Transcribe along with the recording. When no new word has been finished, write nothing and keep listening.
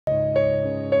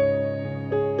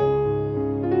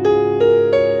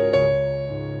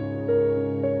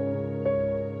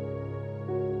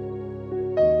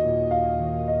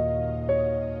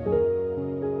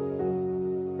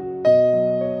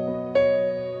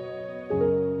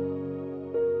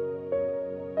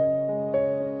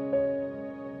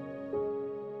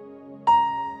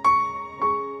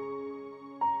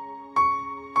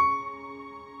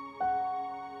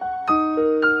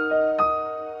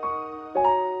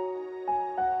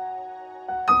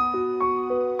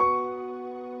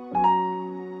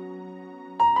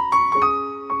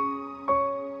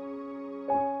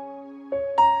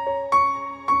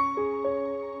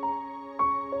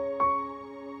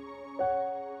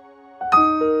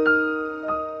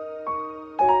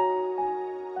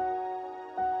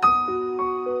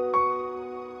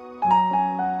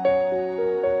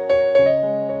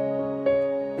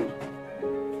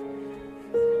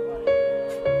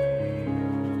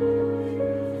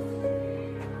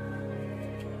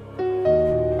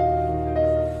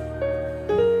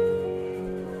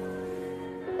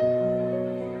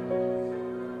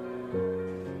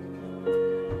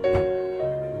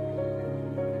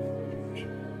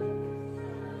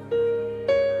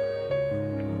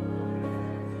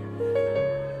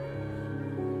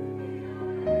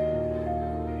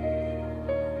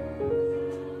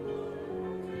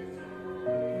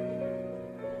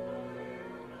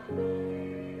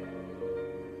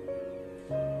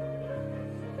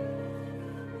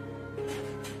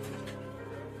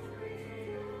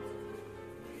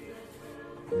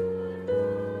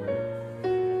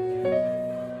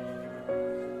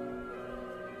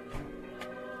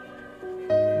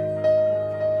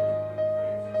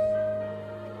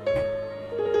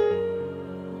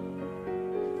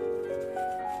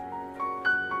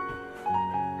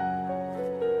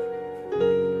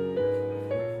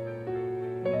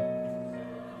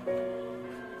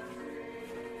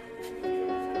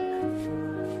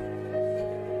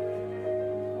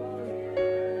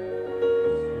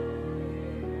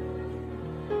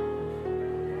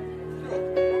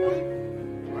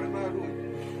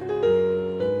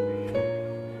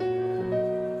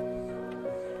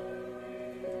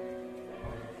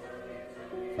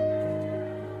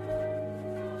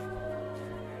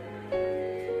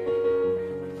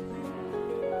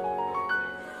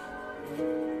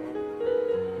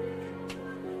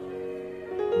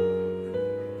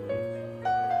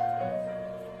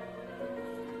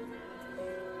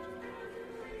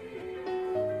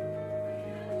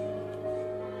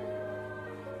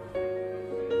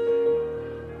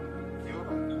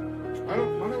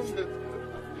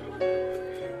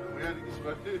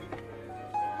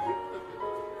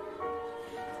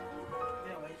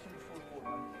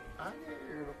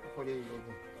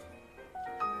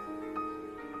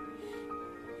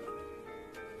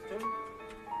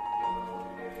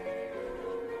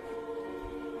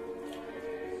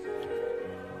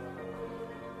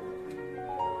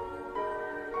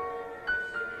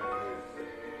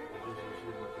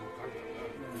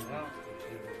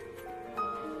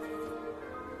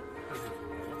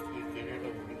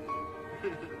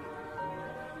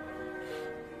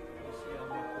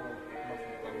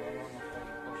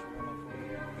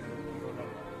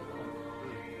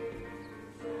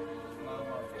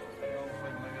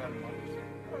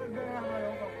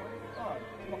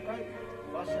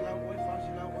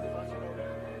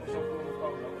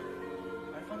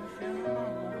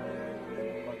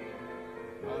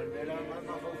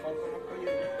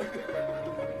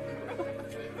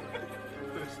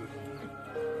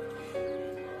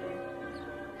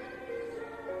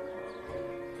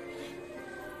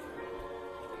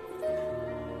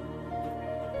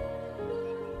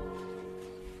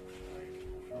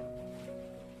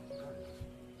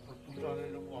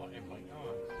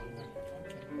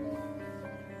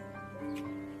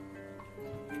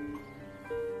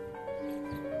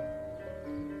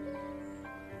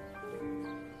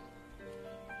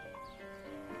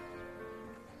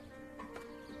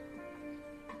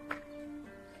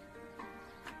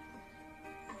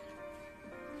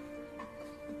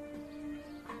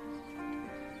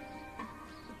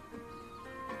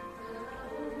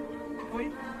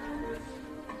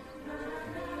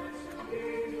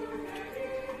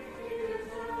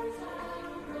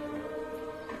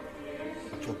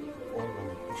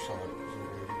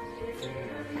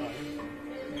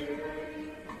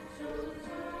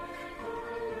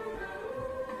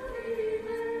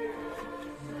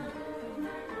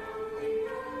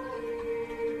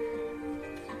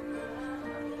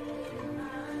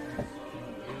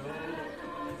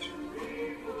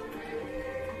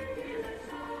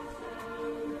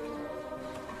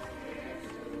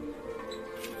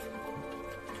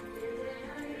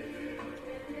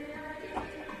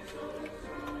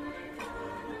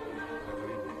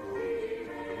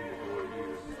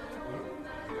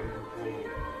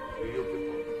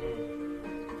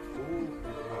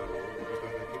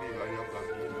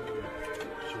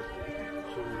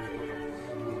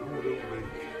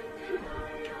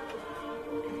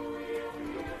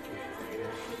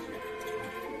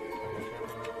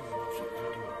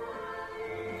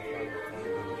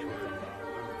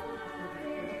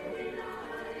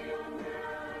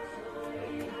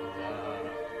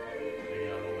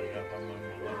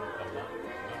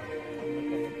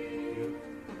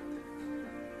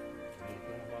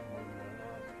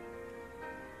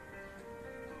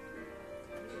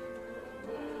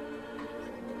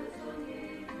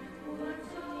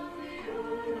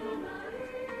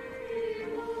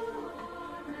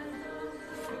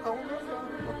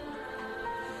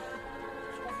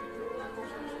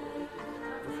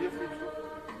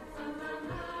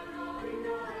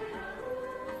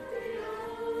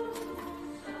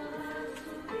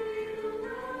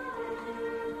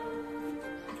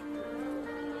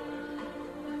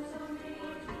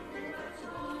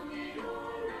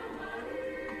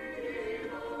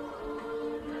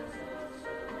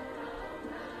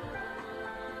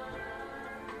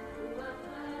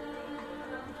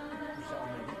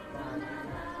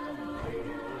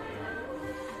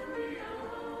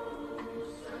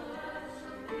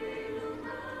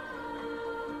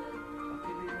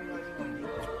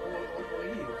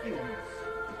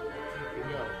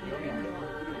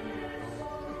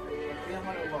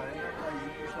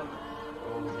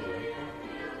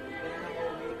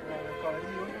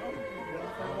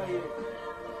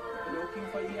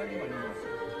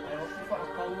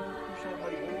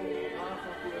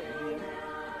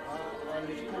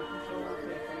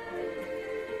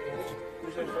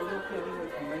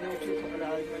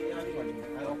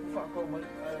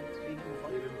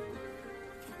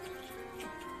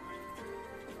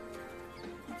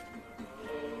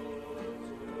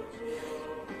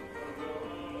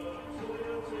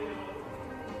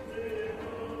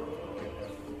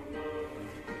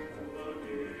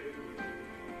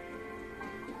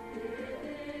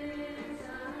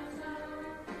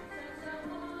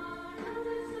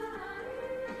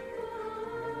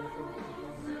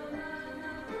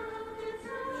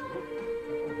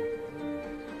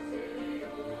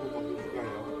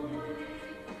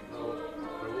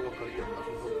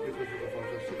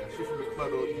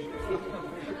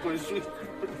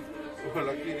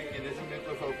Wala kini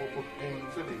sinito sa upupukong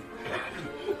sali.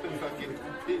 Sa kini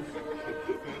kumpin.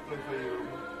 Ito sa iyo.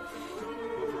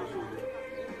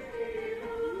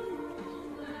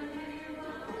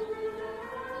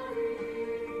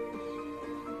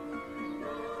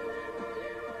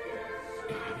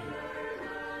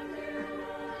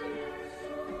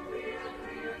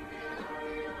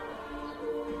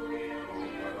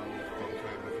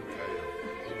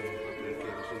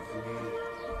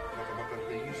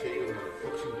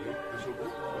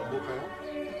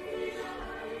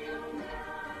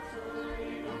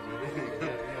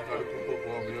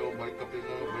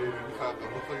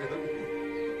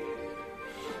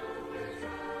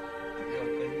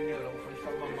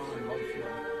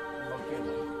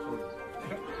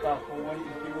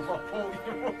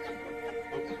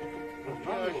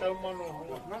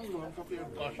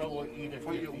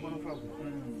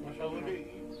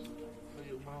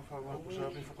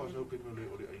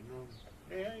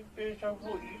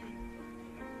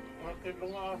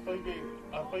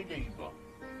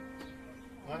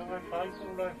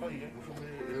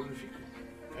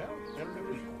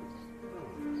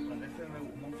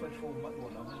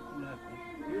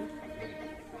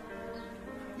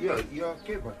 Ja,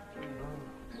 kebab.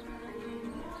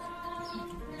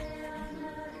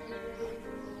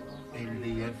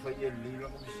 Ele é feio, ele não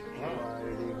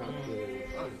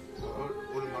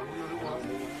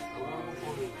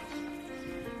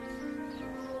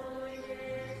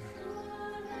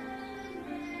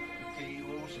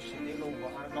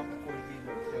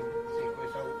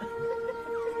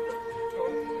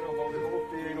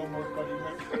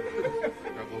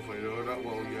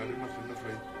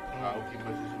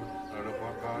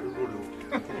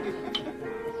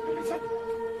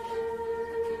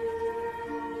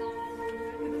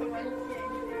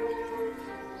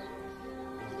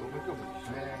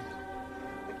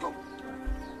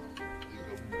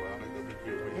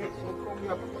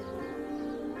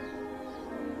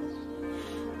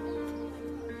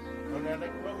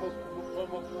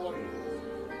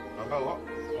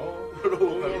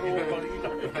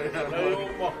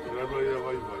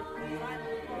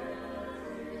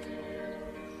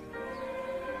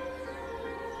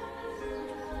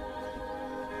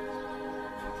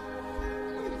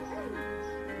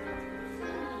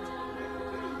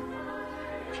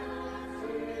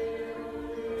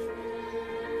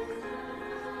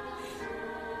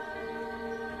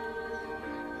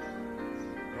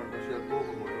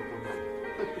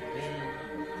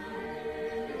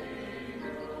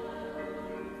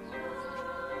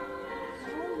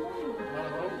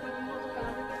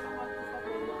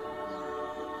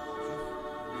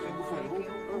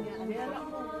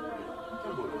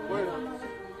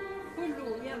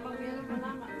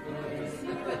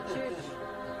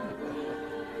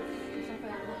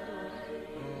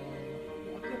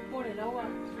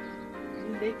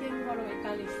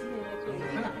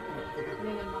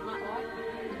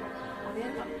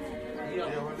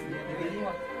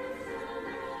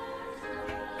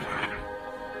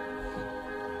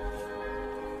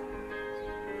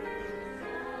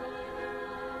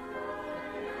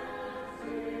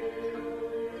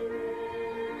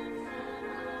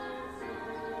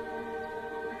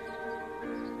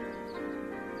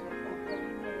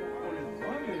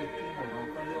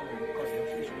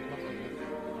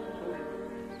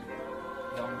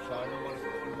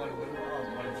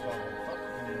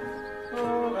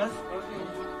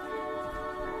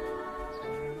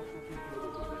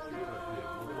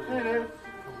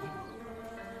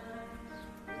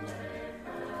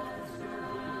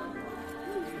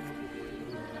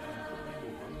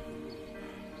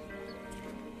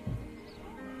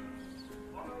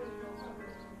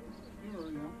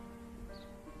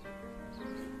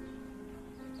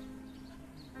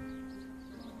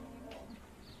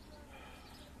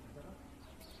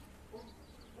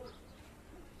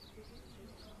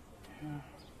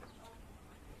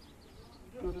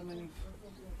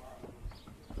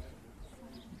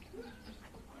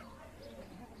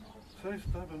Zij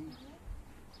staat hem.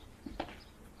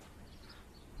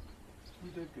 We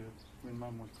did good when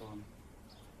Mum was gone.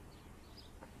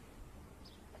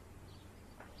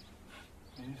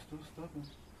 And you're still stubborn.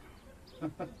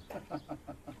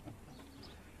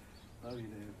 Love you,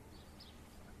 Dad.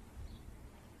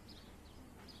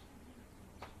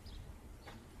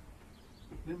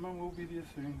 Then Mum will be there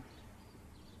soon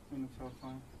when it's our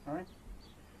time, alright?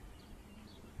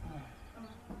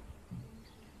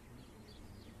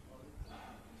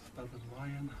 Stubborn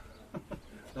lion.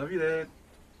 Love you, Dad.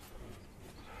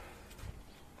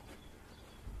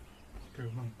 Go,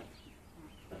 Mum.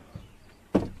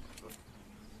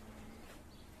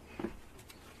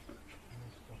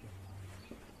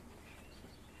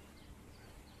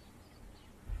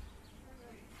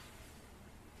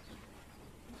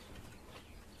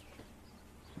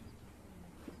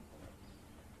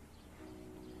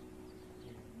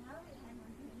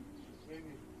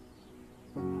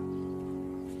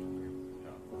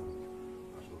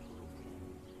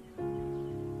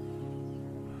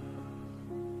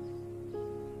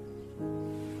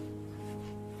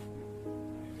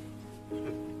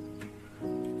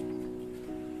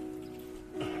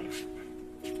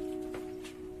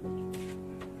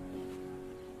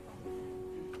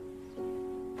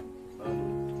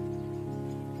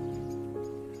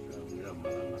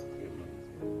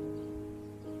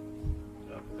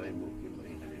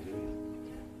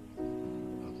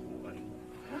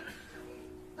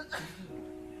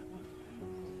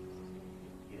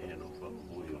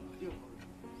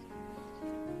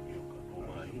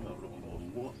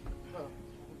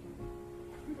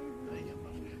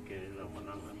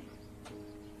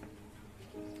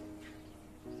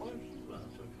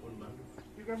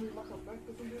 You got me locked up back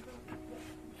to some different?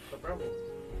 The bravo.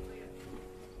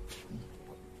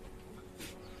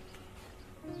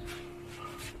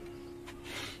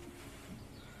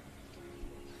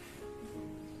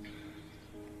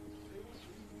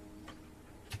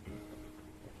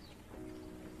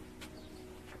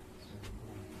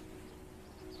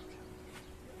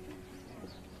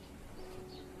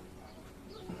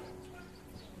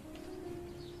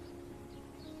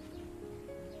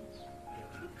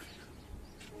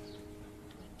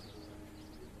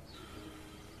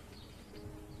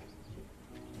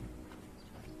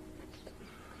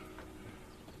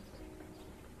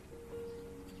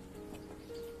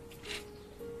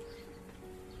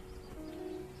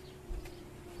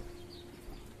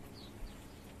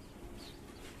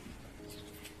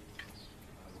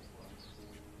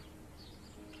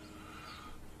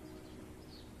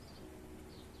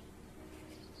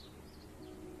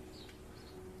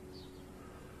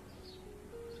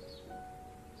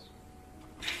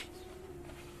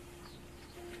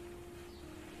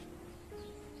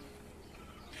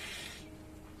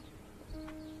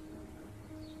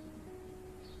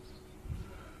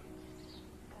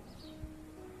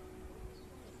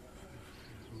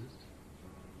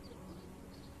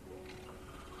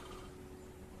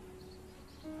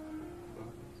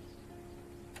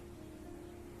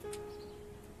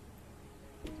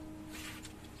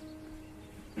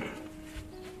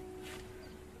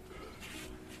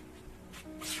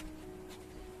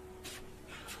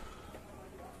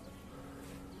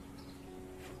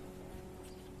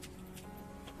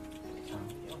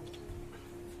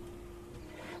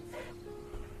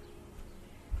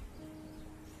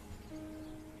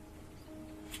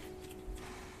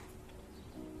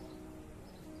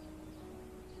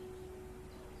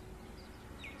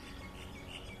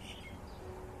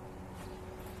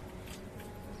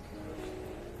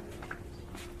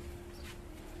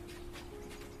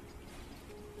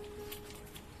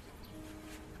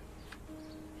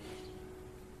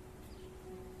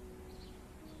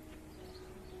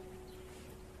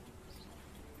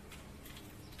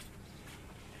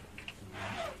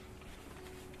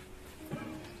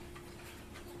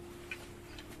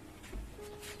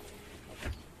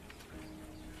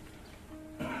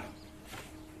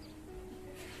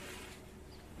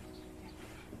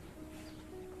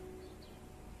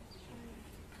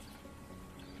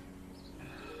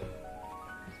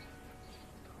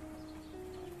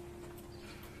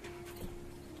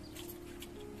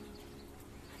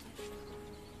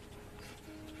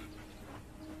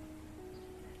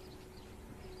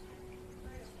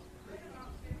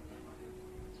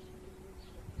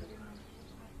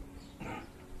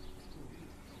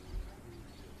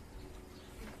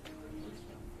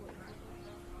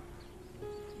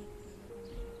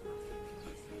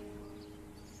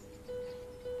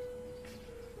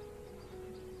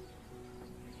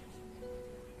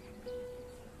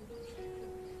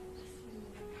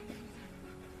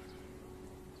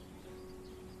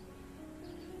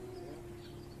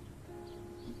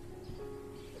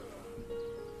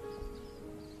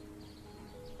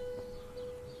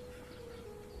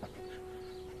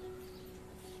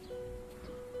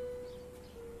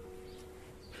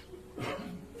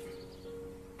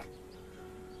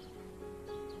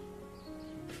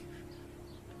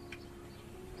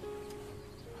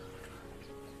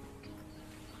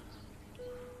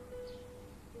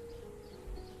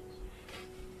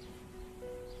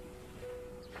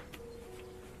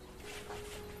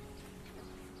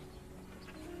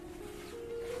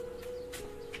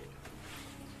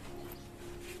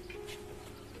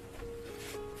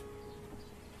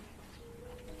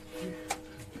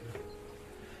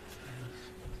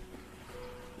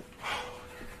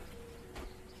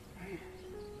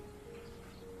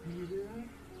 Breathe in.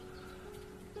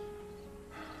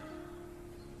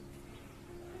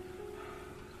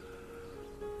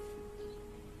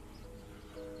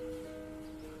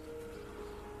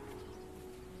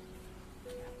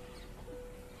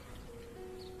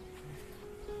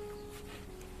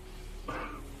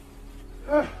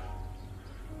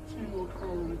 Two more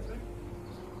curls.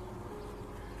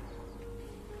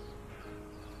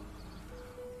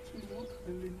 Two more,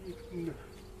 and then you can go.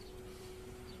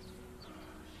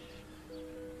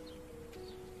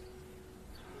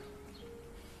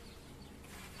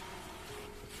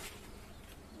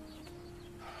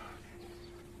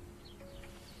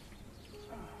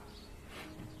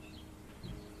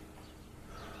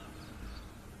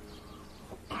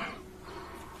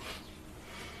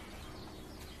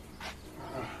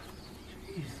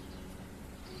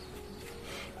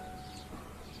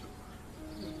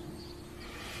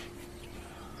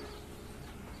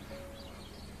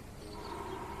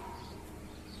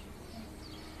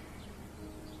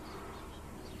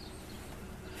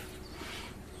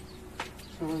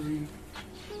 Sorry.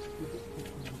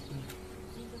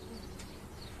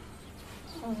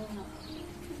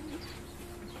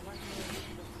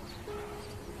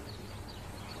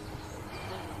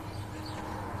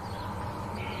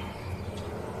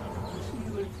 See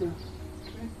you later.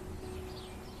 Okay?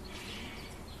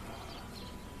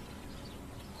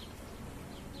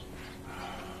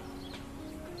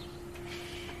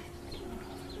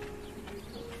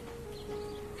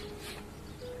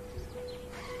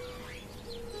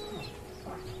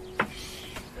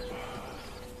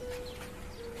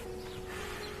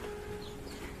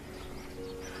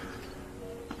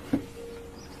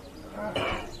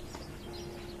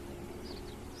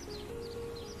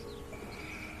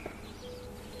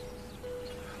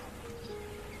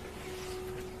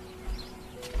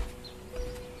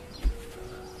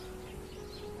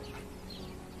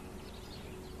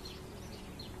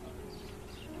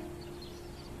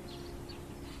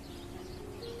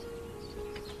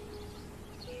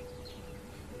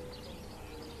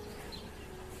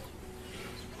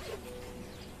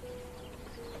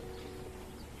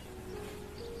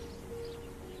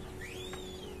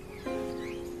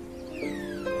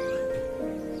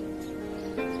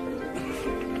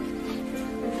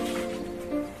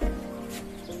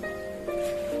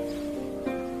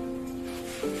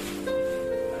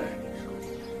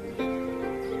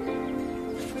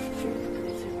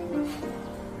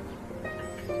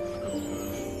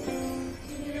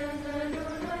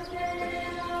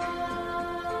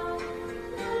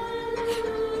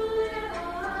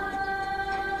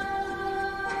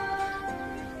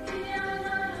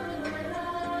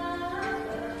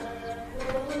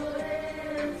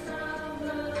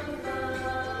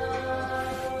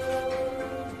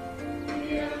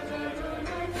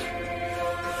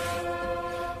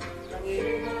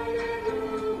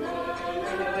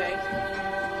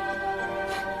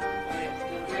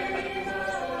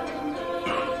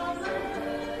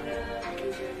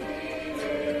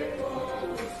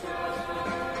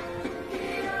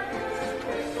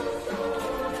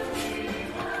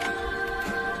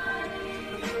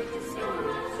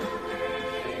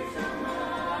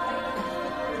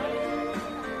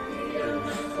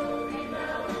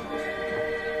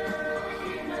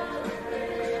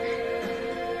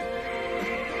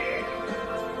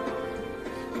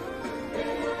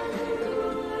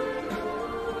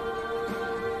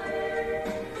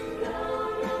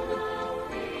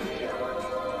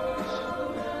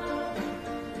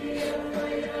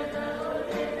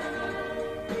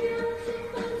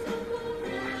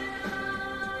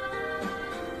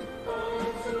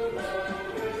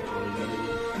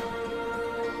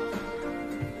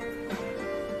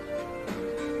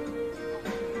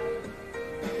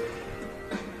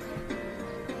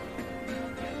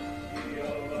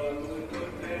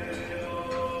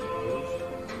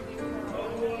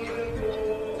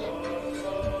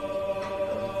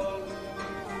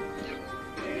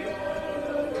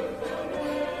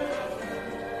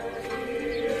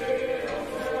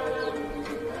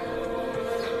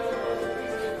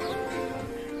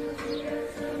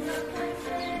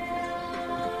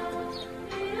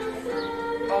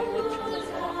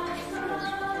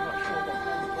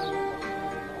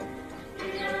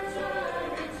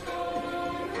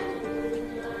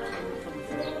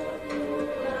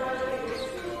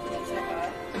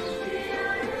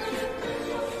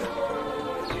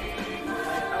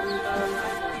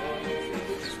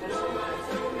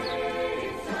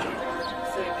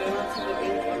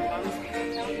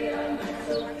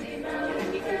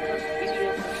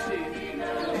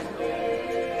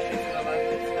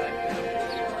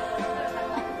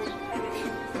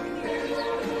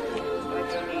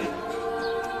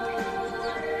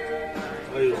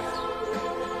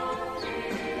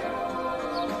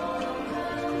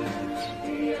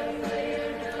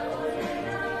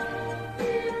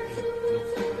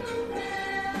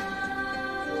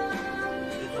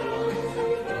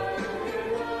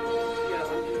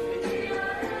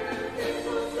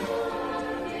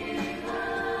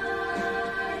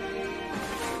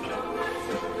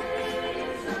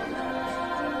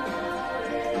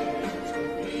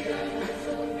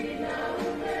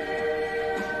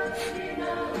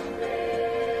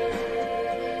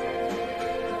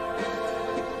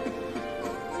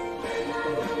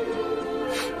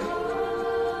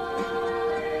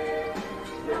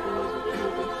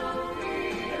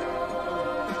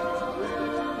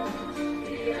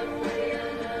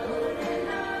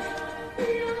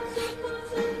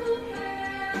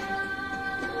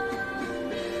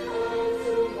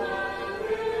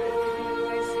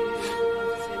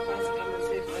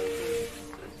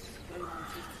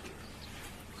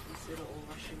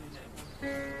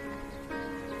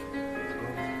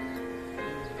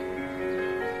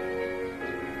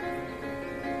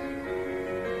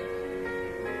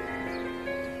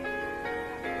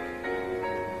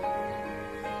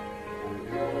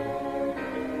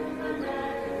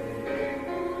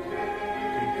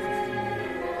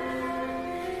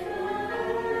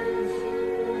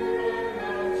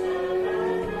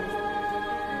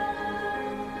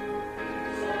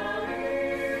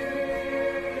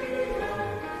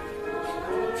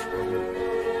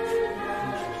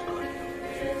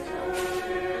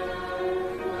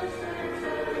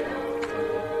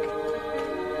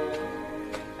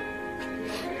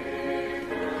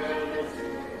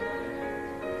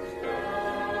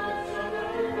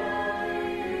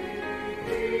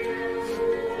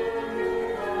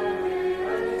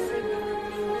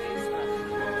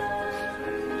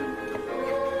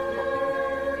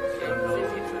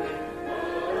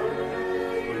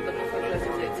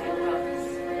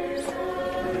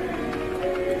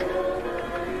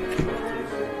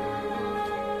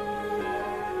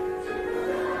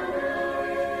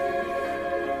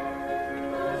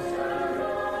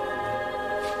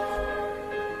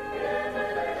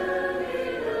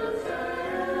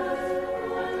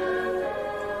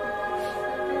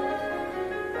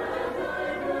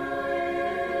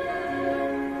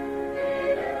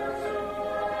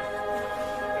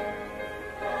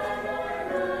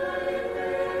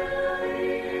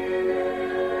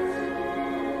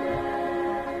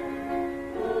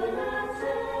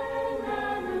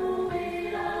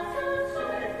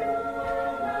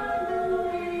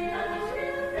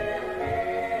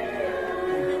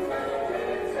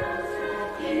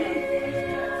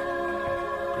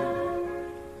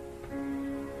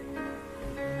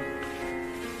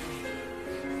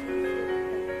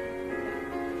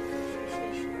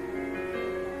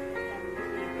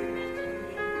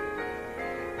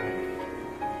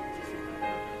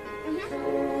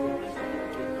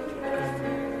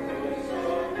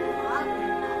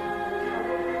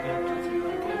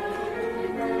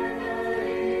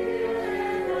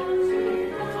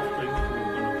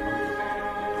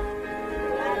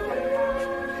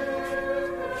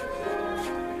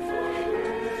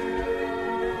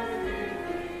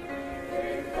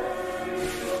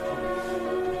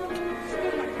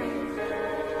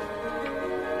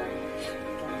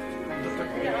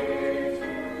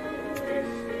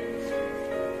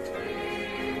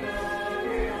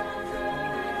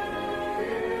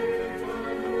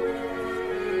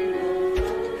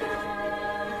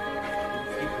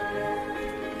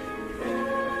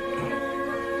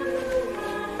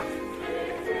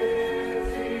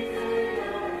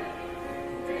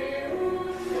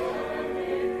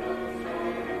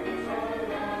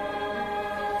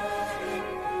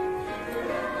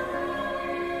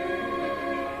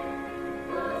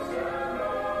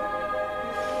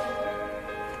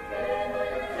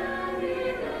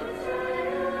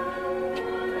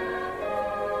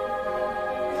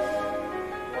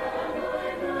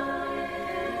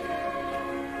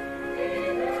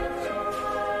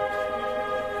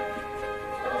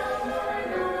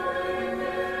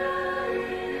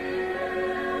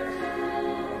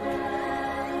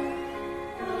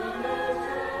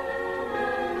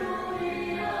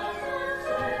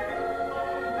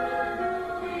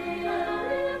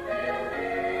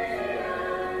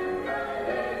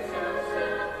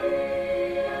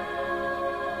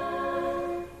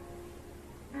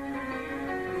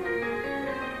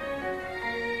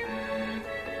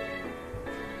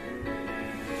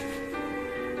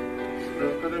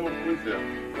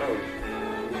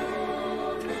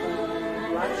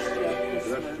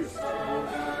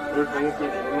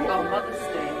 Oh, Mother's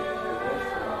Day.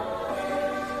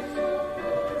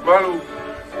 Malu.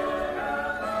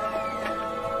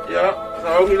 Ya,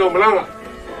 sa ngi lo malanga.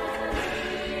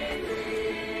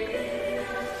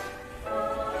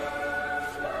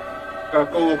 Ka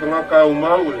ko ka ngaka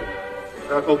umau.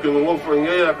 Ka ko ke ngofo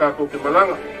ngea ka ko ke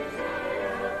malanga.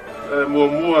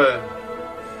 Mua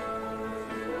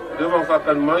dewa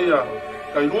whakan mai a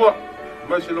kai rua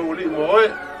mai se longo li mo oe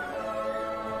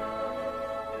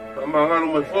ka mangalo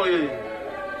mai foi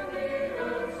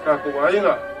ka ko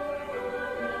ainga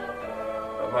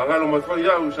ka mangalo mai foi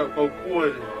au sa ko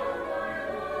kue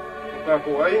ka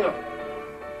ko ainga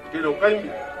ke lo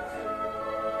kaimi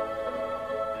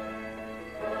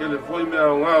ke le foi me a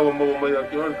ngā wa mo mai a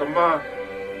ke oi ka ma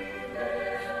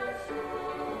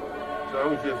sa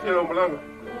au se fia o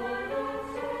malanga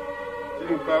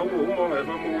Ting kau umur ay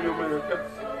pamuyo man ka.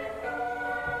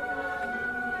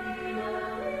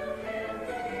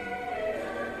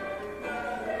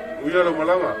 Uya lo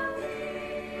malanga.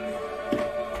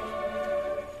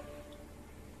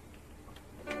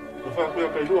 Ufa kuya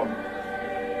kay dua.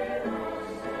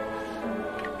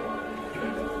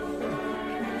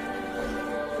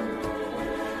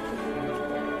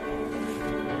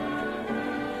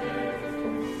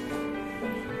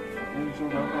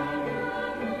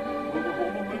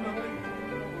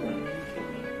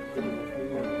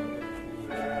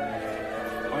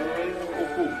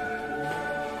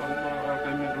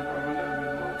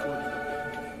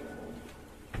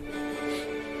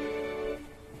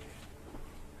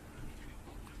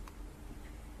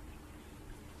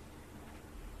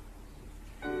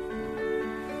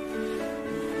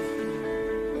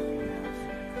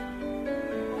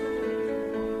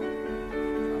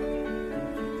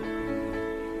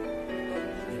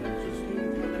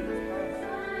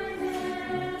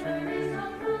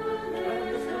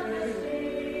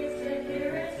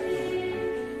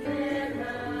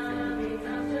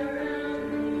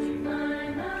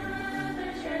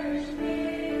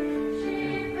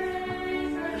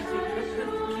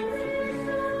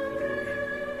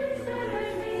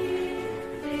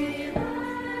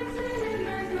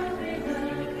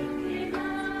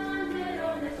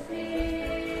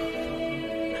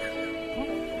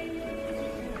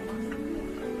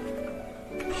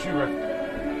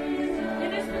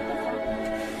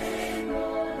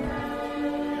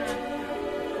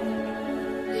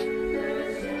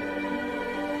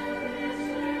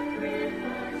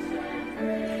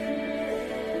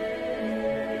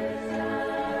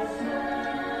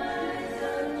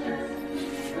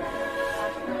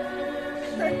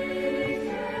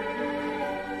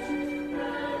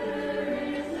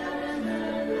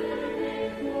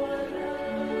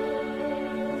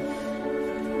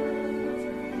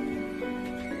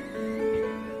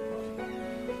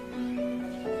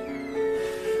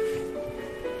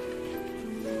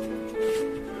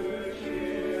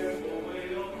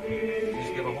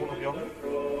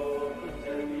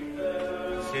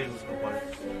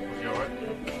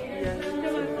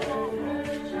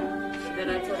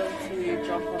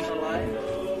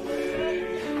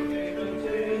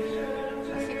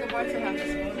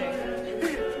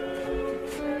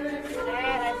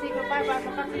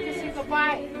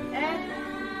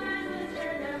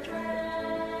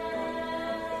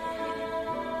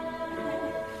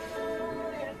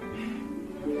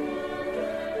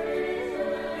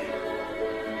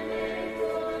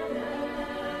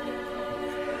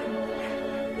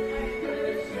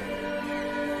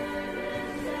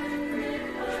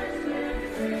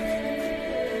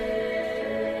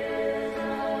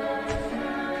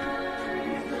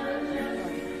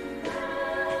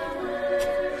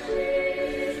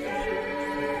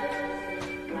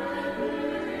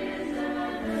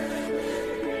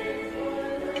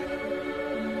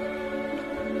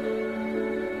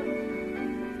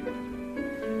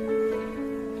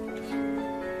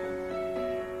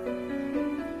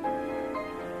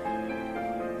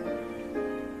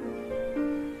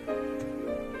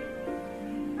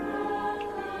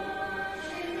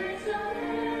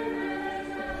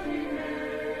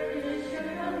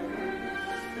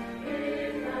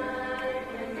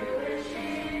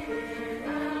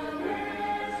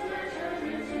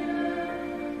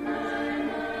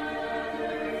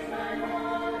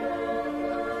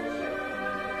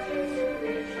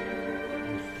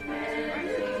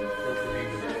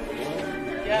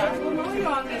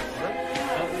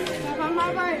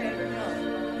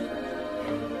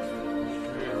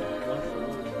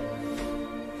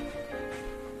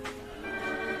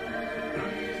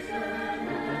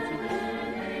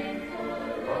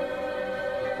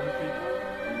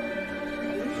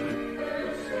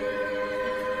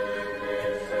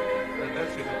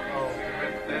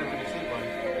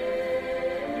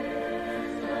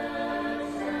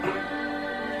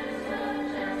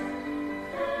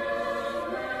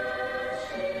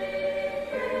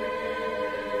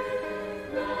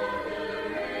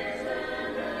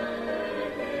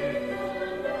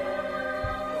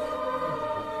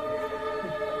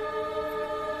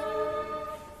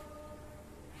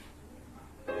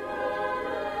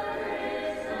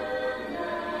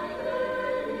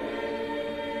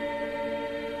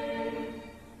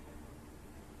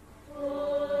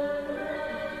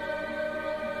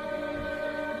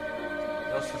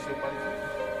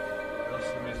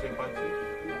 pati.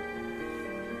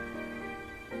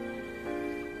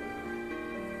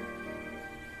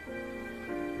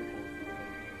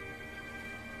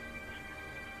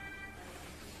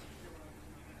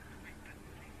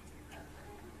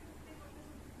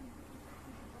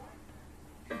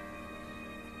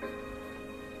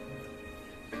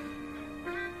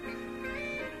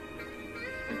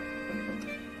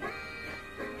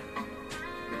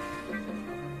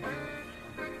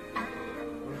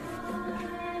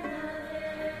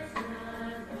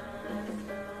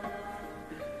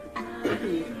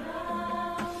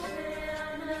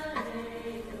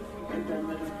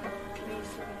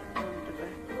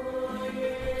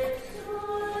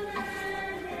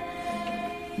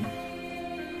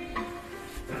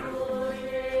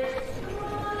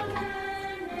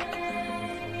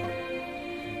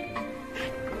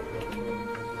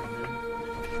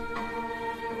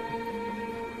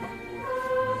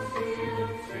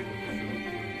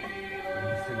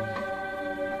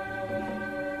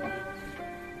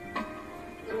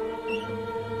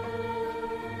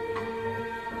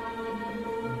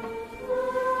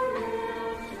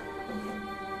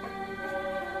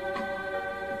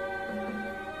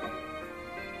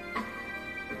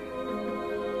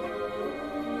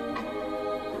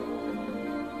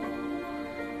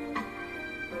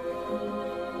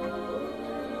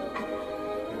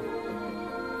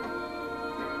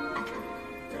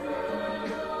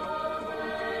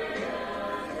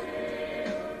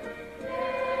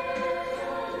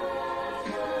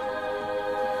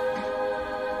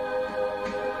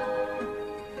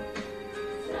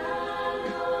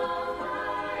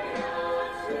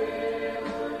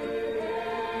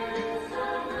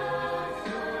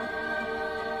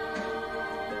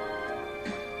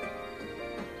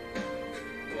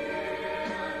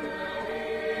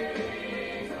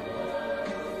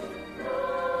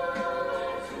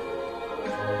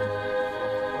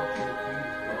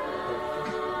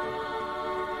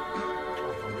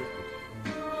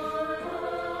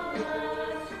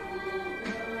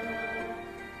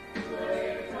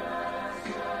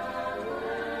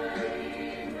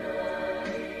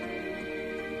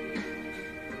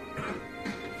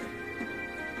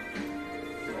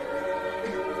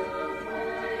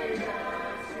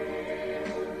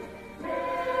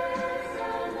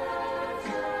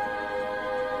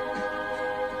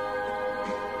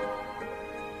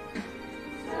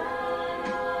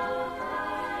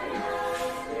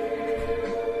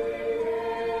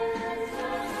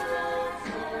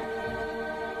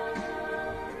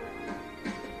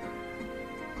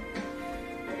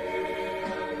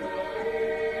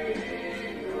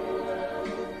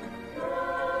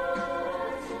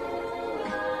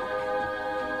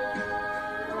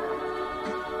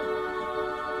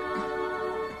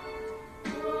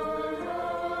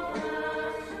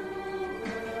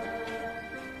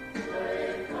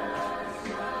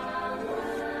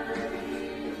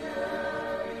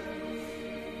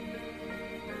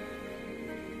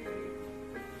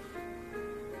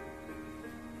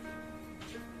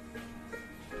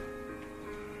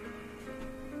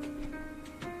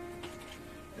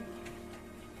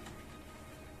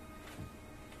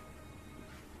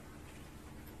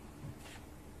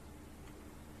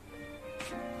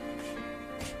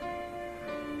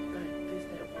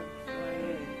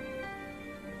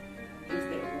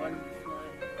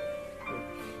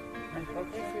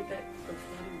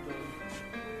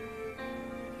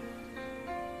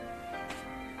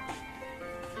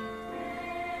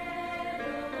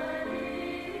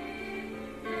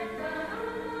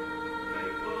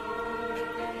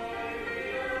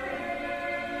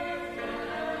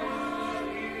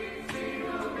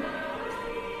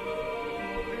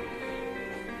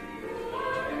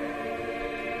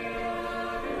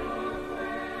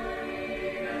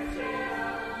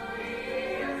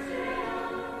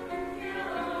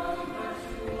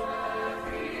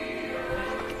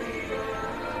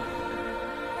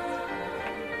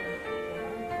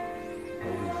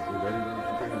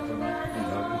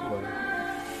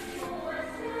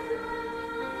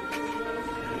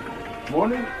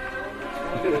 Morning.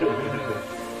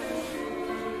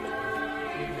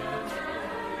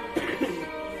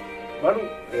 Baru?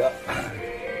 Ya.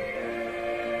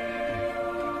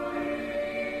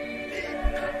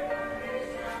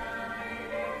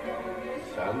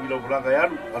 Sambil berangkai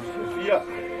anu, Sofia.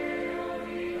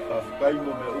 Sakai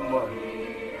mo me uma.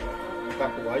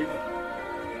 Kakuai.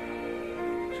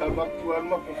 Sabak tuan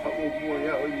mah ko kamu mo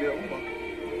ya oi me uma.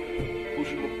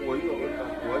 Kusi mo ko oi oi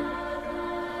kakuai.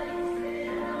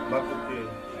 Mako ke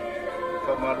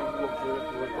kamaru ko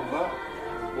ko ma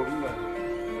ko ina.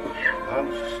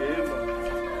 Ang sema.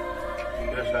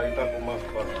 Ya sa ita ko mas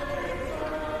pa.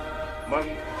 man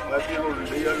ngatiro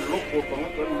le loko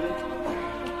pangaka ni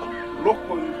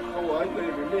loko ko ai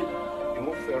le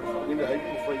mo fer ni ai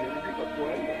ko fa ni ka ko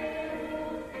ai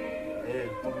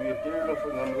ko vi ke la fa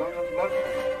nan la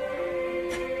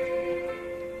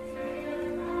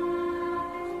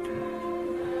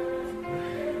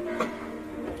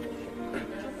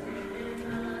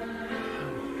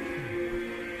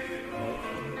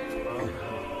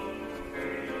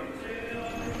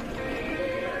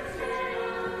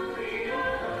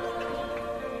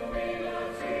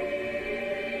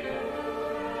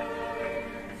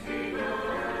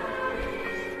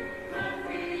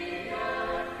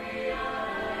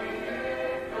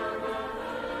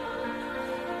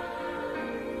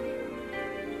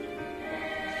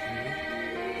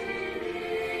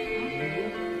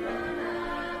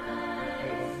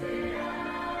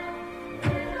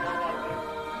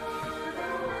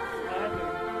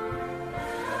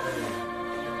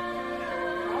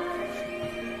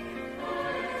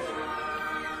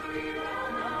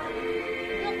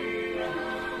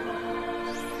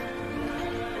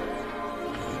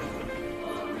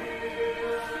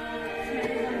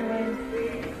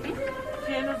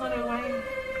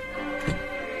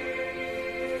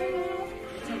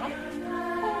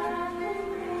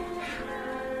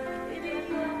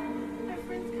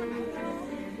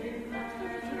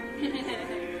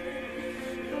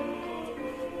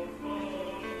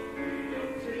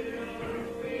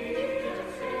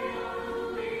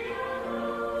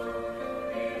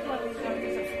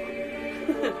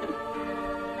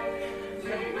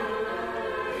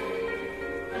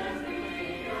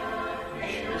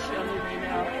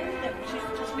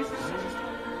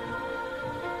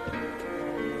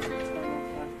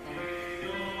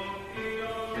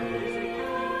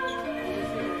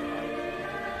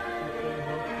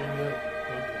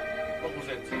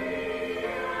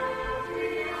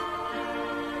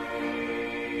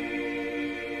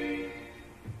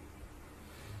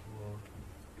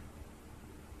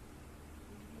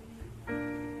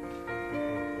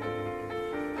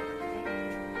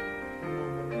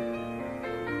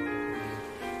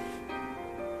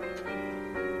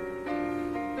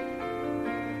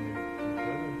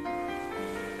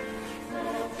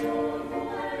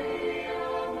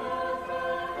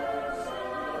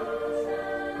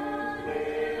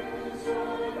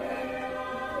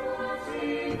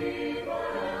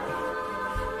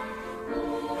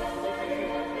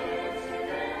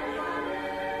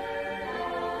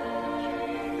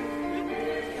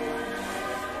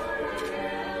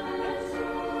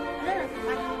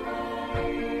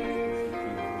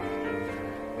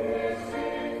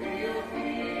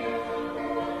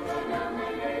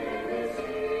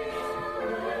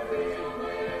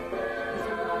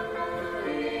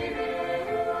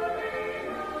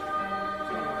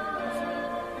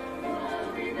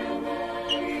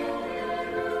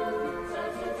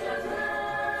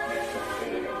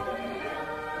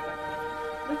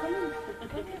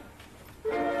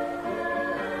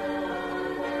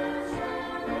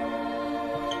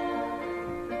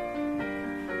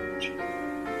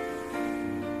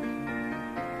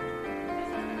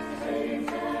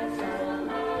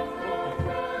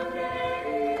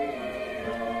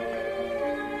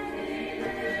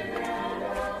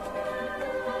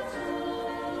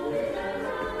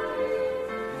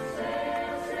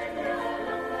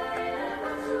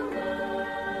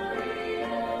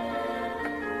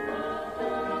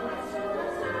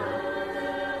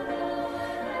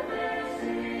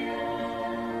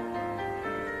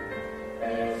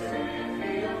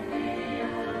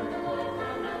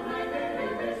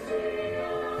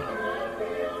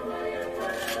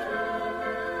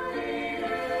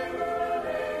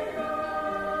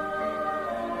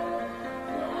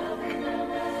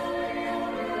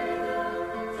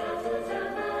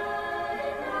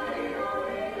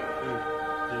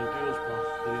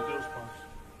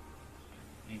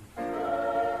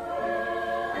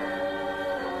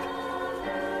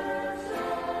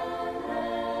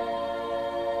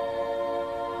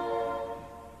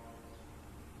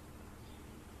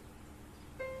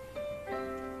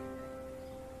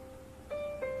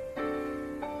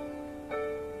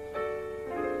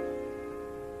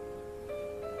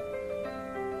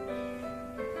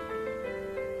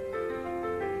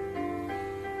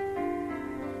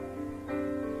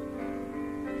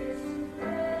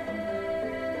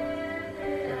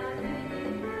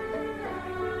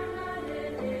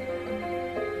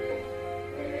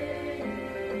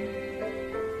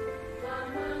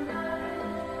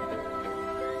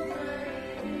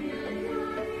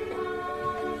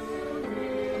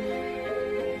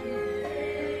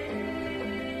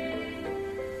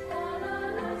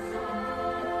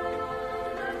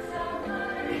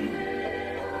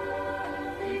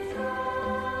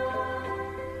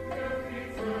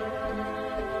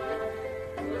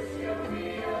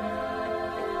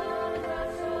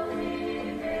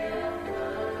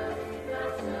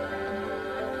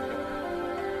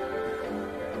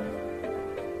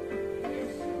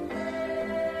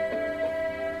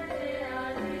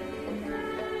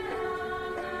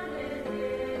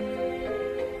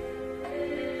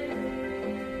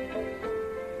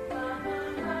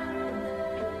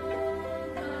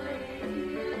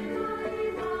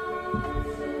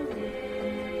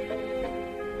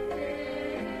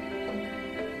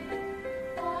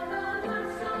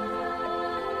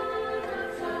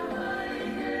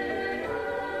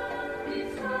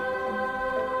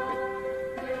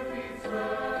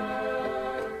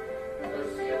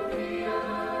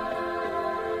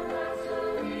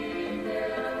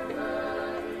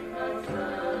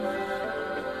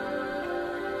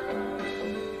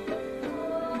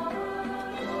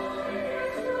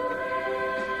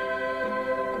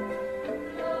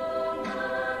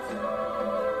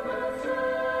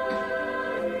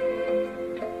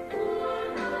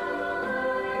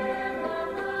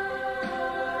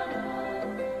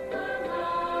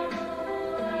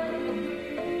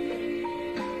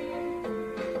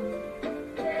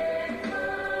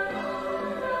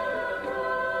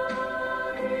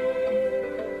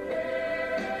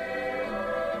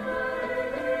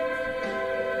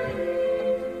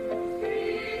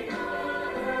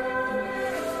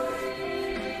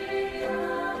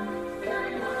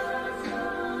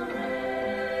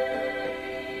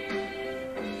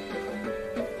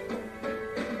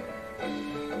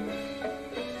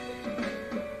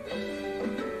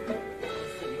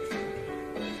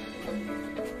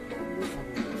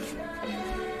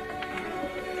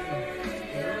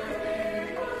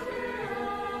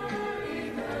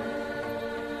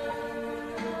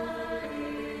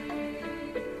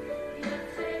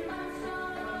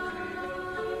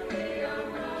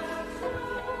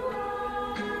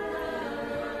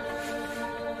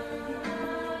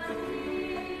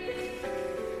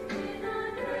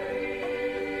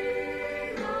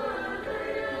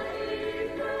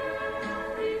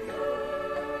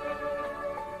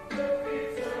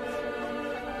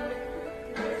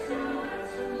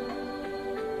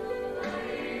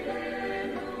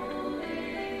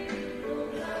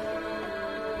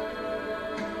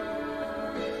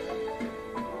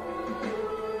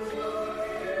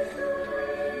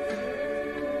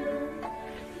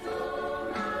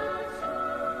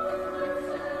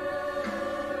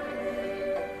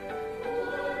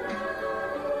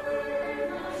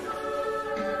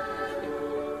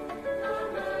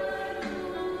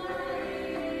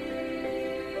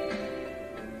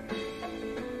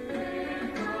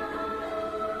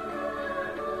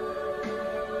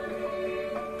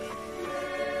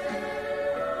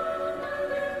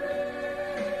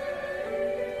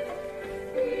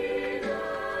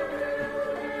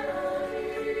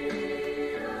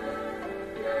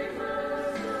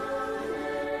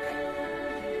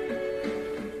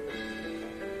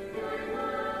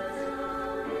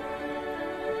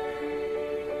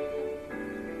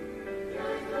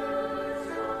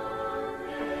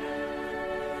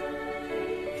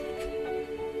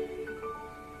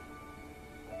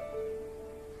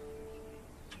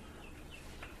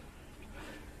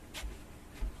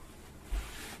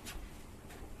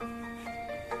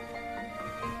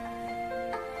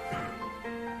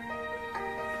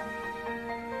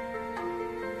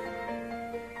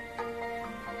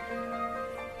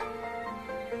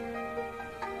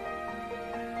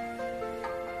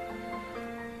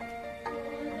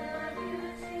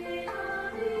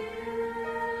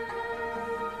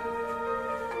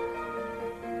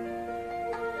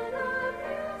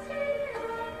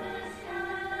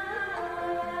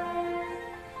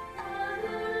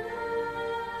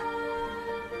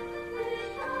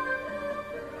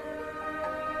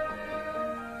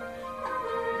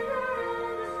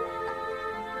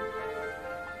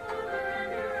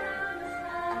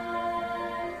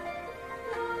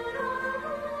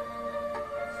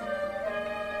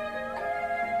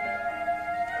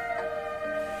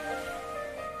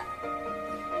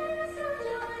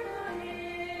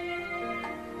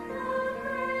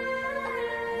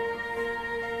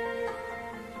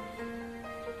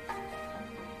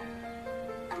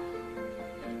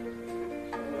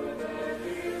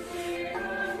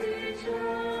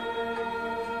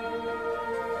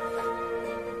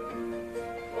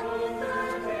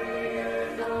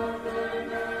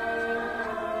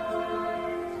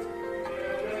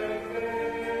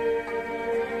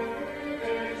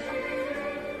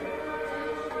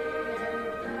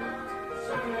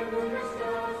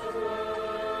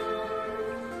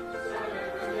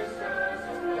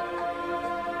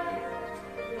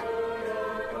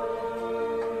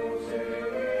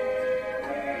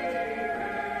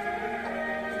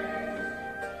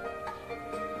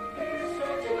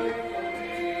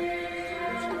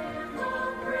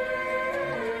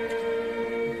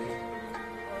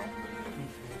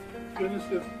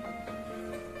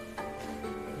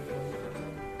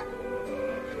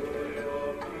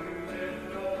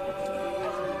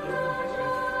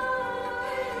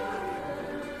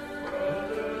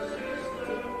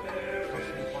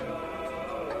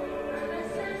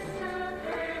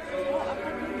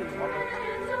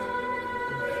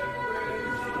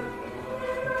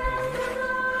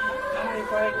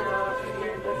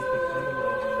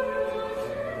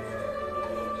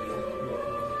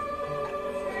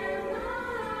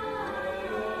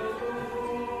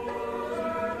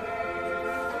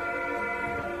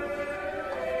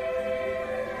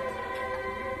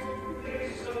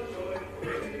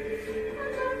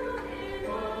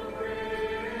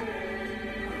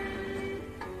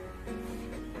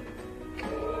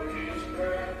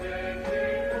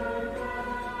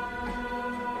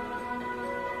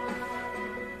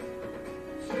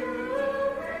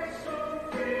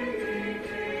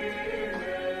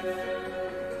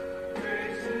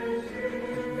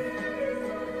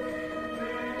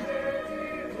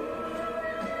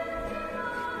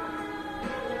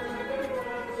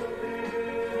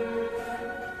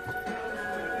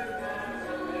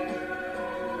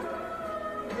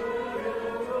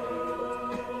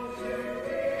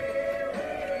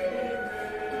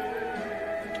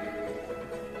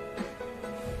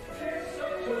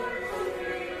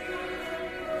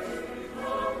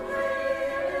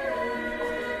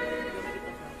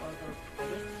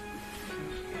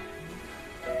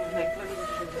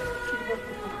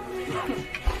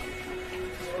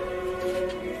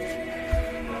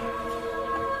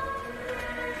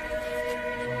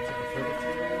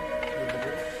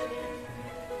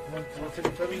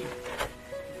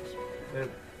I'll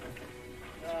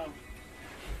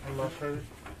show you.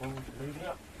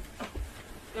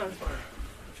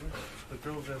 The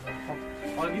girls there,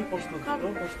 man. You post them.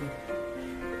 Don't post them.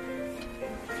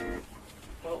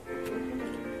 Well,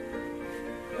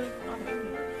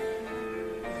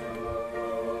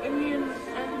 I mean,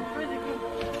 I'm pretty good.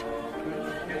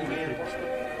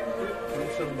 you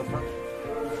sit in the front.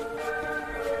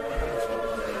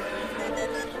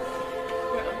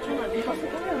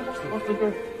 What's the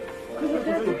girl?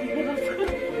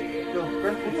 Yo,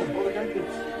 grab them. All the guys.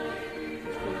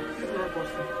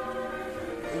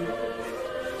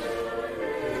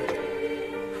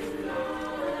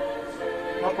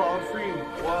 Papa on 3.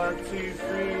 1, 2, 3.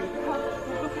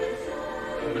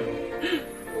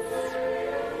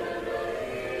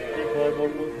 Keep going,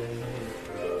 one.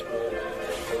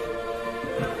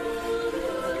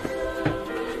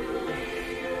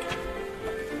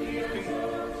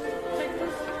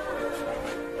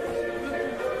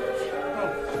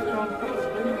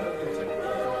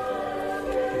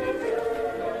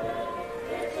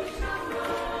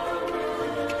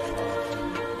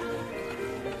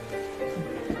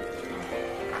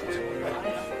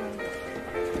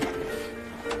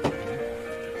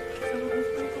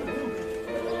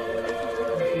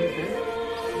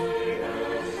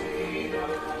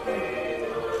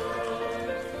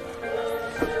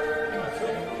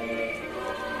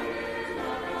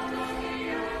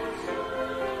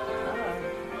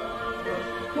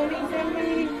 Morning,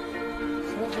 family.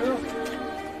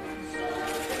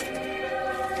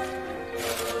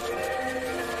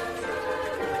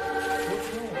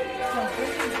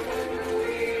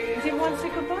 Is it one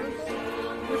second bun?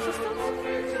 Your sisters?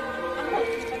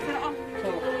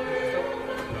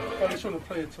 I just want to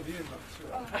play it till the end.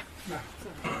 That's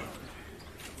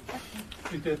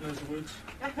He did knows the words.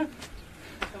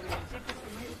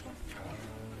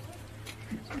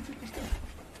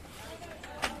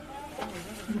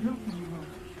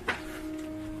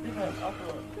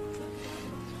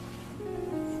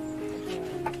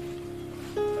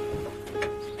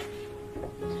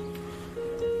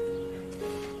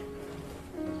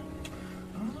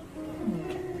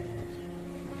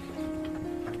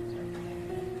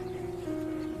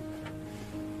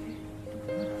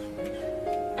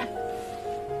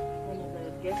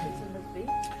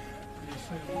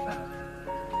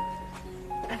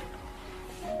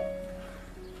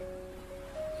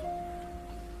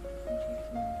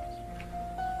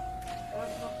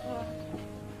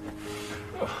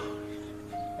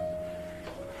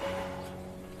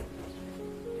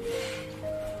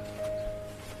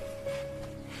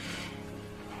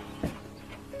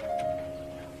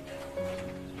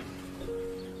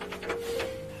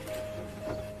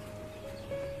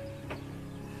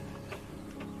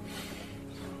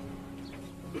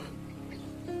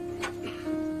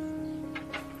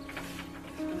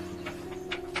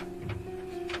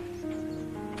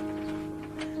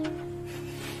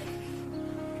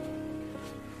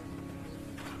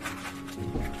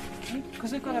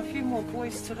 Because we've got a few more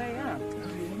boys today, huh?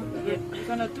 Yeah, we're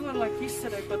going to do it like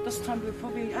yesterday, but this time we'll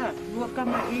probably, lua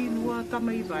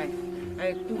kama I vai.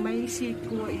 Ku mai si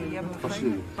kua I ama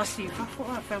whai. Pasi, whako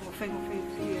whengo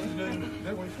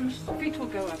That way first? Feet will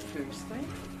go up first, eh?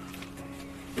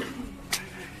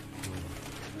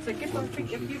 So get on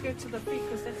feet, if you go to the feet,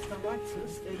 because that's the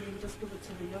lightest, and you just give it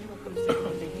to the younger ones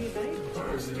on the head,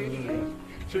 eh? Sturdy, eh?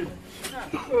 Gee.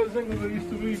 Oh, is that what it used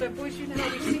to be? So boys, you know how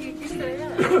we sing it yesterday,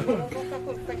 yeah? Walk up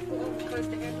with close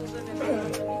the handles in and we'll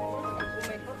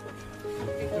make up.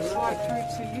 It will slide through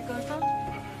to you guys up.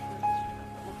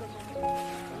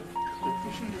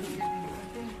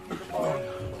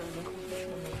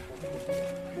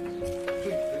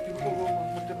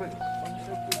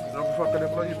 Não vou falar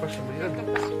para ir para cima.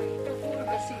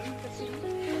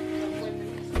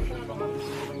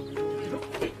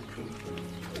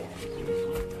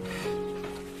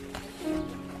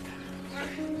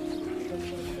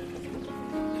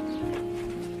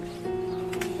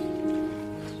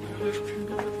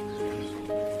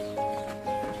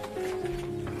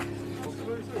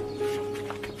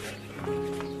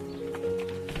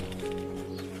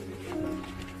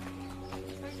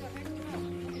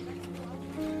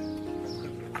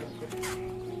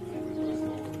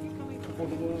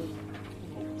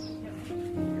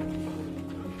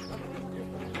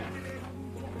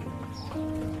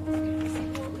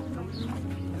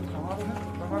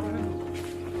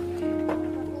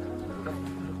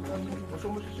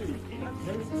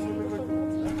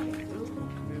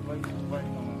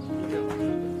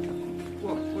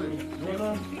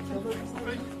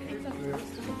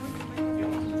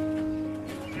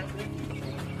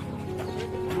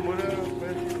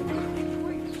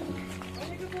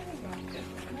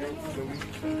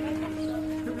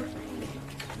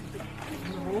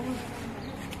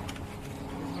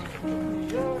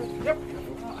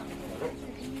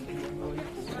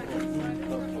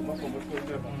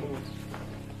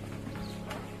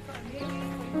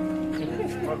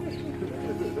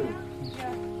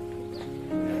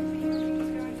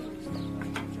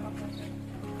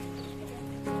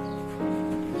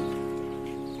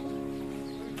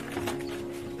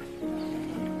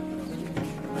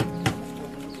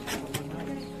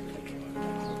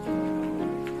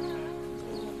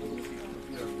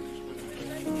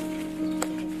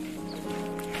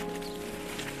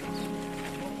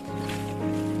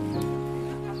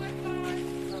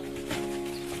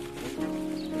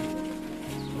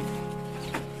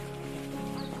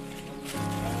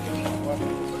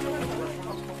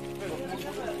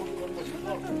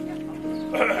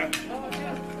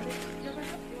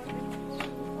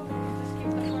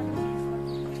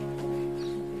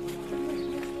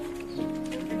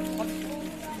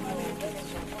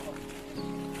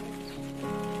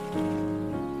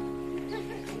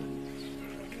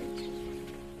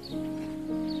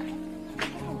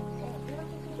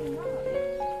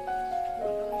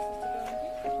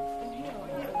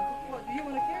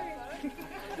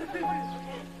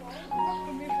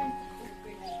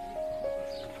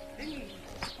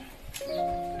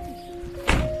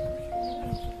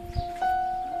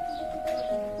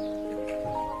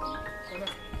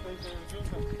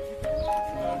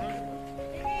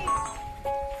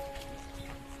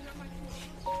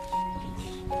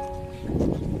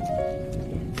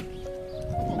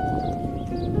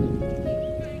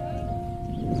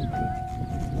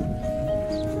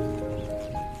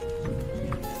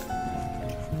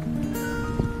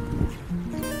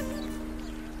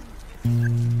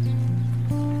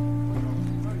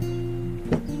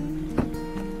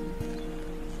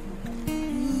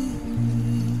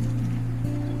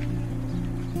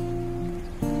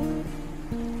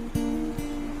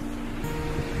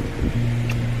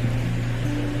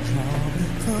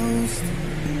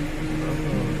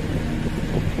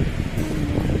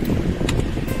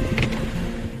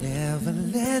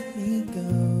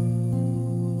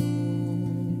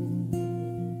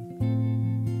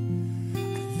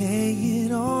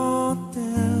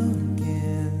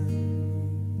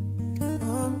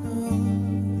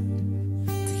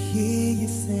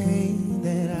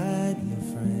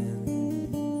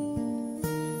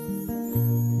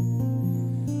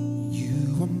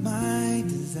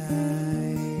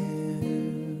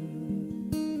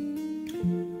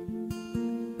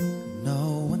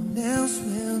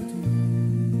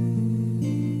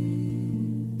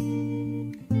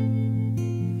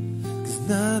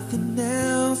 Nothing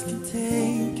else can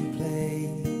take your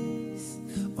place.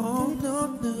 Oh no,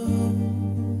 no.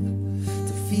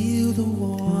 To feel the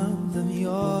warmth of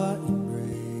your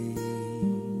embrace.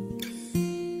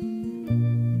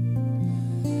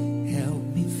 Help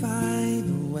me find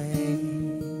a way,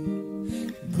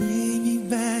 bring me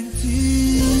back to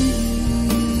you.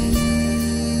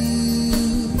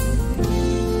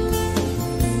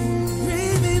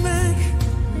 Bring me back.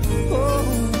 Oh,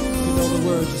 you know the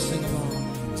words, you sing along.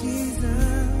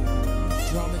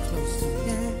 Draw me close to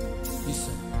you. You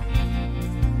say,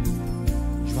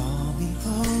 draw me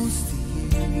close to you.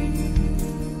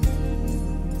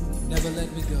 Never let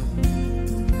me go.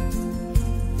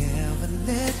 Never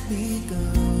let me go.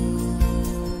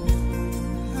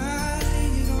 I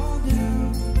lay it all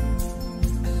down.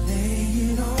 I lay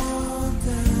it all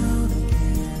down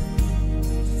again.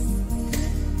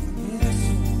 Yes,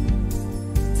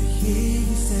 to hear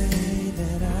you say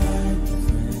that I'm your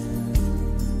friend.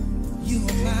 You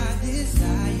are my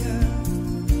desire.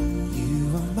 You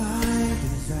are my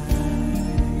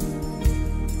desire.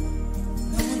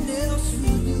 No one else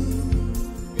will do.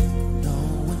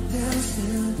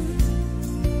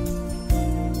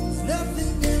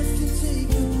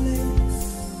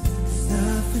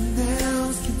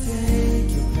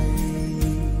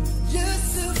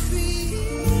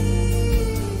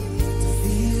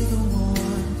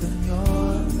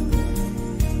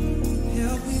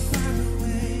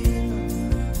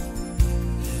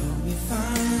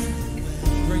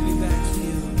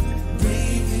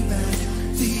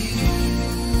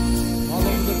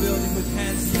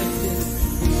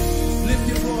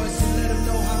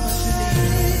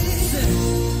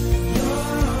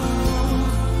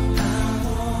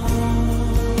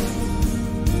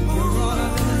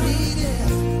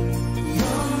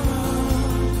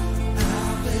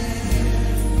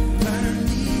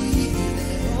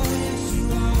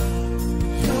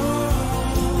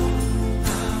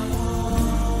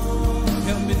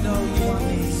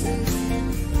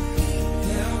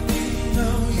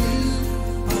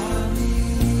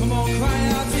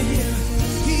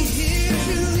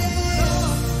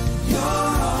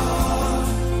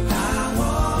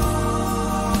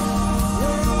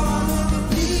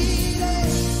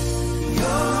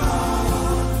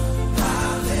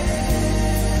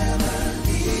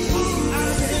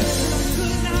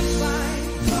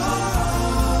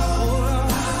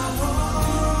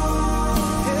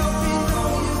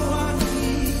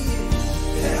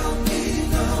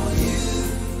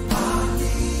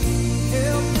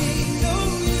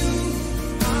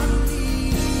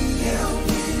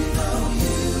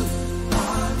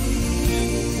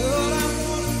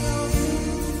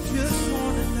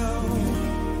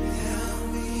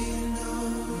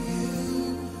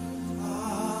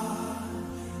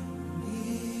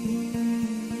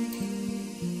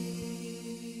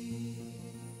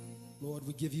 Lord,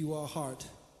 we give you our heart.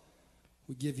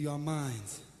 We give you our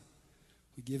minds.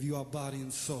 We give you our body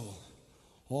and soul.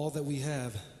 All that we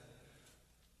have,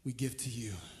 we give to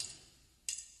you.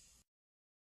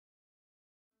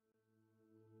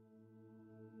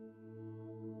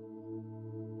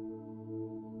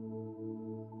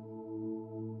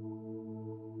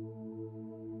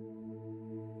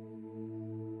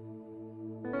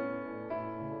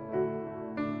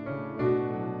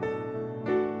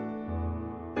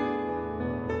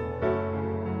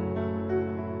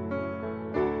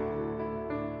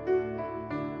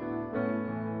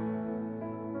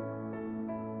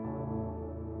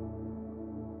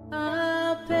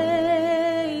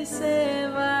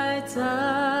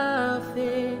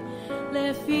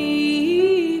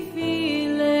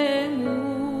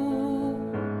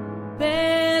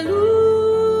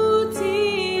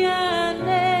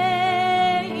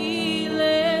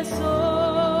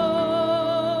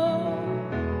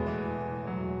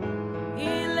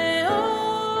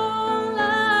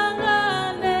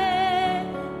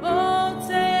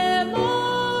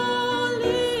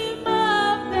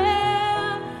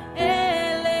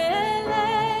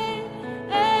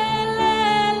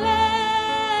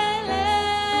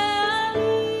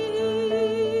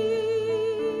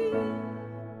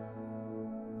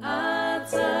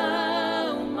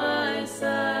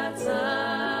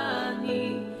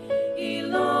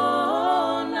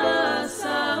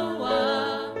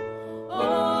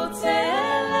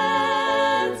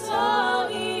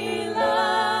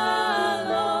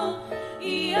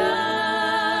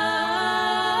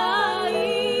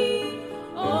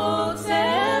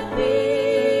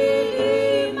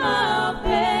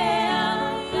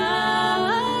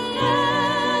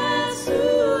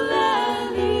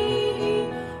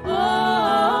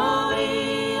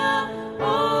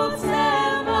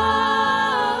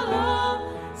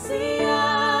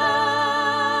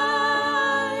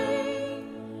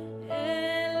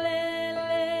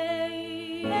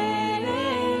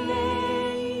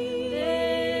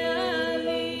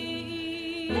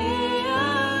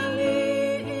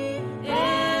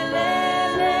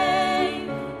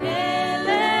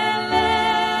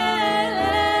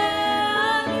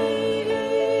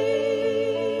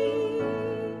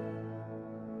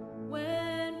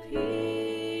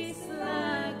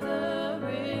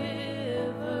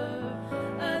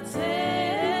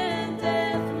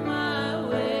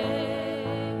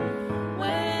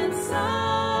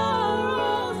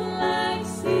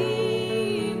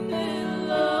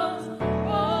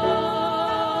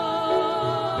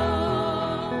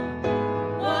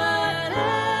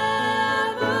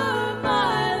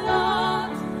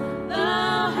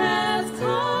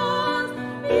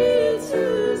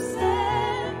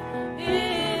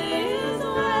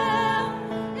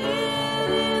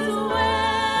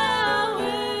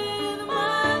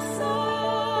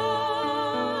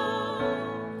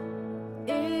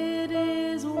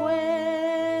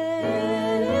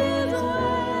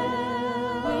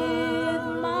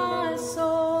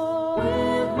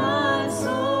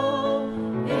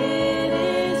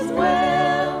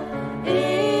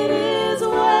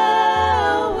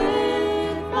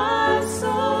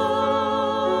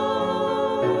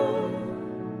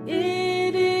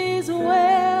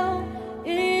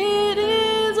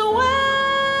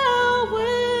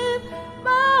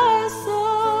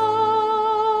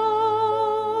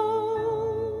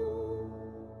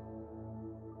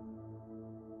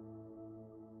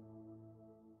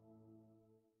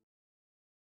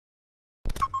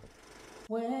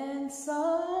 When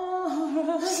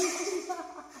sorrow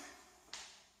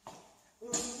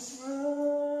was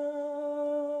wrong,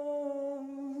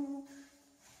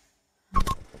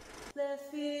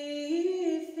 let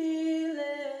me feel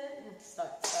it.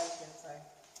 Start again, sorry.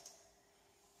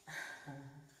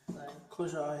 Sorry.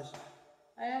 Close your eyes.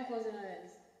 I am closing my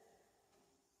eyes.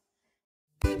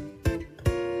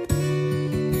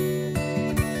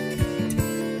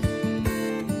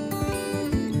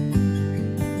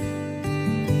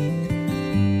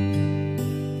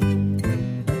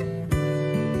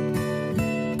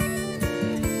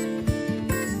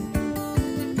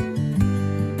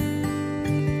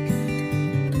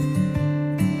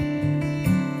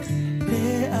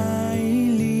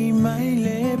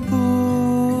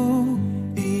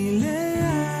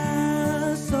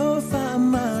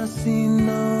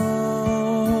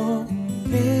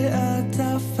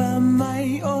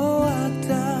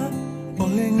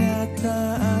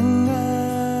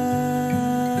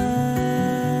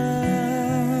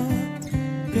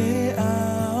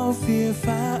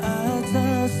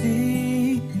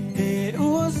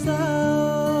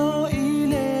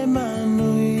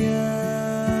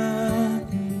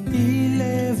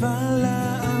 Ile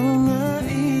vala aunga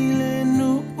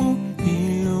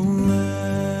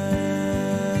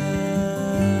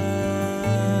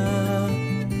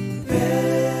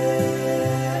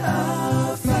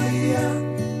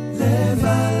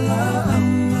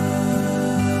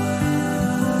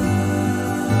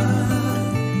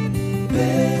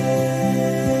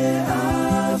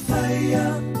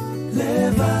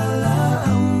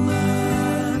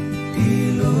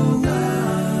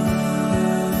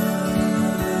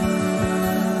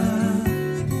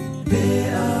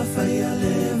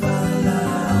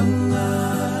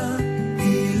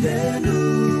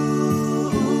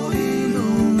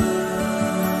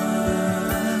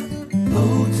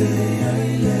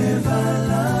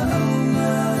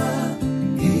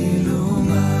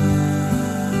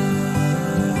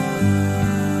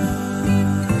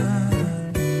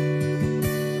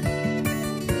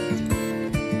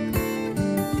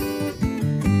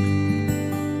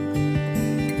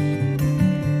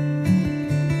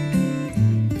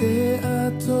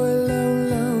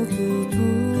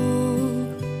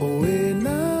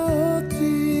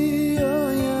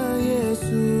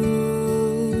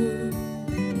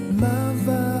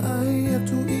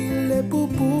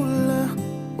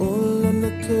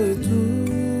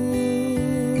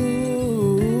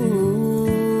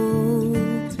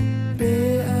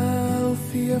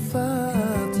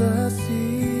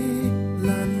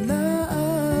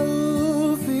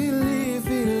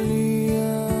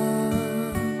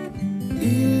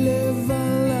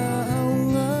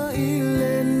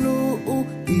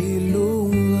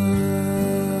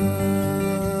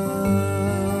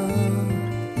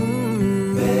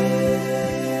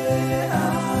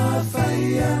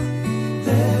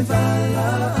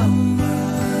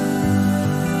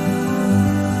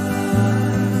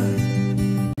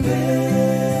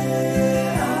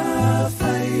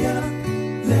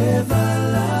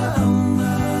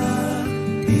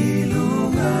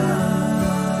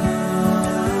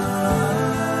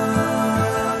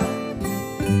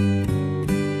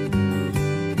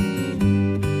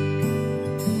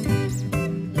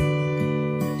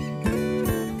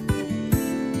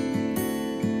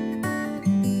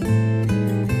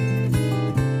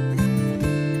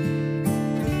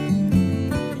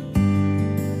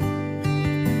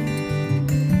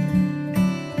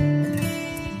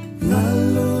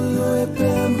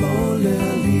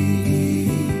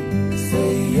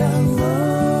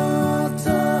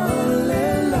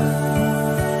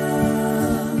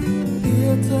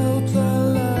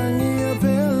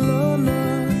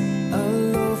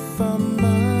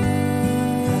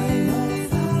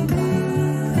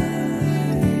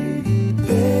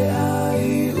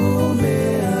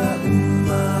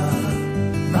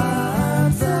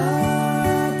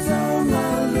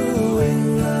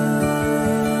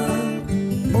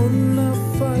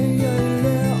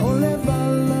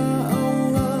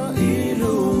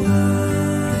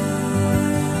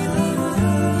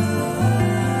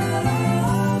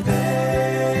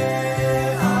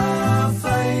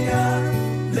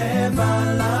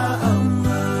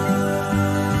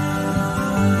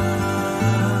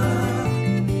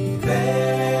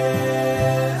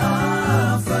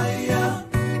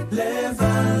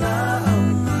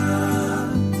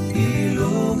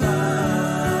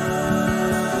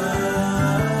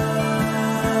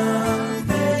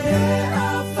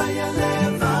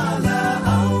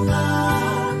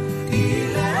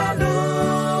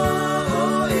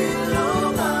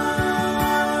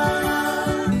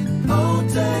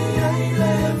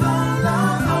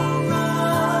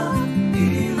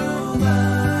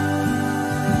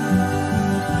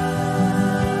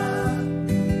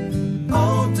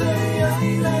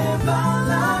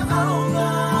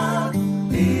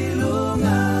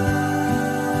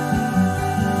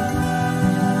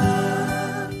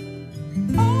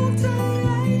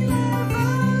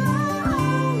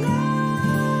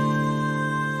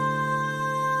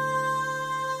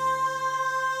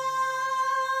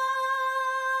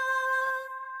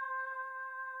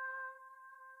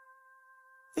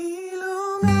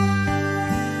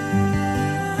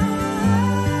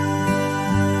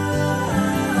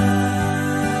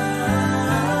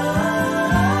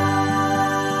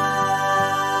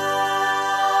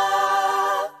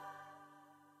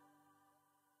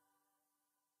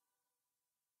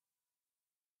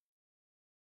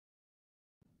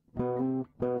I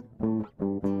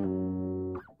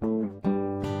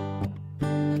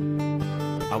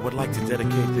would like to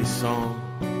dedicate this song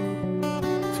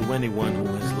to anyone who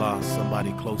has lost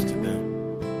somebody close to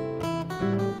them,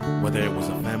 whether it was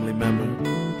a family member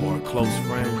or a close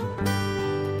friend.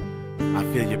 I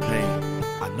feel your pain,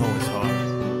 I know it's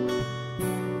hard,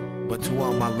 but to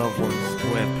all my loved ones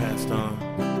who have passed on,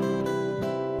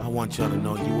 I want y'all to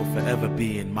know you will forever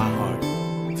be in my heart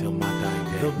till my dying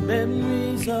day. The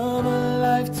memories of a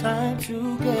lifetime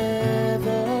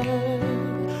together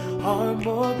are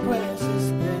more precious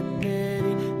than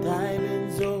many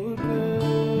diamonds or pearls.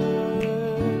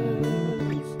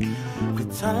 The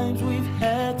times we've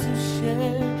had to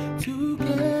share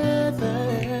together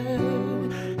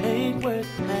ain't worth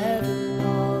having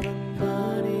all the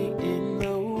money in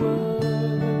the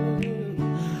world.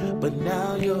 But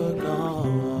now you're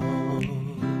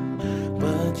gone,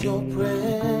 but your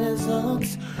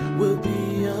presence will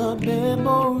be a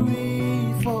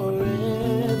memory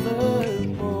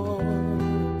forevermore.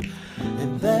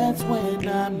 And that's when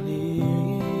I'm near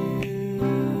you,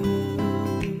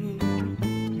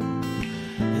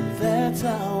 and that's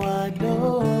how I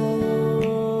know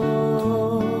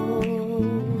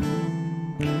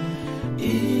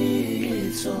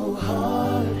it's so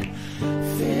hard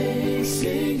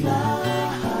facing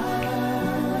life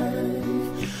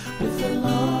with the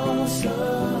loss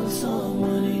of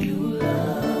someone you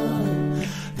love.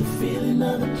 The feeling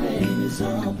of the pain is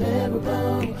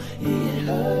unbearable. It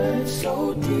hurts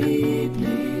so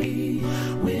deeply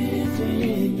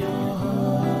within your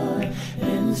heart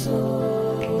and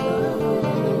soul.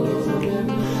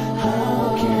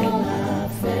 How can I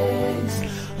face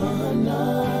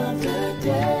another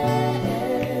day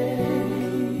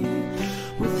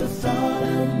with the thought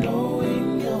of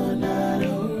knowing you're not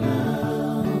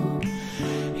around?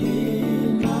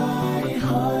 In my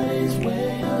heart is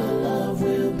where your love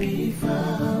will be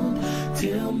found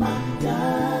till my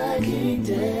dying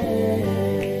day.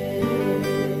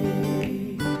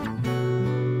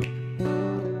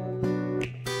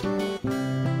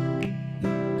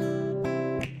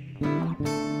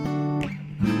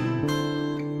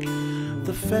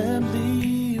 The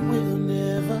family will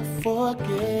never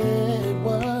forget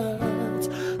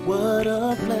what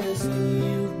a blessing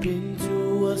you've been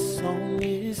to us on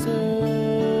this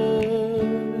earth.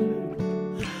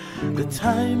 The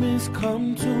time has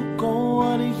come to go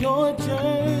on your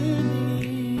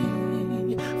journey,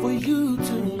 for you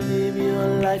to live your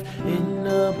life in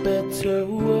a better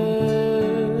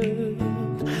world,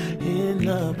 in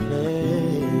a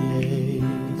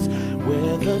place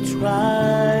where the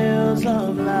trials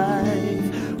of life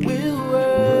will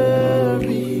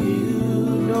worry you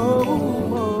no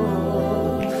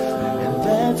more. And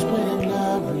that's when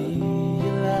I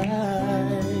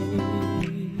realize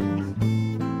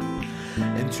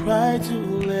and try to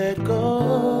let go.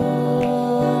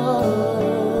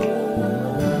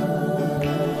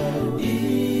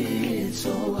 It's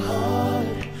so hard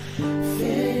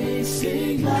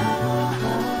facing life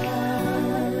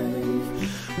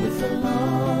with the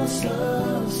loss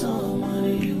of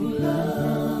someone you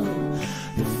love.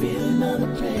 The feeling of the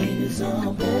pain is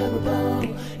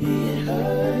unbearable. It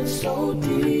hurts so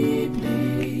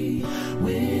deeply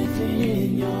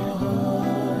within your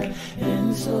heart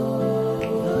and soul.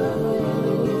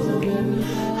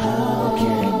 How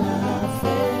can I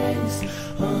face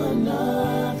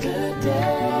another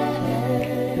day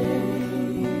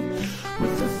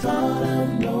with the thought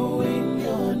of knowing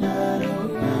you're not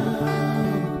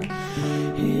around?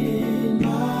 In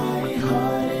my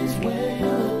heart is where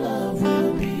your love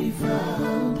will be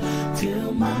found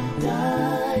till my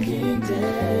dying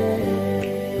day.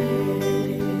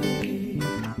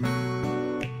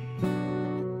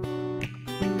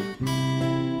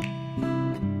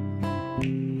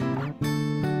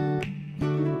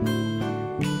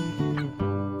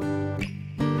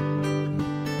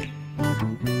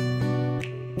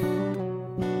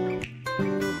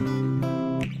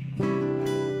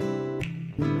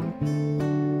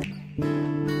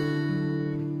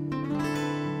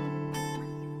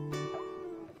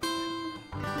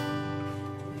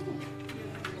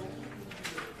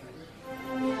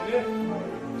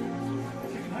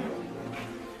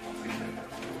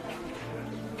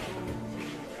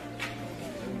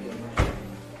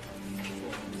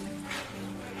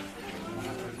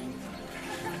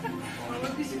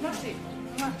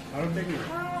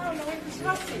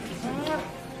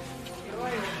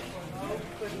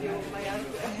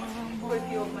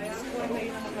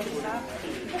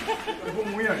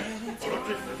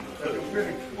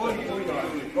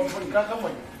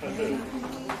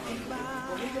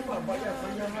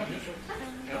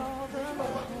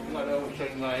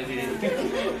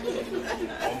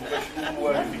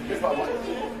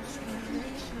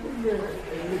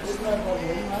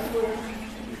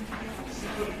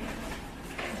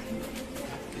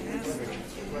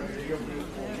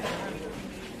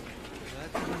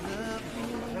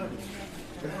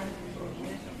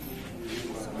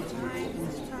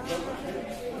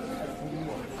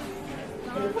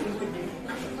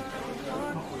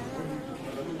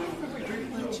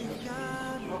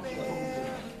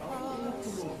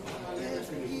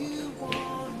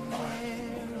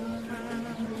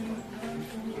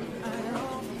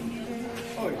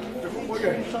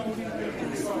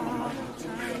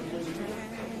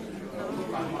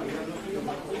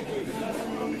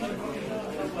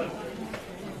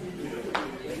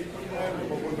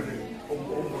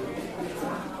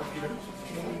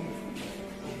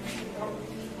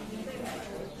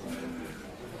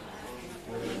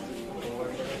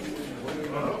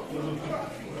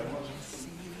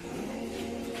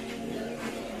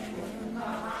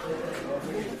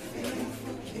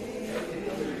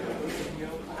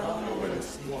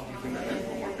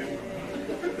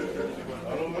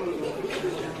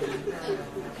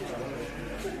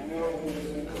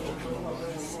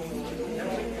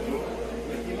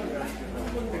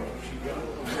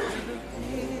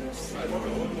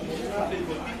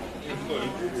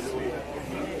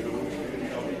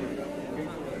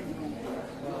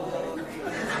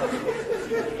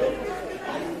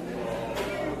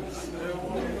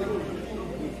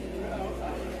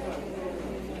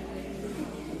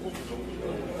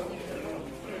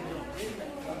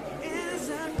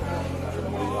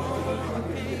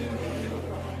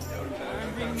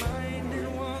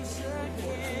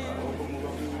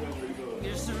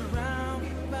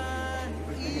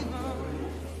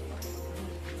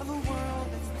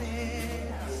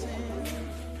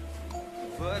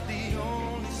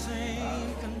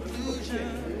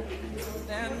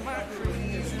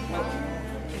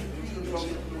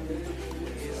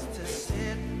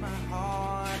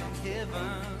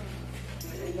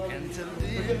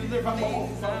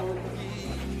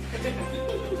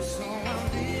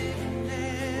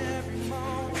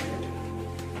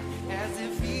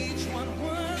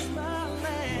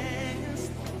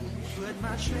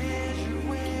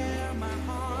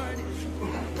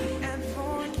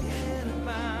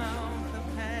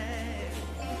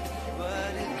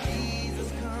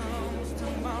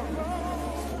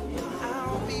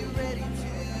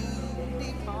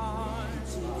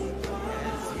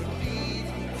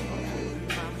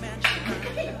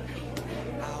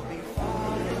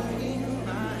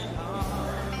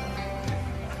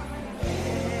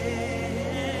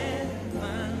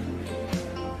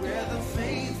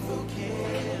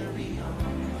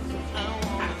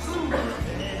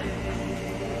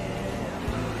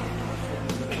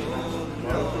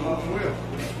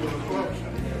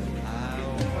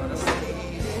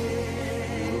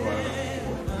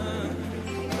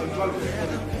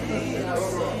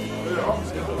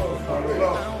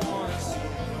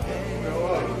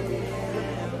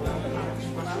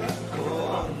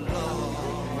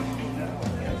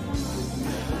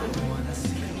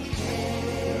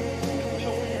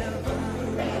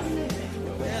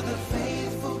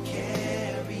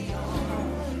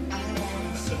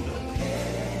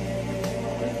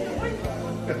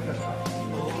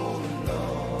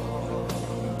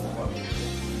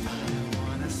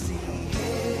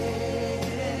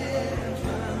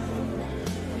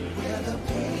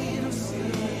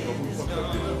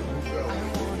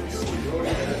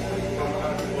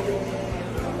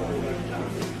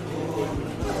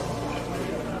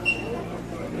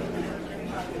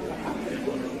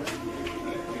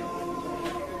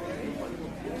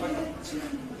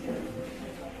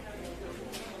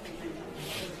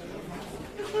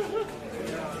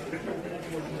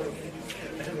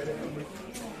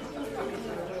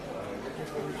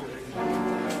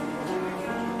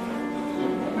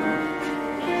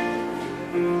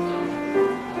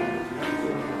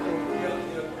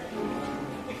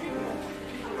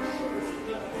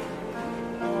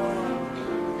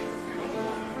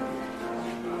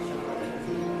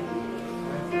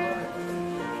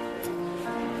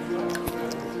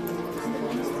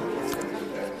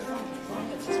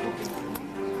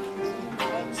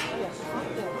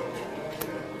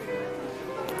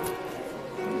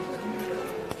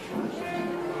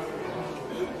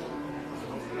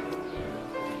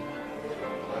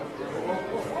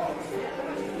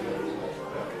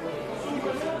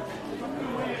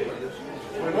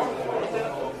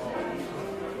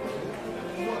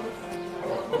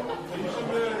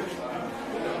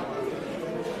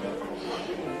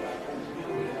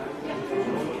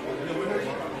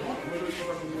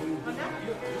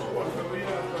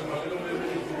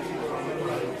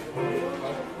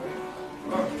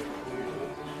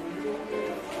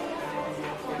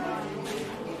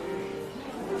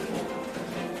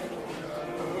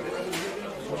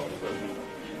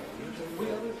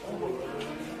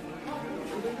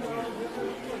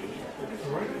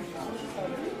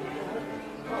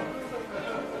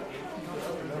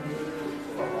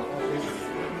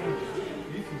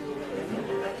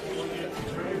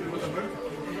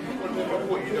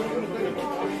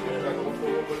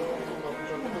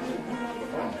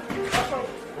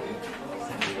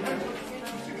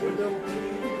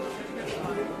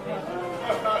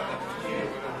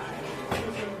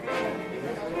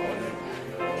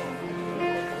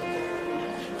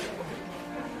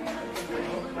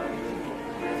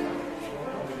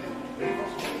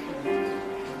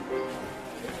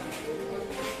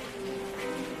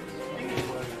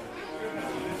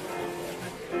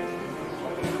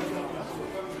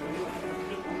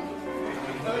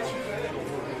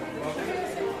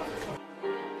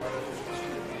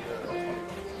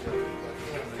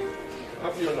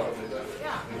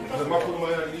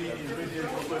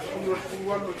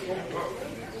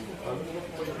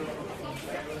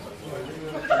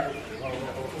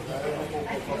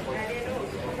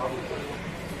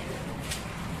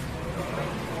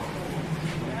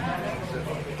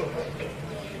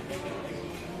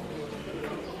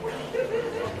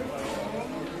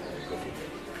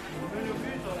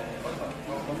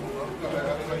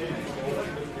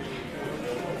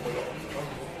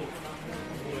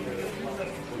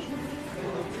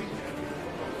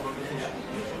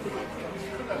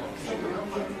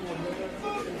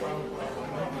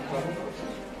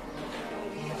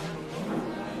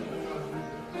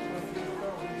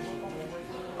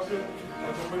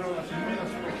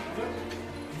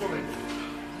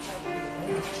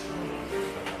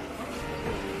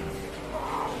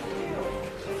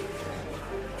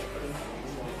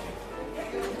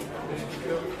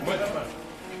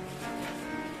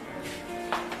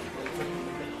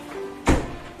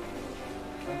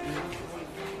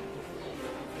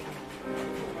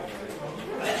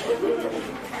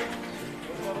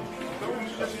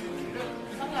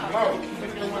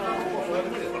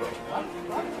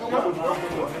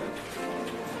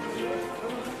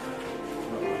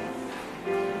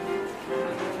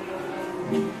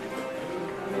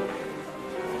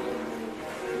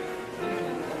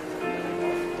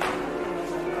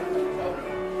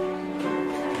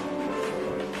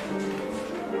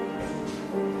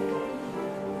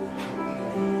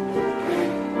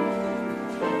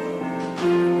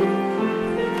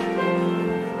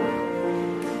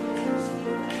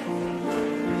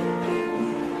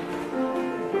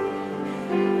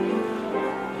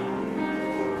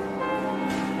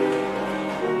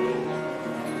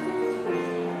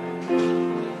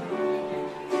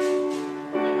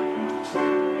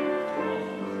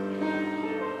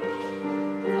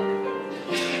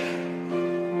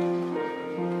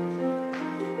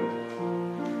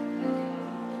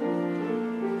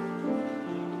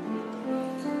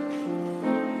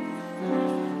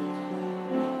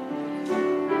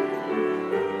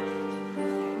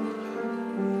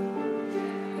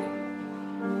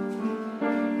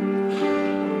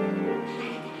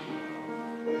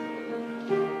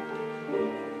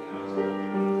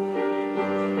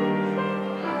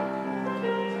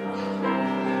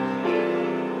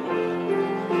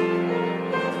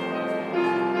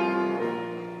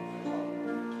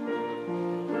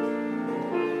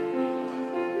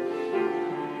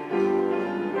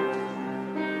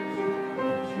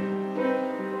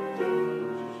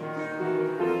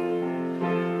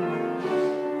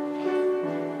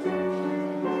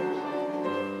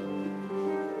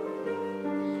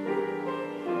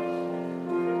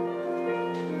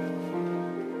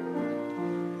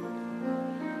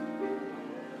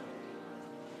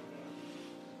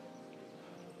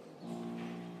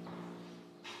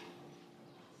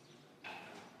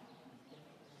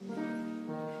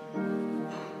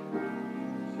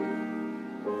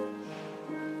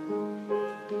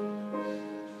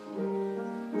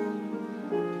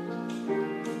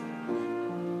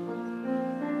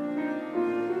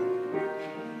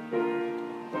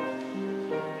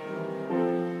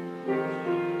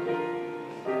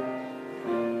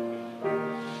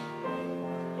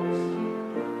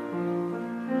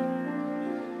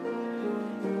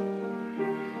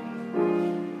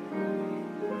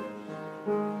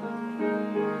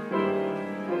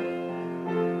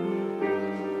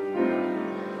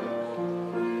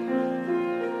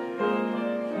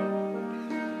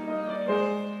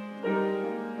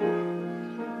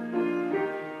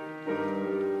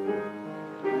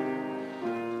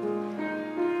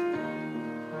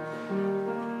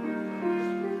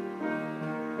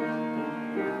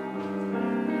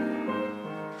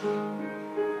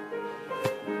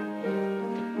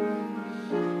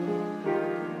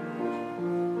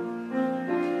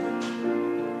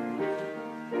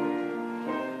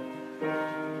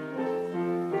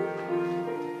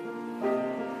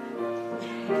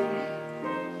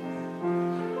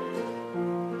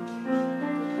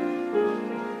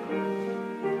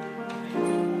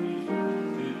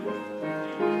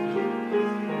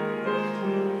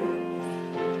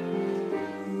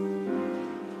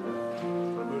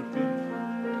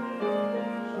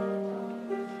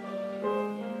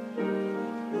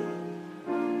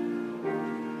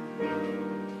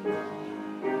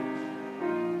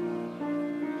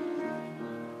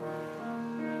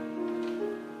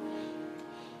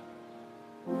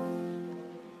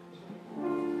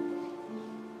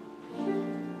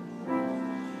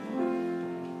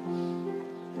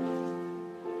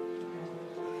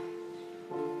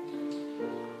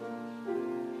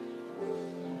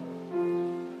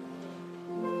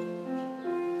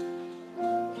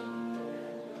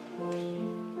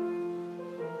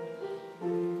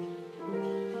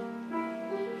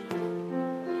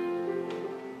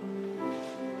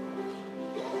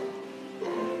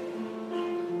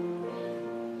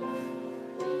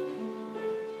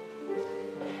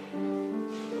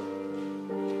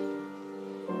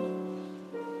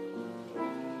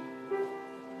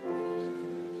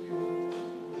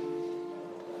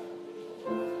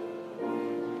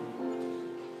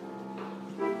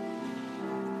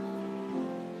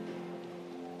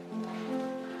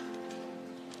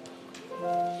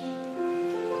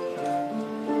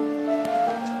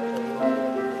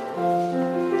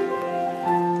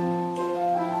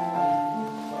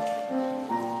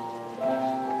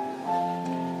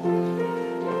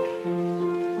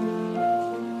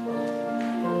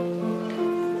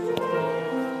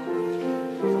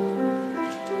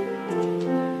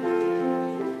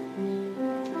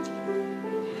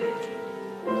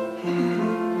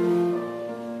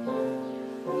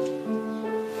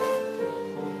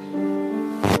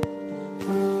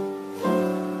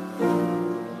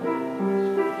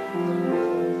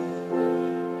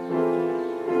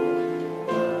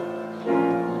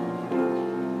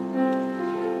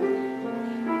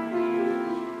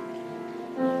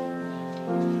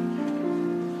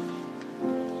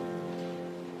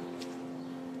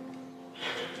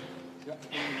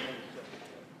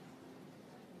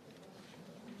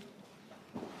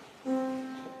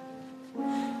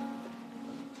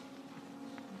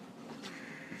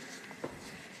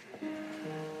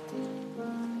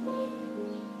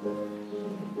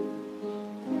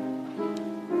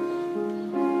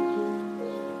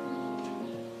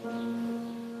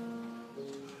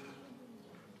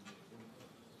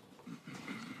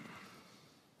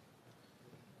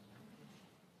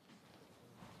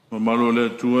 Mamalo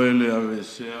le tua e le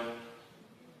avesea.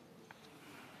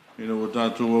 Ina o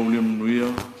tātou au le manuia.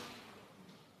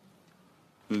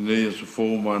 Le nei a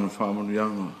sufou mana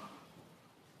whamanuianga.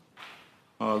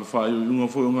 A le whai unga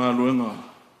fo ngā luenga.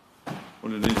 O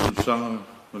le nei susanga.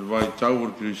 O le vai tau o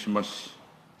le Christmas.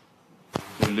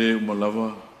 Le le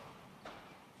umalawa.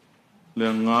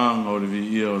 Le nganga o le vi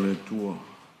ia o le tua.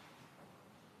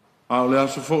 A le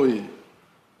aso fo e.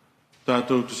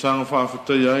 Tātou te sanga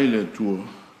whawhatai ai le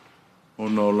tua.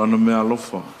 Ona o lana mea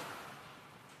lofa.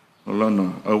 O lana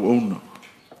au ona.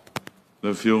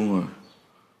 Le fionga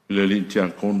i le li tia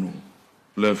kono.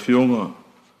 Le fionga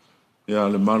i a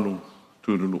Lemalu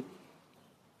Tuilulu'u.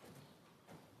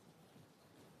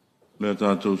 Le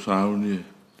tātou sauni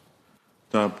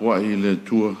tā pua i le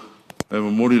tua. E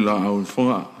mamori la au i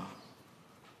whanga.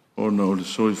 Ona o le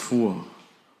soifua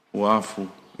o afu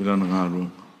i lana ngārua.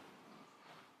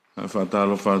 E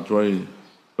whatalo whatuai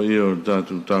pa ia o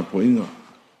tātou tāpua inga.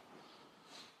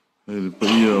 E pa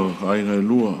ia o ainga i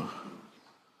lua.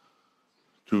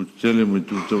 Tu tele me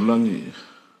tu taulangi.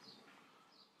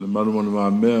 Le maru mani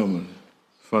Mamea me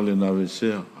whale na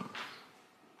wesea.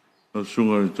 Na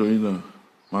sunga i toina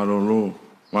marolo,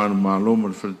 manu malo me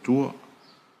whatua.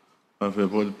 A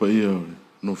whepoti pa ia o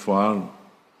no whaalo.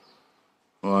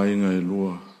 O ainga i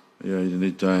lua. Ia i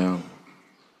nei tai au.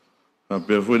 A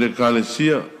pia fwede kale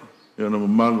sia. Ia na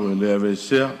mamalu e le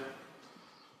avesea.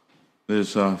 Le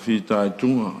sa fita e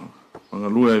tunga. Anga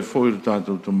lua e fwoi le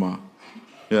tātou tama.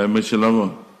 Ia e mese lava.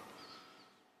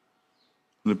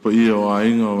 Le pa ia o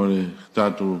ainga o le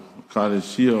tātou kare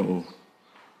sia o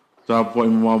tāpua i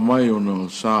mamai o na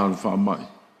saa le wha mai.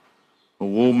 O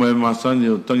wō mai masani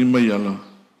o tangi mai ala.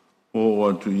 O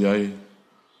atu iai.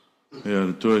 Ia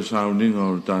le toe sauninga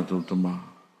o le tātou tama.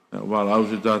 Ia wala au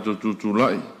se tātou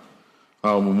tutulai.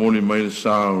 Au mamoni mai le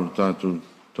saa o tātou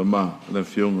tama le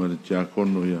fionga le tia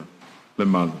kono ia le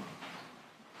malu.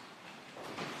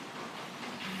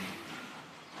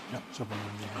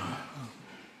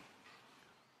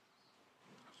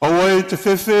 Aua te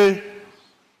fefe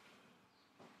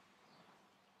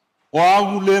o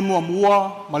au le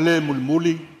mua ma le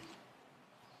muli.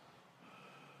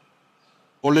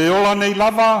 O le ola nei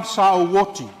lava sa o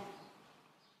woti.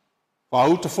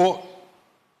 Whauta fo.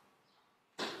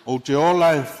 O te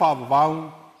ola e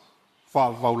whaavau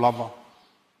lava.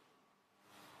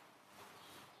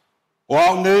 O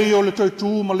au nei o le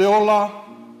toitū ma le ola.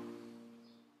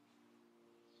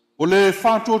 O le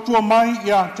whātua mai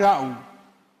i a te au.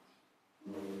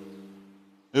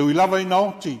 E ui lava i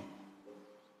naoti.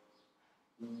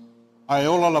 A e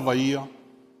ola lava ia.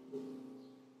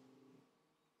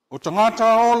 O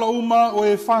tangata ola uma o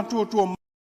e whātua mai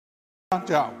i a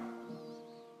te au.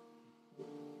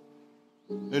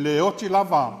 E le oti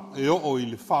lava e o i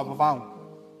le whaavavau.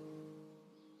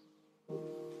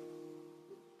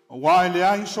 O wai le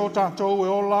ai so tātou e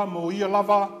ola mo ia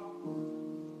lava.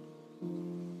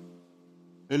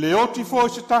 E le oti fo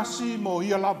se tasi mo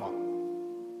ia lava.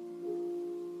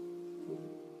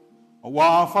 O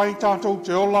wā whai tātou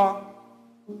te ola.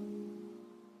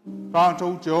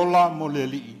 Tātou te ola mo le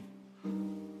lii.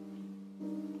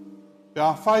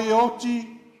 Pea whai oti.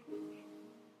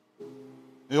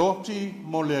 E oti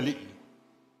mo le alii.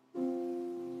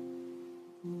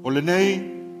 O le nei,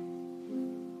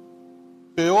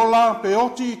 pe ola, pe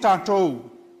oti i tātou.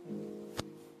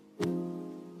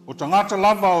 O tangata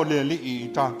lava o le alii i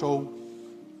tātou.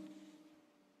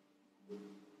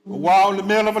 Wa o le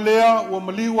mea lava lea ua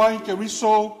maliu ai ke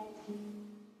riso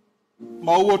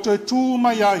ma ua toe tū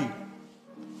mai ai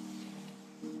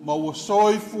ma ua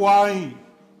soifu ai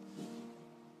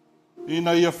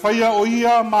ina ia whaia o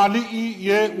ia mali'i i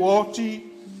e ua oti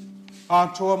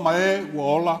atoa ma e ua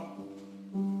ola.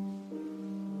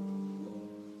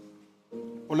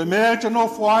 O le mea te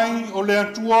nofu ai o le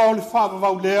atua o le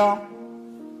whaavavau lea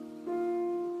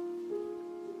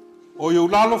o iau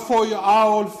lalo fo i a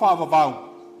o le whaavavau.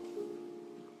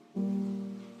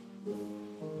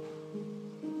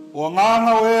 O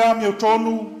nganga o ea mi o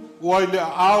tonu o ai le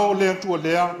a o le atua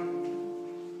lea.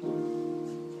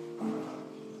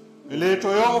 E le to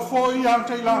eo fo i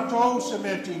ante i latou se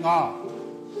mea ti ngā.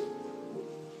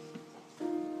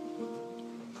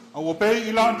 A ua pei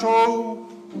i latou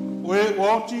o e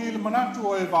uoti i le manatu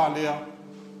o e vālea.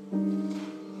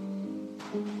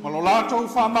 Ma lo latou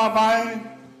whamawai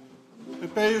e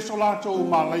pei so latou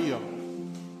malaia.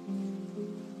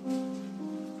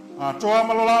 A toa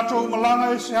ma lo latou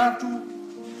malanga e se atu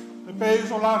e pei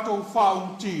so latou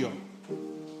whauntia.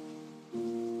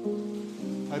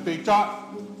 Ai pei ta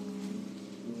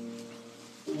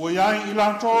ua iai i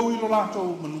latou i lo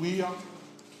latou manuia.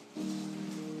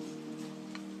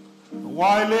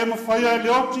 Wai le mawhaia e le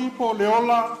oti po le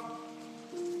ola,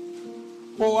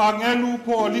 po angelu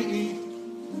po alii,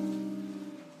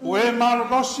 po e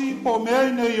maralosi po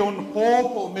mea nei o na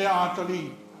po mea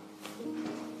atali.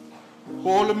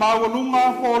 Po le mawalunga,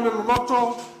 po le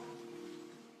loloto,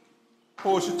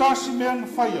 po se tasi mea na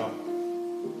whaia.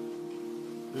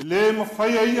 Le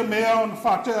mawhaia ia mea o na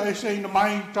whatea e se ina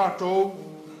mai tātou,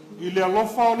 i le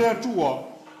alofa o le atua,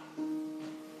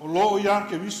 o loo ia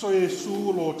ke viso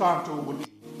Jesu lo tātou wali.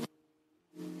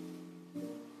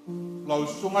 Lau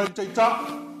sunga i teita,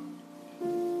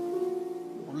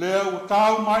 o lea ua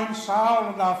tau mai ni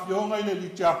saa o na fionga i le li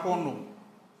te akono,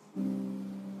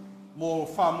 mo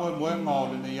wha moe moe ngā o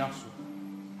le nei asu,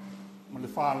 ma le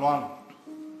wha loana.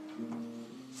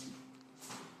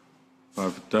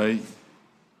 Whawhitai,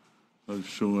 lau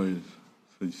sunga i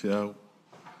whaisiau.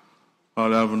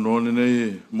 Ale ava nōne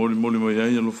nei, mori mai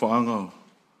ai alo whaanga.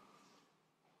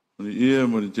 Mani ia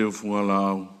mani teo funga la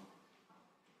au.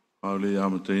 Au le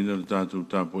amateina le tātou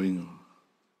tāpoinga.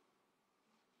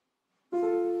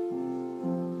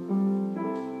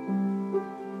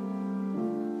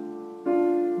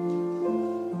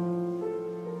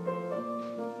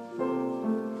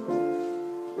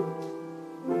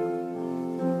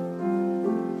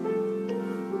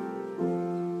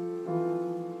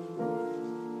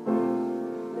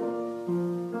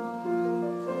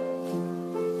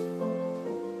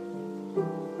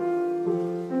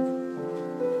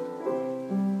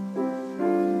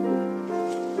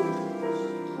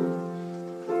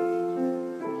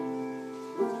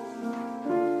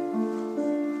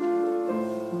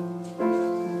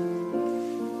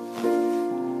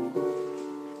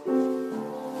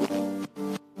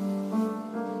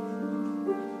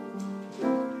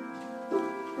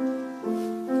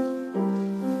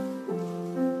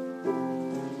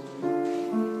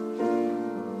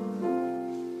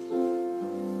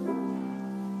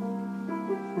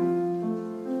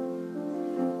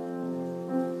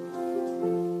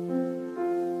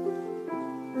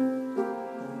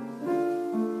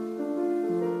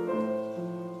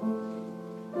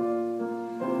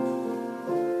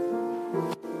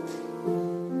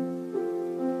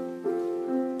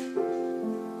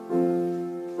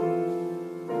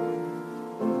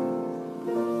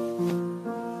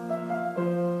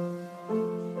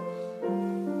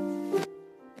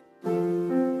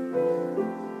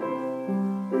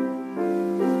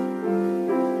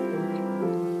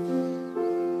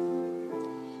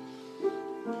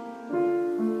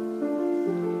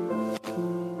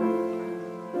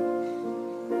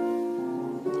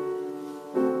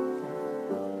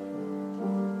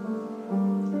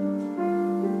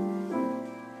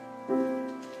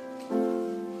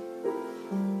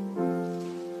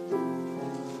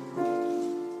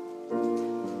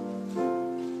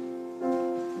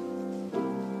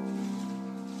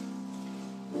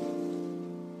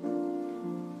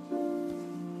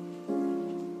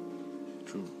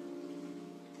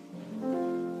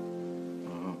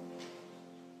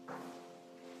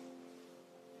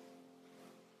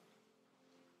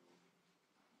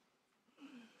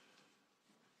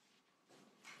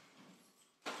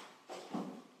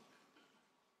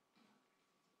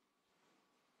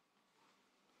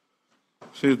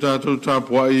 Se tātou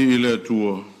tāpuai I le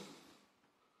atua.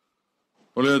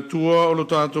 O le atua o lo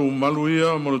tātou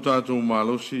maluia mo lo tātou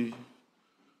malosi.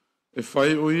 E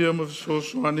whai o ia ma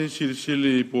fisosoani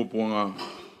sili I pōpuanga.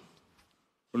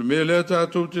 O le mea lea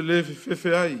tātou te le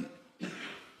whiwhi ai.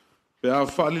 Pe a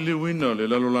whaalili wina le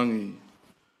lalolangi.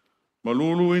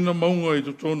 Malulu wina maunga I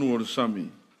tonu o le sami.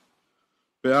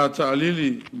 Pe a ta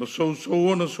alili ma sou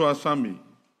ona sua sami.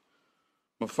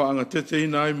 Ma whaanga tete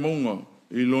ina ai maunga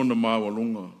I lona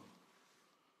mawalunga.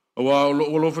 Awa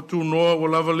o lo fatu noa o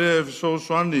lava lea e fiso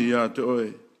swani ia te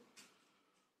oe.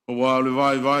 Awa o le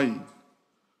vai.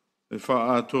 E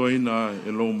wha atoa ina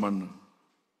e lo mana.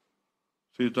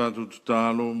 Se tātou te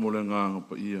tālo mo le nganga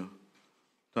pa ia.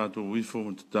 Tātou wifo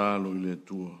mo te tālo I le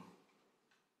tua.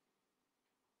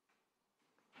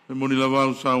 E moni lava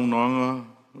au sa unanga,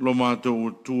 lo mātou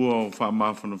o tua o wha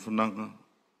mawhana whananga.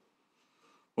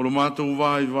 O lo mātou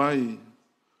vai,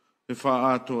 e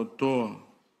wha atoa toa,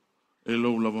 e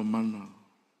lo lava mana.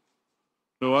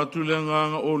 Leo atu le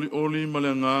nganga oli ma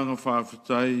le nganga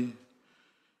whawhitai,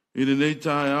 I le nei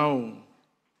tae au,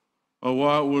 a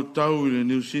wā ua tau I le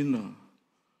niusina,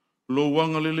 lo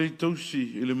wanga le lei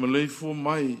tausi I le maleifua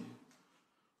mai,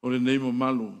 o le nei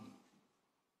mamalu.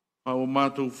 A o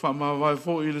mātou whamawai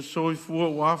fo I le soifua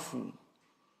wafu,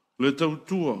 le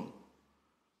tautua,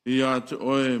 I a te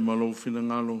oe malo whina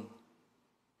ngalo,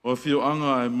 o fio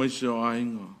anga e maise o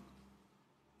ainga,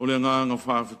 o le nganga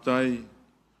whawhitai,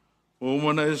 o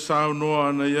umana e sao noa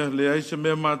ana ia le aise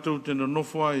mea mātou tena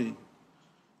nofo ai,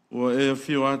 o e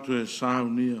fio atu e sao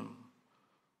nia.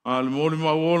 A le moli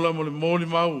mau ola, mo le moli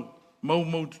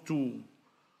mau tutu,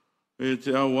 e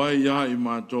te awai ia I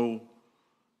mātou,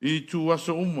 I tu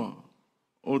asa uma,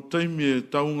 o teimi e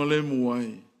taunga lemu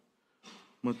ai,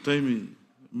 ma teimi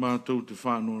mātou te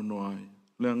whanua no ai.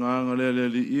 Le nganga le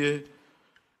li ie,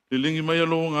 le lingi mai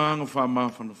alo nganga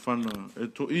whamawhana, e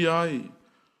to I ai,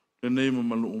 le neima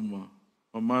malu uma,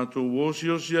 ma mātou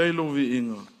wosi ai lo vi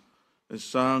inga, e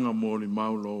sanga moli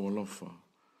maulo o lofa.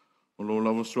 O lo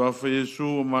lava suafa Yesu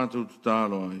o mātou te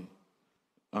tālo ai.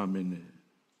 Amene.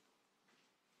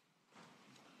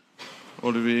 O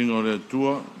le vi inga o le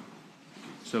tua,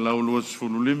 se lau luas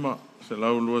fululima,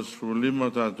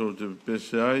 tātou te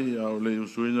pese ai, au le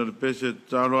usuina le pese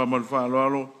tālo a malwha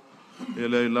alo, e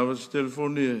le lava si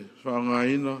telefoni e whaanga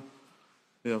ina,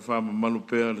 e a whaama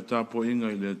malupea le tāpo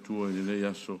inga I le tua I le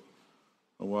yaso,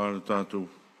 a wāra tātou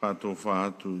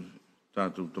whaatu,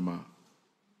 tātou tamaa.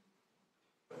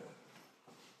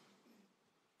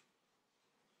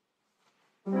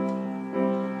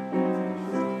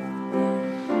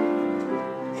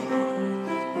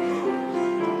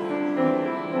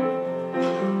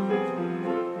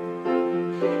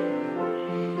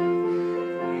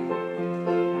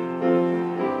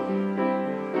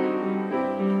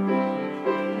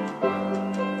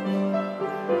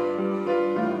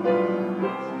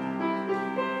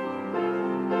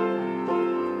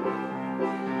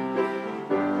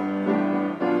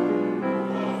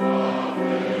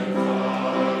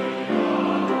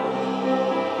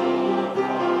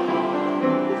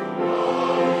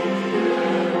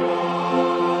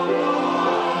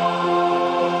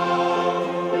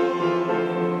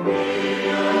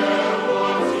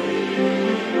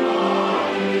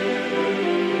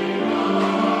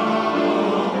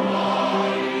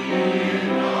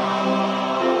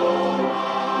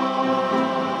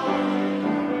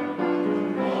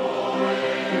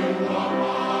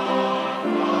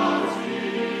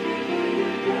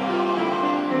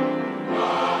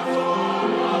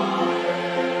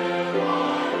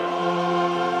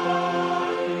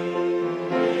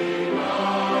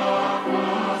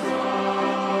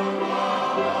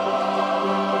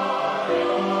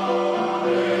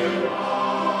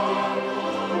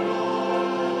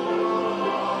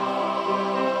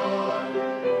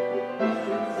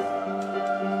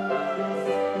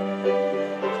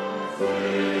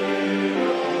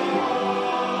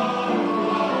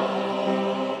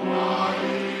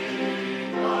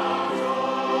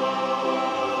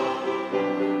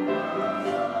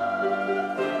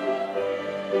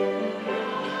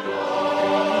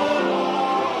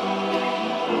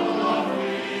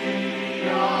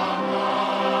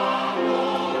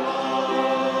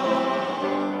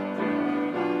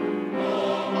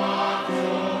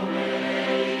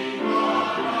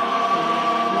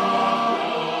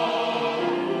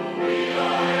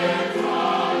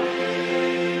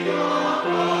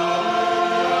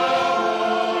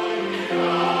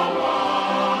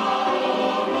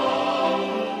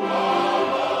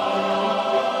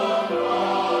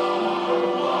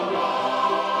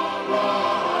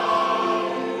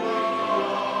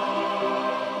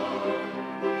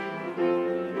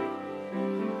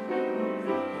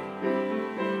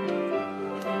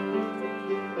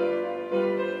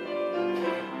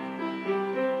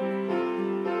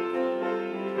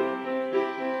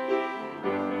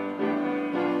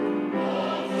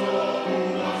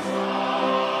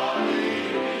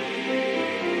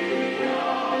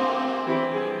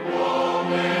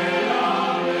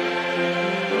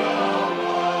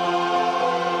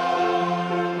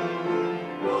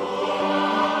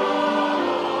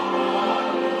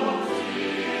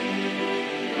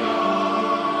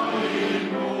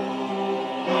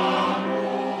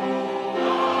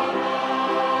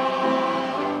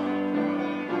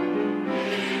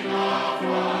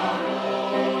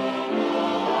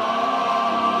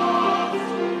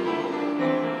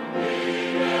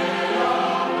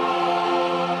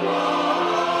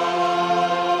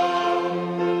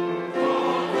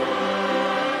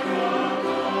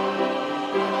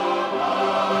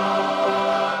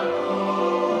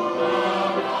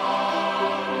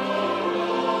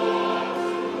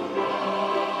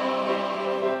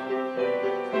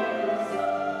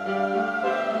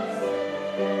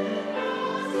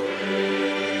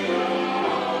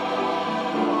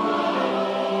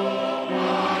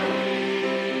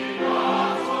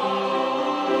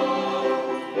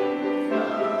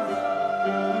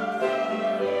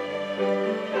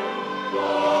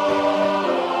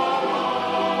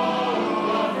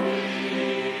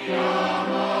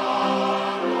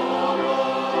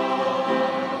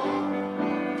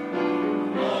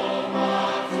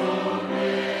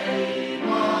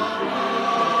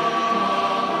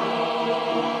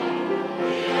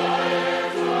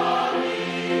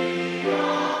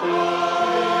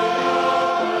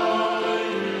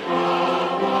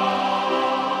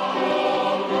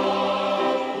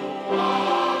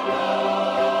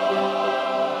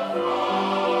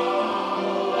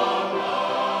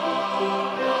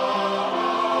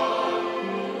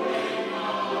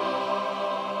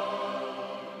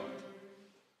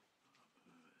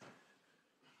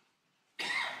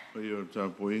 kai o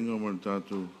tapoinga mo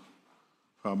tatu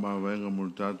whamawenga mo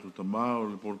tatu tamao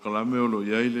le por kalame o lo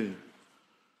iaile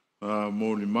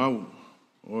mo li mau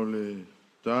o le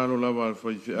talo lava al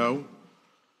whaifi au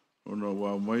o na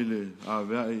wau maile a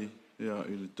veai ia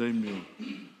i le teimio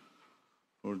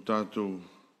o le tatu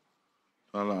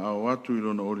ala au atu i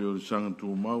lona ori o le sanga tu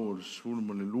mau o le sulu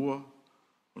mo le lua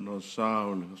o na sa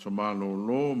o le samalo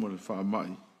lo mo le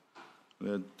whaamai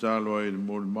le talo ai le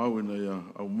mo le mau ina ia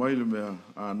au maile mea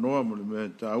a noa mo le mea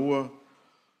taua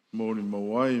mo le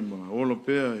mauai ma ola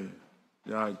pea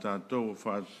ia i tātou o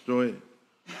whaatoe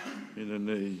ina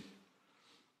nei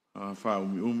a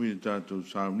whaumi i tātou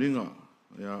sauninga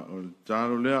ia o le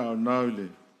talo lea au nau i le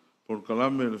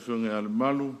porkalame le whiunga a le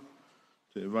malu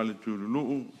te Lemalu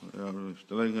Tuilulu'u ia le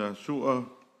stalenga sua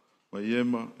mai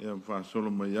ema ia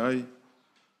whaasolo mai ai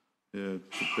ia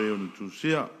te peo le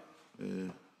tūsia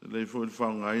lei fo le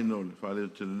whaunga ino le whaaleo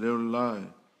te leo le lae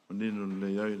manino le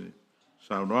lei ai le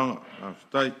saunoanga a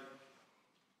whatai.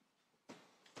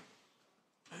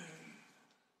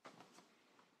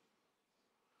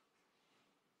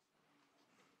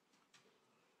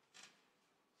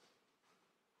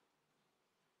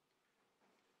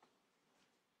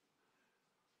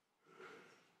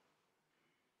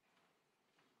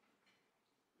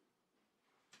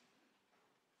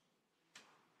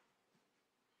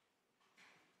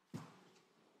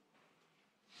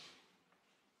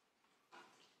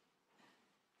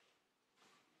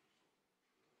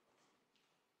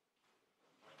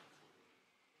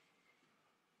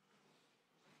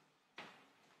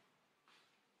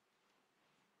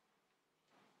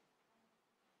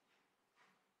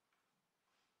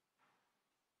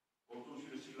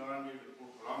 Silani le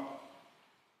programa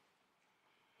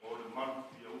o le malu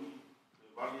fiauni le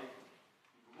vale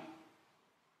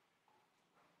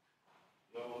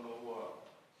ia ona ua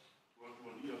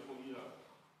tuatuania fo'ia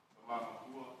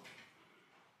mamahua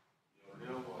ia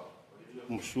lea ua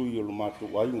masui o le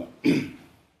matou aiga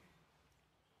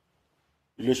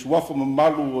i le suafa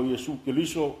mamalu o iesu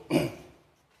keliso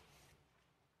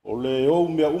o le ou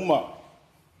mea uma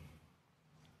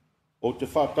o te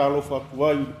whaatalofa atu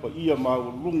ai pa ia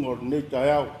maulunga o nei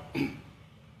taeao.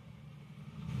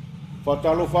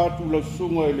 Whaatalofa atu lau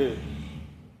sunga i le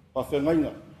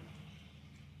whawhengainga.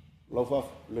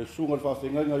 Le sunga le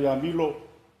whawhengainga ia milo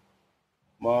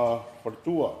ma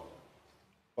whartua.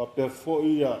 Whapea fo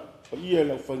ia pa ia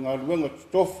lau whaingaluenga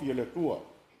tofi e le tua.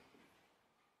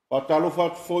 Whaatalofa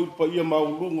atu fo i pa ia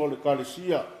maulunga o le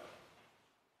kalesia.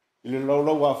 I le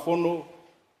laulau a whono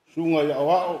sunga ia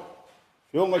awao.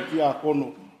 Whionga ki a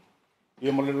kono,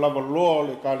 ia ma le lava loa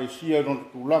le kalesia i nona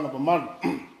tūlanga pa manu.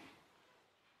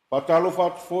 Patalo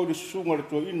whatu fo i sunga le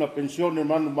tua ina pensione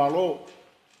manu malo,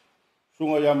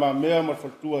 sunga ia Mamea ma le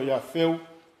whatua ia wheu,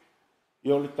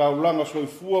 ia le taulanga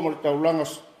soifua ma le taulanga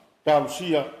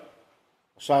tausia,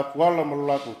 sa tuala ma le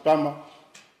lako tama,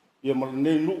 ia ma le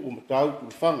nei nuu ma tau tu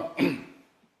whanga.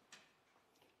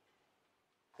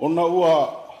 Ona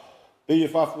ua peie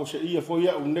whafo se ia fo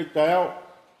ia unei taeao,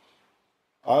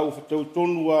 au whatau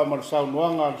tonu a marasau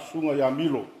noanga sunga ia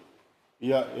milo.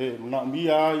 Ia e na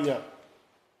mia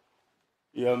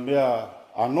ia mea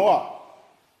anoa.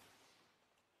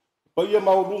 Pa ia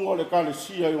maurunga le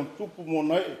kalesia i on tupu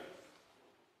mona e.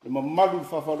 Le mamalu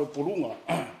whawhalo porunga.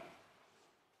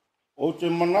 O te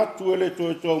manatu ele to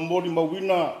e tau mori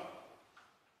mawina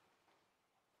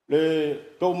le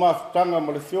tau mawhitanga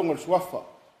ma le whionga le swafa.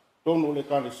 Tonu le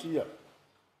kalesia.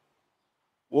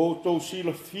 O tau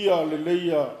sila fia le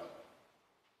leia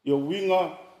i o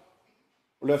winga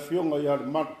o le whionga i ale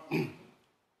manu.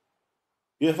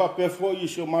 I e whapea fo i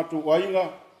si o mātou wainga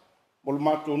mo le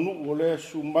mātou nu o le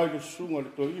su mai le sunga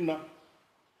le toina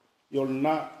i o le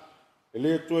nā. E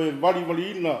le toe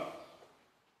wali ina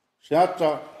se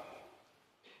ata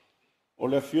o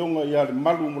le whionga i ale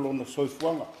malu mo lona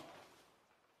soifuanga.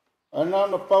 Ana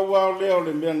na paua o lea o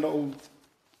le mea na o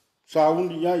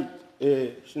sauni ai.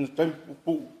 E sina taipu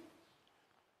pu.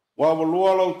 Wa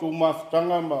waloa lau tō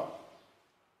mawhitanga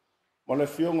ma le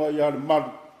whionga i ale malu.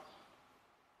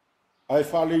 Ai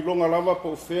whaleilonga lava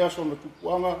po whea so na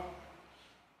tupuanga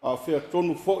a whea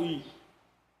tonu fo'i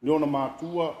ni ona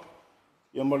mātua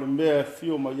ia ma le mea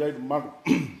whio ma iai le malu.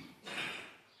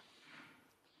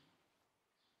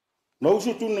 Na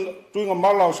usu tuinga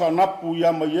mala o sa napu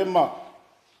ia ma iema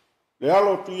le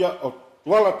alo tuia o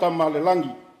tuala tama le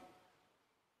langi.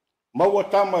 Maua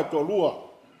tama e tō lua,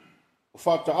 o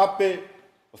whata ape,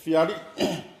 o whiari.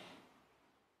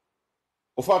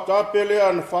 O whata ape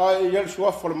lea na whae e yeli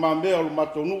suafa le Mamea o le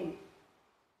matonu,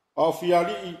 a o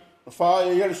whiari i na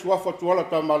whae e yeli suafa tuala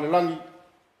tama le langi,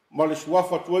 ma le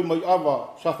suafa tuai mai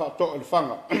awa sa wha toa le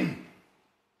whanga.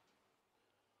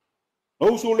 Na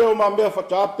usu leo Mamea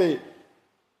whataape,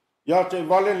 ia te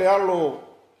vale le alo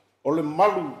o le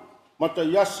malu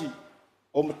mataiasi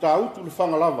o matautu le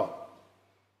whangalava.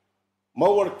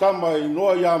 Maua le tama i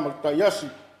noa ia mataiasi,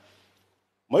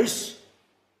 maisi,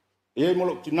 e ei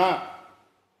molo tina.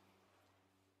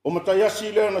 O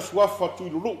mataiasi leo na suafa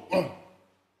tuilulu'u,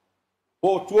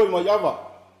 o tuoi mai ava,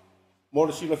 mo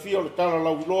le silafia o le tala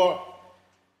lauiloa,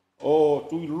 o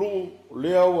tuilulu'u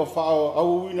lea ua whao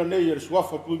au wina nei e le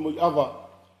suafa tui mai ava,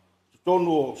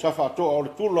 tonu o safa atoa o le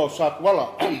tula o satuala.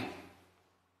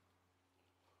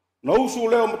 Na usu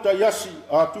leo mataiasi,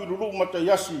 a tuilulu'u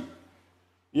mataiasi,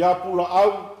 ia pula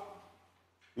au,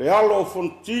 le alo o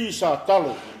fonti sa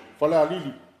talo, whale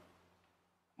alili.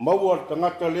 Maua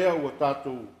tangata lea ua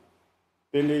tātou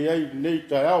pene iai nei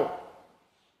tai au.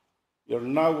 Ia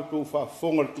nau tō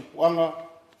whaafonga le tupuanga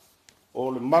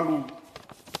o le malu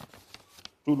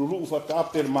tuilulu'u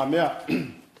whataape le Mamea.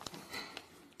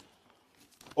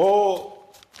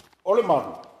 O le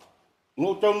malu,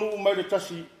 no taunu mai le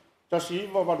tasi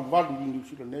iwa walu i New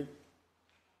Zealand nei.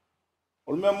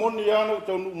 O le mea moni ana o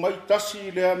taunu mai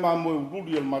tasi lea mamoe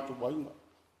ururi al mato wainga.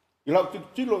 I lau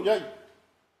tilo iai.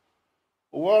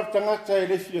 O wala tangata e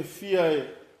le fia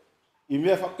i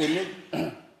mea whapenei.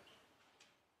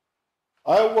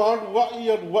 Ai ua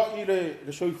alu wai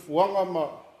le soifuanga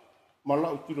ma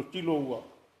lau tilo ua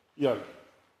iai.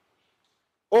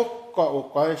 Oka o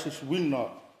ka ese suina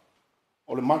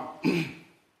o le manu.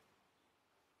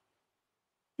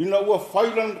 Ina ua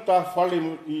whailan ta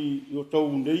whale i o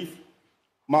tau nei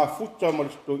ma futa ma le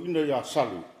sto ina ia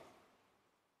sale.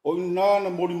 O ina na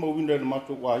mori mawina le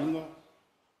mato wainga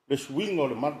le suinga o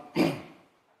le manu.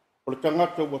 O le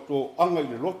tangata ua tō anga i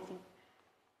le lotu,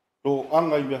 tō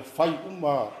anga i mea whai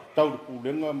uma tau le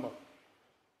pūlenga ma.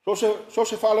 So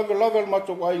se whaalawe lawe le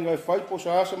mato wainga e whai po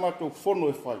sa asa mato whono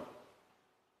e whai.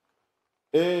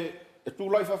 E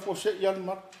tūlai whafo se i al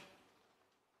matu.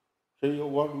 Se i o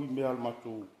walu i mea al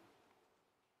matu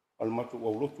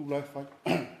au lotu lai whai.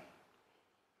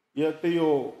 Ia te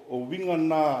o winga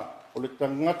nā o le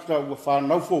tangata ua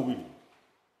whanau fo wini.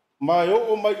 Mai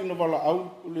o mai ina wala au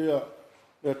lea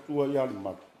tua i al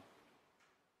matu.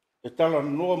 E tala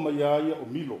noa mai aia o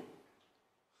Milo.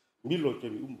 Milo te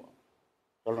mi uma.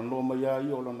 Tala noa mai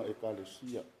aia o lana e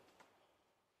kalesia.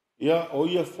 Ia o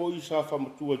ia foi sa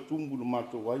whamatua tumbu le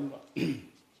mātou wainga.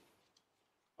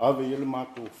 Ave ele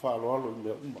mātou whaaloalo i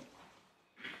mea uma.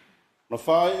 Na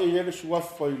whae e ele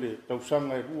suafa i le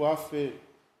tausanga e rua afe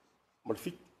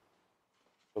marifitu.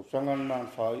 Tausanga na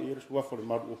whae e ele suafa le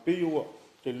maru o peioa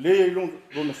te lea i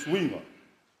lona suinga.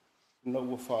 Na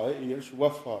ua whae e ele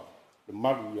suafa le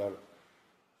maru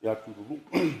ia tururu.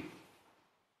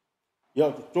 Ia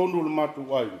o te tonu le mātou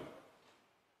wainga.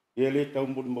 Ia le tau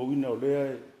mori mawina o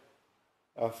lea e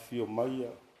a fio maia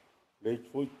le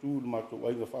foi tu le mato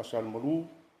ai nga fa san malu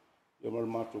ia mal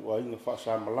mato ai nga fa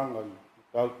san malanga i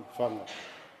tau tu fanga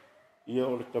ia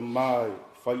o le tamai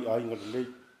fai ai nga le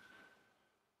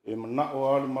e mana o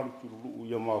ale malu tu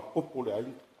ia ma popo le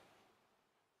ai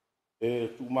e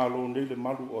tu malo nei le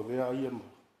malu o vea ia ma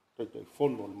te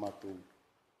fondo le mato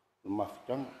le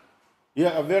mafitanga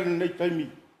ia a ver nei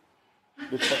taimi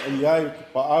le pa ai te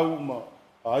pa au ma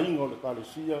ai nga le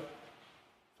kalesia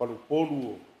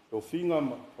Palupolu o finga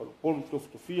ma palupolu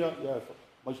tofia ia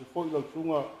mai se foi lau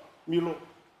tunga Milo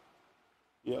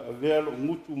ia avelo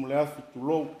ngutu mleafi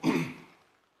tulou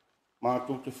ma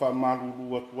tu te fa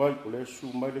malulu atu ai le su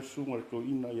mai le sunga le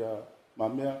toina ia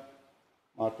Mamea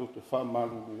ma tu te fa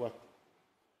malulu atu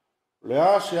le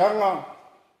a se anga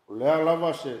le a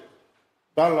lava se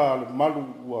tala le malu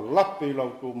ua lape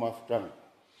lau tō mafutanga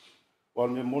wa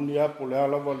me moni apo le a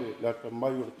lava le ata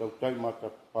mai o le tautai mata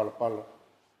pala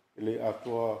le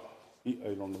atoa I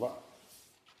ai lona wa.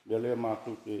 Le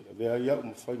mātou te vea ia o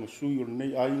mawhai masui o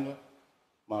nei ainga,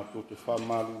 mātou te wha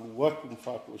malulu atu,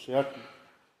 mwhātou se atu,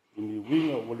 I mi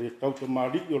winga o le tauta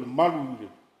mari o le malu I le,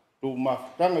 tō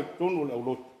mawhitanga I tono le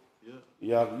aulotu.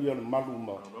 Ia ria le malu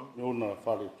ma neona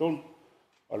whare tono,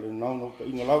 a le nauna o ka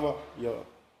inga lava, ia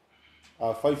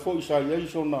a whai fo I sa iei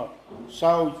sona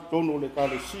sao I tono le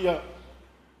kalesia,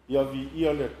 ia vi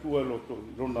ia le tua loto,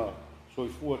 rona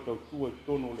soifua tau tua I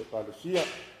tono le kalesia,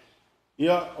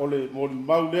 ia o le mori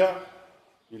maulea,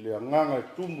 I le anganga e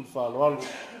tumu whaaloalo,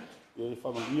 ia I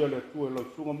whamanuia le tua lau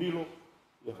sunga Milo,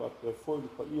 ia whapea foi le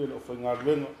paia le o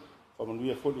whaingaruenga,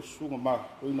 whamanuia foi le sunga ma,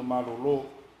 toina malolo,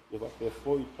 ia whapea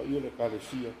foi paia le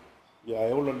kalesia, ia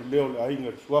e ola le leo le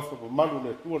ainga le suafa pa malu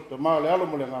le tua te maa le alo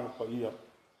mo le anganga paia.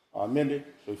 Amene,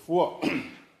 soifua.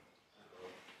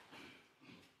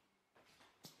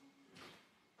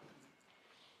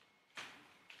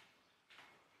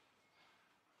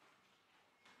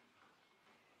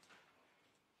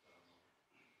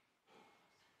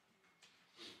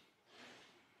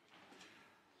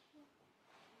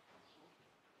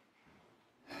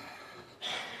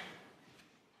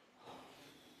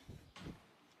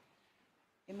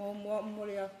 Mo mua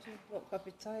mole atu po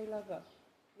kapitai lava.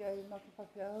 Ia I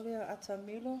makapape aulea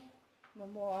atamilo. Mo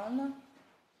moa ana.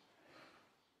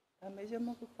 A meja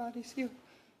maku karisio.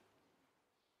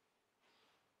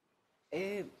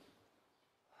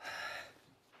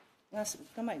 Ngas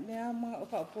kamai mea mga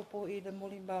opa popo I le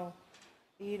molimau.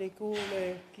 I le ku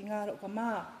le ki ngaro ka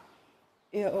maa.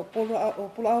 O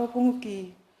pula au punguki.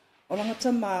 O langa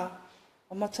tama.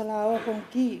 O matala au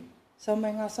punguki. Sau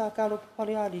mai ngā sā karo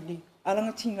pari alili.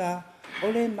 Alanga tinga o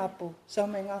le mapu. Sau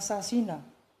mai ngā sā sina.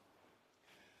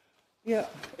 Ia,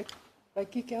 lai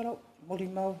kike aro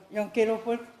molimau. Yang kero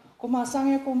poi. Ko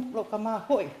māsangia ko lo ka maa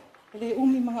hoi. Le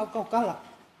umi mga o kaukala.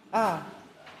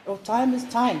 O time is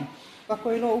time. Ka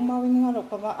koe lo umau inga lo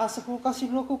ka maa asapu kasi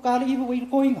loku kari iwa i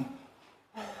ko inga.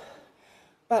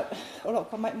 But o lo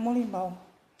ka mai molimau.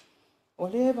 O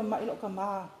le wa mai lo ka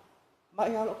maa.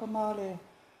 Mai alo ka maa le.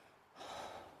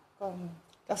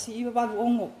 Kasi iwa walu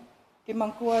ongo. Ke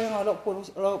mangkua yang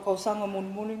lo kausanga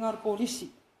muni ngar polisi.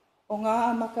 O ngā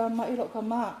amaka mai lo ka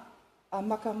maa.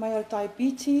 Amaka mai al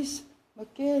diabetes.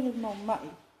 Makele mau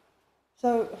mai.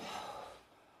 So,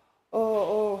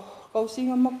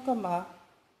 kausinga maka maa.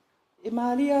 E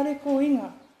maari are ko inga.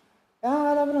 E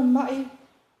arawara mai.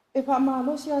 E wha maa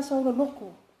losi a saura loko.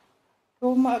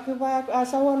 Ko maa ke vai a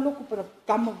saura loko para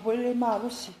kama wele maa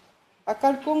losi. A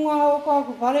kalkonga o ka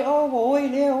ku pare o oi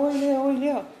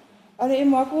lea. Ale e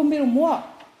mua ku mero mua.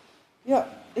 Ia,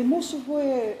 e musu po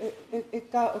e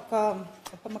ka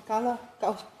pamakala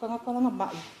ka ngaka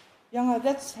mai. Yanga,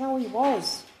 that's how he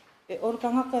was. E ora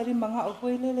ka ngaka ri manga o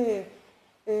koe lele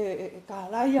ka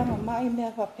lai yanga mai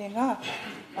mea whapenga.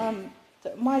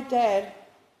 My dad,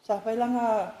 sa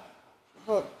whailanga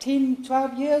for 10,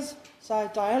 12 years, sa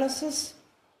dialysis,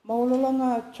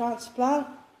 maulolanga transplant,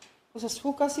 ko sa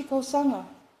sukasi kausanga,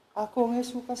 a ko nge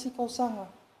sukasi kausanga,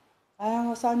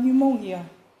 ayanga sa pneumonia,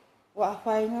 wa a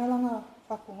whainga langa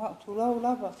whakunga tulau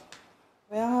lava,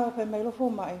 weanga whai mailo fo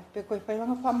mai, pe koe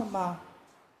whailanga whamama,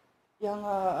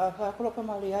 yanga whakoloka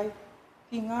mali ai,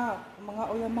 ki ngā mga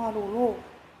oia malolo.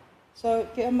 So,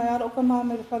 ke mai aro ka maa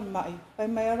me le whanmai, pai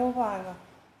mai aro wānga,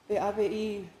 pe ave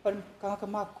I kangaka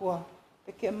mākua,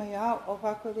 pe ke mai au, o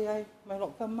whakore ai, mai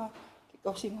lo ka maa, ke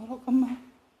kausinga lo ka maa.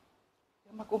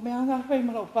 Ke mako mea ngā whai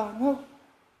ma lo wāngau.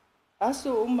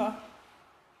 Asu uma,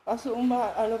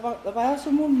 ala vai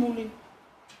asu muli,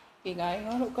 ke ngā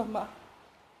inga lo ka maa.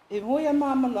 E moia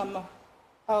māma lama,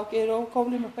 au ke ro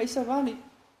kauli ma paisa wali,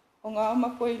 o ngā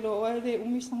ama koe lo ai le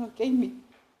umisanga keimi,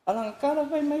 alanga kara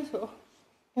whai mai so.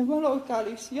 E malo o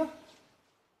karisia.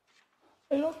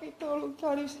 E loki tolu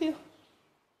karisia.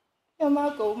 Ia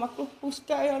mako, mako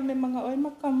puskai al me mga oi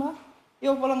makama.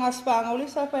 Ia wala ngā spanga ole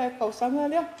sa pai a kausanga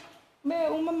lea. Me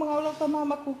uma mga ola ka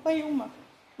mama kupai uma.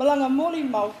 Malanga moli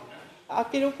mau. A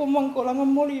kero ko mangko langa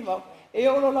moli mau. E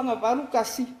olo langa varu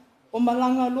kasi. O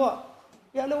malanga loa.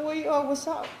 Ia le wei o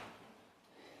wasau.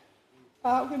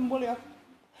 A ke moli a.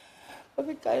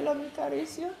 Papi kaila me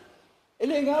karisia.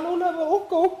 Ele ngalo na wa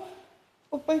oko.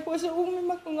 O pai po sa umi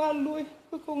mako ngā lui,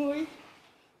 ko ngui.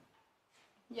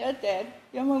 Ia dad,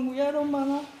 ia manguia ro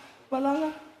mga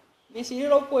malanga. Bisi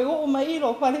ro koe o mai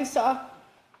ro parisa.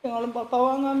 E ngala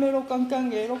papawanga me ro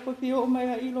kangkange, ro koe pio o mai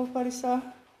a ilo parisa.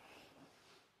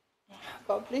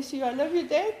 God bless you, I love you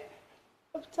dad.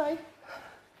 Uptai.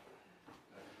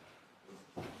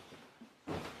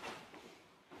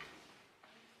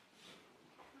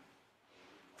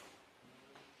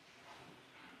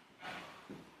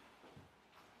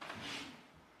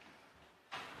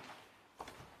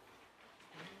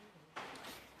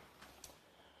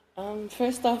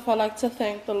 First off, I'd like to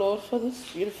thank the Lord for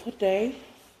this beautiful day,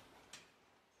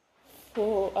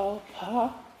 for our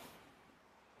pa.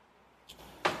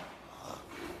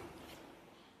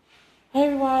 Hi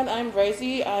everyone, I'm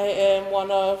Rosie. I am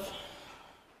one of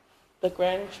the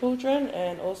grandchildren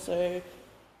and also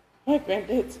my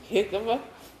granddad's caregiver,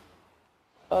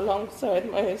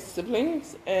 alongside my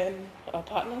siblings and our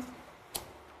partners.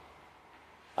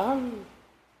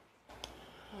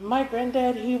 My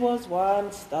granddad, he was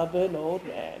one stubborn old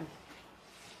man.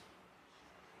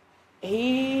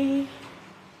 He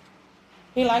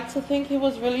liked to think he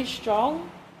was really strong,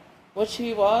 which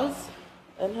he was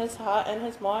in his heart and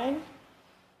his mind.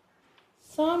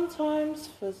 Sometimes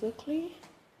physically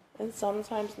and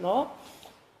sometimes not.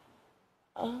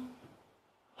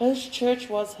 His church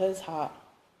was his heart.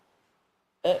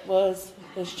 It was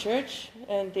his church,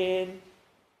 and then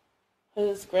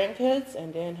his grandkids,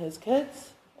 and then his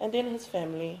kids, and then his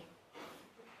family.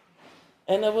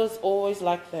 And it was always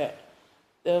like that.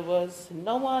 There was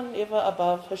no one ever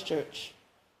above his church.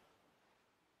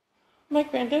 My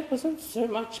granddad was in so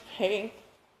much pain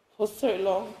for so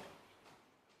long.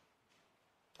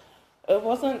 It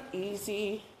wasn't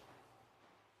easy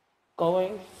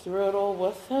going through it all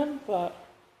with him, but,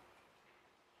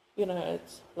 you know,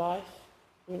 it's life.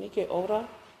 When you get older,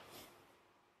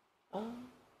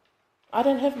 I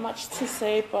don't have much to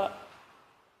say, but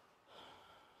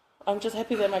I'm just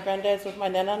happy that my granddad's with my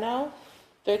nana now.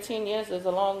 13 years is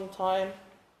a long time.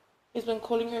 He's been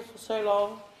calling her for so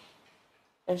long,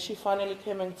 and she finally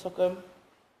came and took him.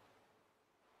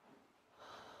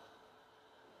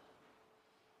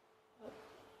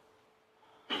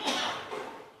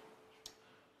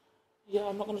 Yeah,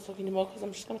 I'm not going to talk anymore because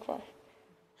I'm just going to cry.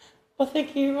 But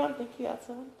thank you, everyone. Thank you,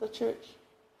 Ata, the church,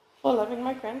 for loving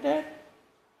my granddad.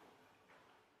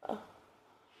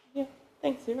 Yeah,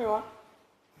 thanks, everyone.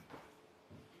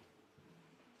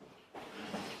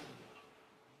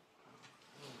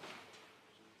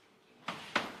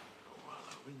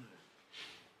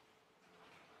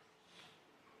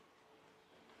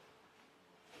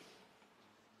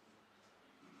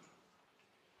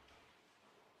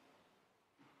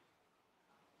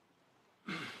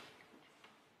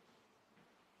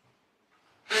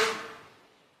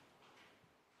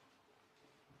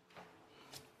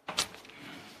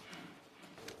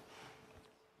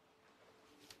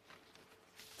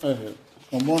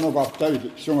 O mono va tai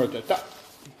di songa te ta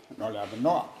no le ave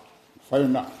no fai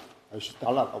na ai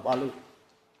stala ka vale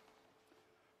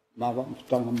ma va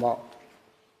tanga ma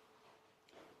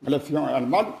le fion al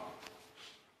mal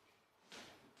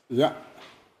ya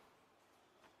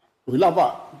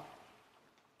ulava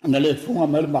na le funga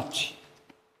mel mati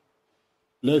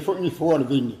le fo ni fo al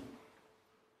vini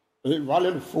e vale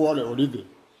le fo le olive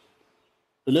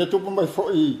le tu mai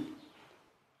fo i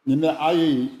ni me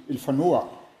ai il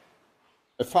fanua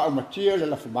e fa matia le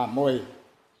la fa moe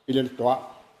i le toa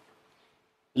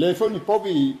le fo ni popi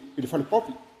i le fa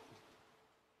popi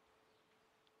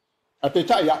a te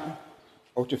taia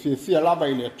o te fia lava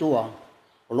i le toa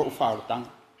o lo fa o tang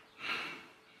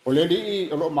o le li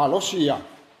o lo malosia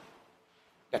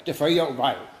te faia o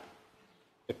vai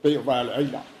e pe o vai ai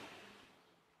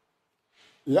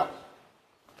ya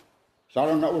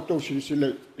sala na o to si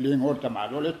le ngor ta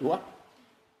malo le toa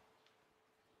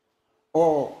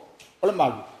o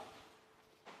Lemalu.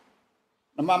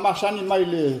 Na mama sani mai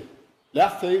le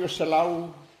afeiva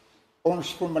salau on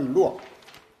sfuma lua.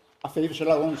 Afeiva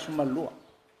salau on sfuma lua.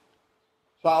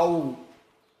 Sau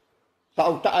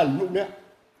ta'al nule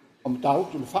om tau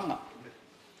tu fanga.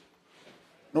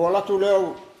 No la tu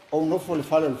leo o no fo le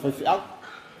fale le fai au.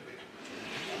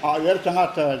 A yer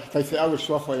tangata fai au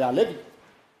so fo ya levi.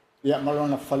 Ya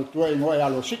malona fal tu e mo ya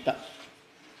lo sita.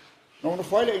 No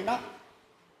fo le ina.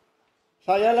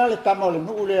 Saya la le tamo le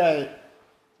nule ai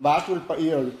batul pa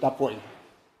io le tapoi.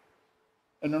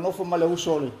 E non offo male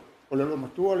usole o le lo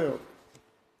matuole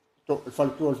to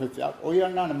fal tu le fai o ia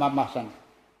na mama san.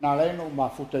 Na le no ma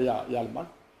futa ya le mal.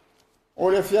 O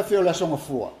le fia la songa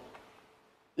fua.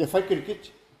 Ia fai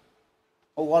kirikiti.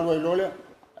 O walo e lole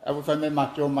e fai me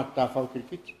mateo mata fai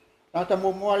kirikiti. Na ta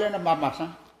mo le na mama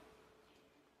san.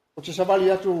 O te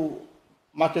savali atu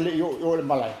matele io le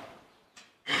malai.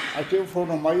 Ai te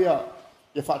fono mai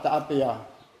ia fata apea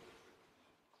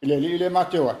ile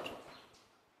mateo atu.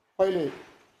 Poi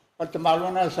te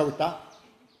malona sauta.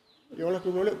 Io la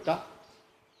tu le ta.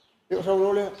 Io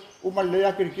so le uma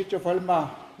le kirikiti fai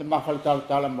ma falta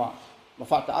tala ma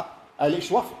fata ap. Ai le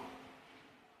swaf.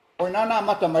 O nana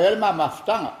mata mai ma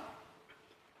maftanga.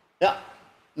 Ya,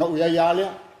 no ia le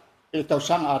e tau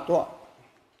sanga atoa.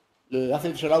 Le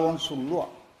afi se la on sulua.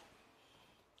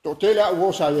 To tele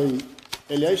o sa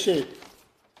e le se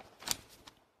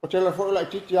o tele fo la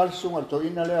titi al sunga to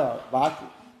ina le baatu.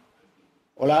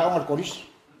 O la on koris.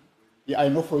 I ai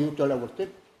no fo yuto la worte.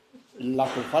 La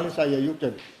ko fale sa ia yuto.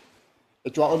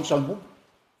 E tua on salmu.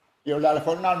 Io la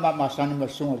fo na ma sani ma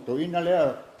sunga to ina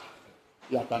le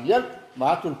ya Daniel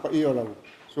baatu pa io la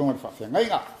sunga fa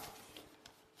fenga.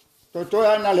 To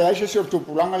ana le ai se tu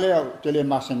pulanga le tele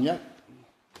masania.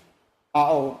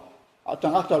 A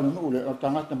tangata no le o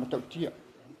tangata matautia.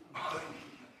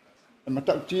 E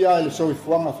matautia le soi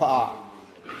fuanga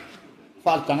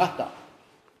fa tangata.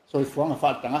 Soi fuanga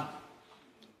fa tangata.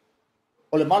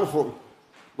 O le malu fo.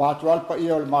 Va atual pa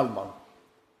ia o le malu.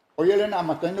 O ia le na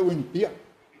matendo win pia.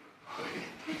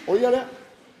 O ia le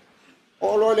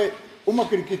o lo le uma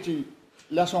kirikiti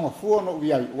la songa fua no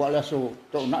viai wa la so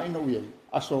to na ino viai.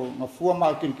 Aso na fua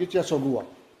ma kirikiti aso lua.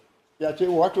 Ya te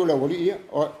o atu le wali ia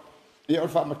o ia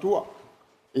fa matua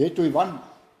e tu ivan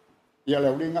ia le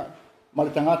ulinga mal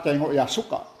tangata ngo ia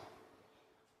suka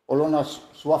olona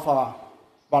suafa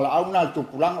bala auna tu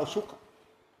pulang o suka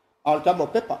al tabo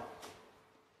pepa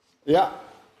ia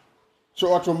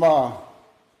so atu ma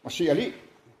masi ali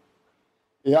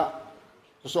ia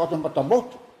so ata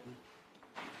matamoto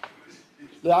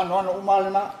le ano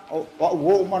umalena o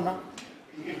umana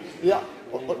ia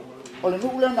o le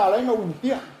nule na le no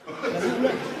umpia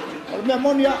o le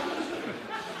memonia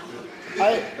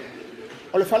ai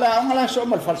o le fala anga la so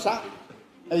mal falsa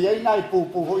e ia nai pu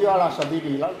ho ia la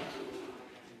sabili la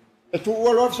e tu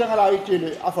o lo sanga la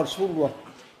itile a far sulwa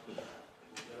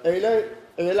e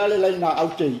le na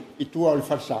autei i tu o le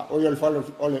falsa o le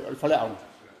fala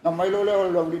anga na mai lo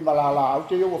li malala au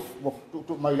te yo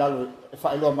tu mai la e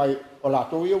fa lo mai o la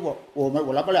to yo o mai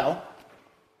o la pala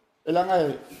e la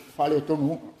ngai fa le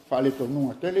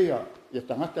tonu tele ya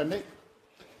tangata ne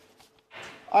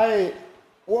ai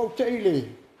o te ile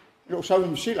lo sa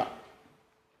mi sila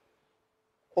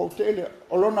o te ile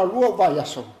o lona lua ba ya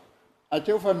so ai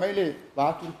te fa mai le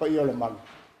ba tu pa yo le mal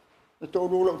e to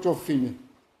lo to fini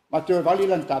ma te vali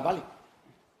lan ta vali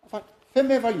fa fe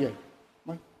me vali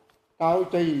tau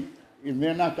tei i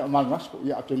mena ta malmasco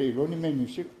ia te le loni me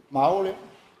music maole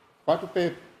fatu pe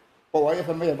po ai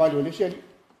fa me vale le seli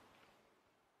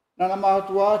na ma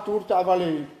tua tur ta vale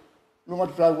lunga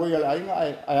tra go ia ai nga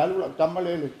ai alu la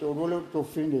tamale le to rolo to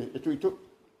fine e tu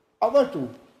avatu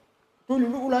tu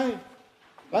lu lai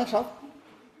la sa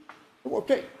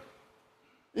ok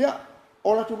ia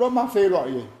ora tu ma fe lo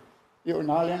ia io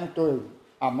na le na to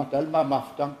amatal ma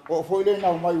maftang o foi le na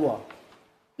mai wa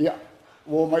ia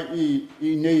wo mai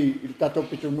i nei il tato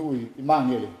pitunui i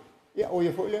mangele ia o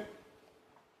ia foi le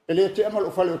ele te amal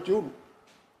o fale o tiu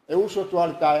e uso tu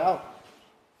al tai au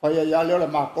fai ia le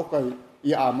ma poka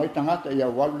ia mai tangata ia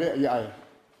wale ia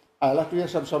ai la tu ia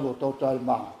sam total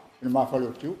ma fale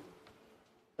o tiu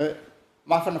e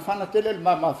ma fana tele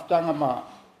ma ftanga ma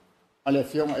ale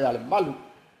fiona ia le malu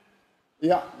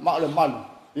ia ma le malu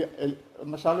ia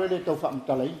ma salo le to fa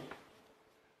mtalai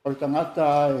o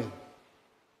tangata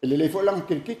ele le fo lang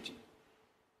kirkit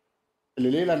ele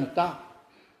le la nata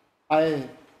ai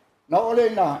na ole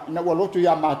na wa lotu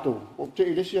ya mato o te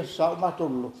ile sia sa mato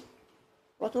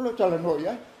lo tala no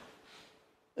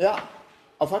ya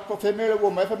a fat ko femele wo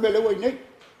mai femele wo nei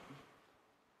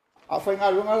a fa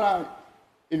nga lunga la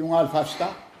ilunga al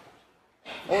fasta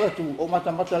o tu o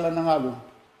mata la nga lu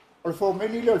o fo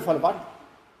meni le falban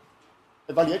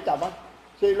e valieta ba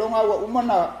se longa wa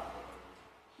umana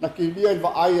na kilia il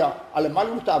va aia ale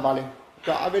malu ta vale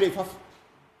ta avere fa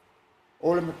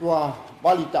o le tua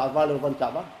valita vale va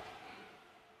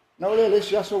na ole le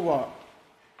sia so wa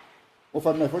o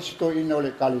fa me fosi to in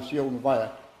ole kalisia un vai a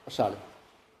sale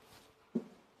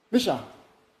bisa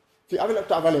ti avere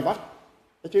ta vale va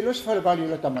e ti lo fa vale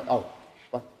la ta ma au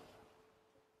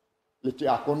le ti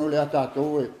akono le ata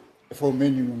to e fo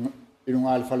meni in un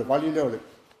al fa le vale le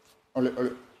ole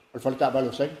fa ta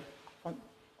vale sai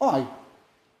ai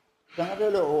dan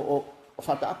ada o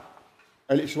fata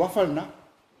ele swafal na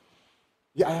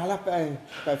ya ala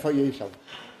pa fa yesa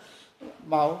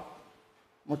mau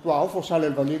mo tua o fo sale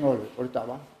el balingo o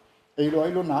tava e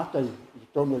lo na tai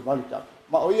tono el balita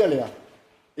ma o ile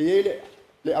e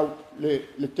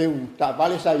le teu ta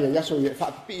vale sa ya so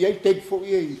fa pi e te fo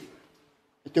e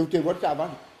teu te volta va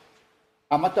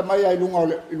amata mai ai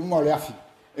lunga le afi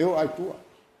e o ai tu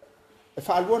e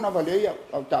fa algo na vale ya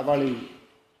ta vale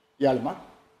ya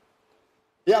alma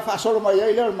ia fa solo mai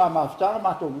ai le mama sta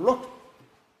ma to lot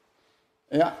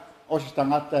ia o si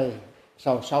tangata e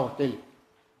sao tele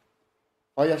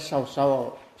o ia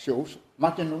sao se usa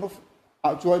ma te no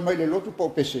a tu ai mai le lotu po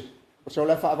pese o se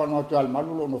la fa no to al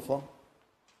malu no fo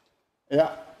ia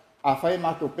a fa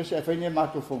ma to pese a fa ni ma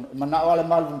to fo ma na ala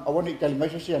malu a woni tel mai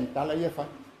se an tala ia fa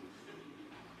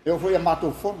eu foi a ma to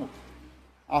fo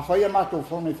a fa ia ma to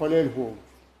fo ni fo le ho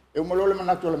eu mo le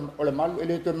ma to le malu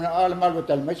ele to ma ala malu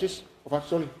tel mai se o fa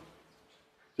soli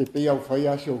te pe au fai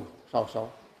aso sao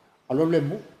alo le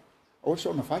mu o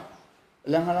so na fai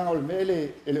langa o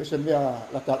mele ele se mea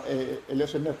la ta ele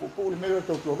se mea pu le mele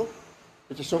to tolo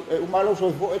e so e malo so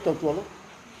vo e to tolo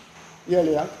ia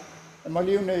le a e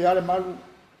mali une ia le malu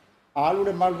alu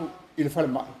le malu il fa le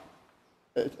ma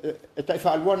e tai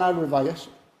fa alua na alu vai aso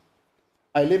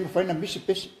ai le fai na misi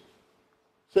pesi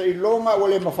se i longa o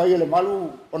le ma fai le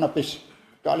malu ona pesi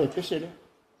ka le pesi le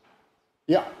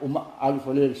ia uma alu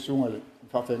fole sunga le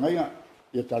fa fenga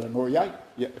ia tala no ia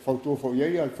fa tu fo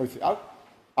ia fa fi au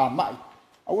a mai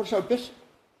a ur sa pes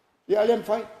ia le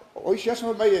fai o sia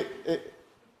so mai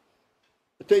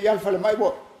te ia fa le mai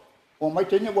o mai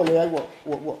te ne le ai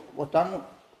o tanu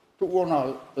tu ona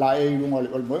la e lunga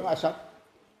le mo asa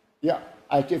ia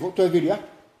ai te fo to viria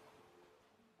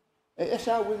e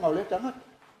esa winga le tanga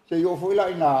se yo foi la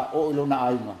ina o lo na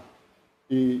aima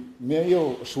i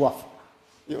meio suaf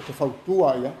io te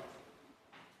fautua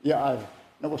ia ai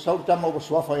na ko sau tama ko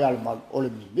suafa ia mal o le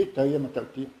milita ia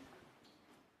matautia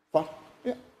Fa.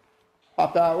 Ya.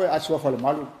 Apa we aswa fa le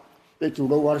malu. E tu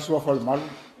lo war aswa fa le malu.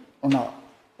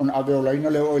 Ona ave o laina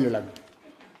le o le lang.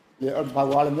 Le o pa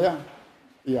wala mea.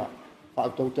 Ia. Fa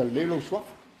to te le lo swa.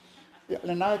 Ia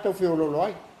le na to fi o lo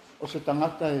ai. O se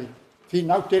tangata e fi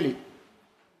nau tele.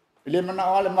 Le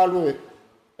mana wala malu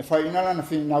e fa ina na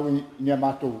fi nau ni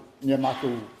mato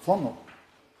fono.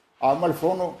 A mal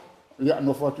fono ia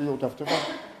no foto yo tafta fa.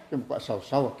 Ke pa sa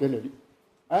kele li.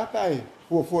 A kai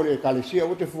fu le kalesia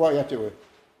o te fu ia te o.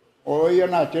 O ia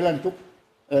na telan tu.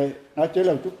 Na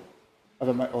telan tu.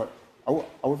 Ava mai o.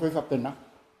 Au foi fa pena.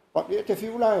 Pa ia te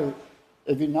fiula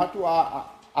e vinatu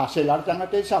a selar tanga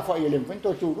te sa fa ele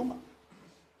vento tu ruma.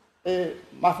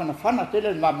 Ma fana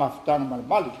tele ma ftana mal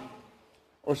mali.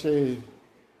 O se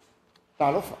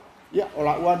talofa. Ia o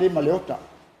la ua de maleota.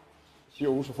 Si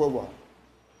o uso fo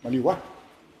maliwa.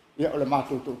 Ia o le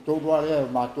mato to le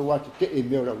mato wa te e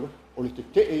me o o le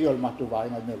te e o le mato vai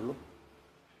na me lo.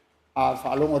 A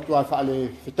fa longa tu a fa le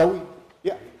fitaui.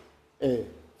 Ia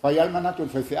fa ia mana tu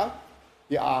fa fia.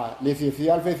 Ia le fia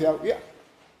fia ia.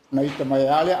 Na ita mai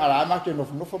ale ala ma te no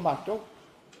mato.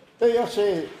 Te ia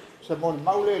se mon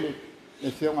maule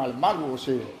le fia ngal malu o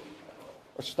se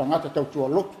tangata tau tua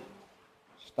lotu.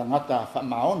 Tangata fa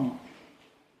maoni.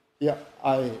 Ia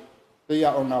ai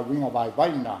ia ona winga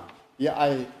vai na. Ia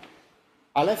ai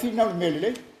ala fina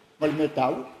mele mal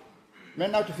metau.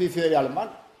 Mena te fia ia mal.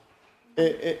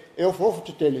 E o fofo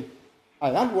te tele.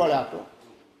 Ai alu ala to.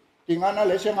 Tingana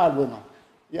le se ngalwenga.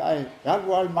 Ia ai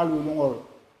alu al malu lungo.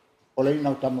 O le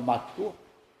ina tama matu.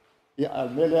 Ia al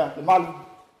mele malu.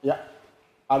 Ia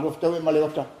alu ftewe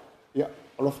maleota. Ia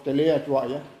alu ftelea tua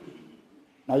ia.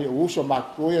 Na ia uso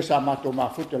matu ia sa matu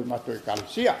mafutel matu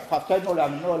kalsia. Fatai no la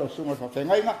no la sunga fa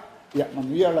fengainga. Ia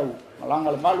manuia la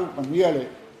malanga le malu manuia le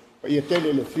ia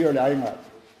tele le fio le ainga.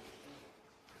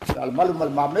 Al malu mal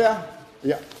mamea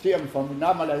ia tiam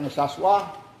famina mala ina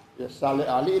saswa ia sale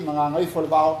ali mangangai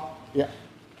folbao ia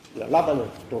lava le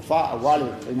tofa awale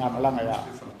ina malanga ia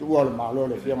tua le malo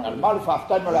le fio al malu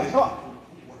fatai no la no.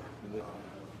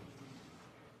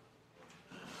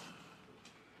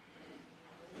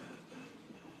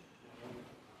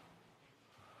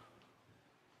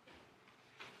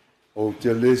 O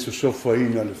te le sofa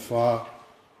ina le fa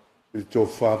il to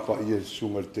fa pa ia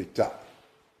sunga te ta.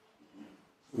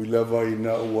 Ui lava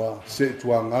ina ua se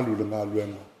tua ngalu le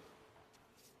ngaluenga.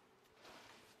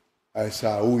 Ai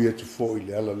sa ui e tu fo i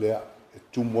le ala lea. E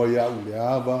tu moia u le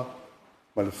ava.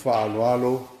 Ma le fa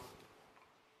alo.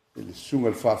 E le sunga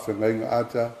le fa whengainga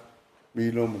ata.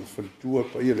 Milo ma le whalitua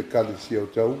pa ia le kale si au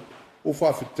tau. O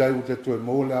fa whitai u te toi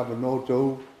mo le ava no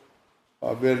tau.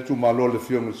 A vere tu malo le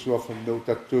fionga le suafa meu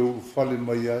tatou. U fale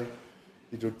mai ai.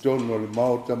 I to tono le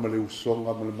maota ma le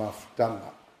usonga ma le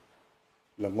mafutanga.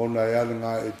 La ngona e ale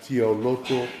ngā e tia o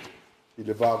loto, i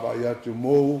le vāwa i atu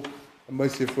mou, a mai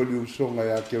se whali usonga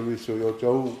i a ke riso i o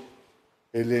tau,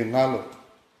 e le ngalo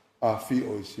a fi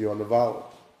o i si o le vāo.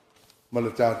 Ma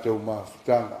le tātou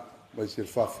mafutanga, mai se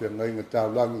whawhia ngai ngā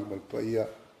tāulangi, ma le paia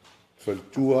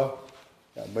whalitua,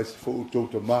 mai se whu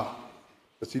utouta mā.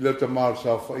 A si leo ta mā o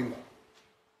sa whainga.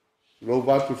 Lo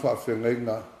vātu whawhia ngai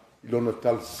ngā i lona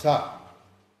tal sa.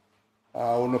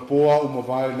 A ona poa o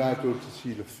mawai nā tō te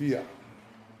si le fia.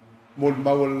 Mol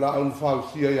mawala la un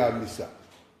fausia ya misa.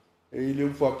 E ile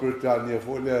ufa Britania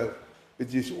for le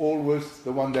it is always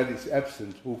the one that is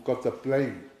absent who got the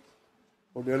blame.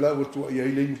 O le la tu ya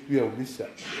ile pia misa.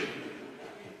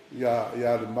 Ya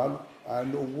le mal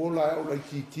an o wola o la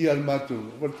ki al matu.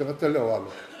 Vol tata le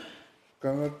wala.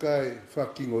 Kanga kai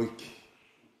fucking oiki.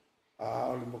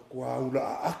 A le makwa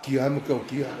ula aki am ka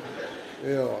kia.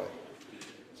 E o.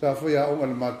 Sa fa ya o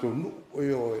mal matu nu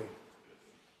o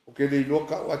o ke le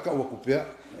loka o ka o kupea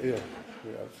ia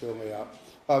so ia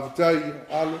avtai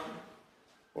alo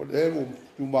o le mo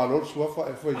tu malo suafa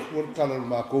e foi por kala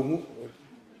ma kongu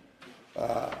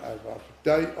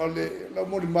avtai ole la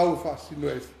mo mau fasino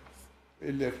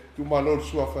e le tu malo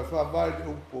suafa fa vai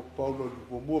o paulo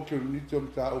o mo ke ni tom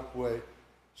ta o poi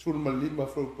sul malima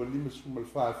fo po lima sul mal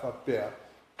fa pe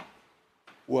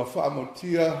o fa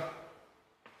motia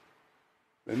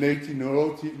le neiti no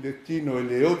roti le tino e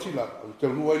le oti la o te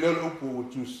nua le upu o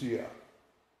tusia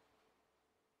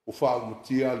o fa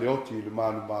mutia le oti le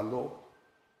manu malo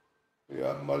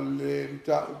ya male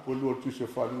ta upu lo tusia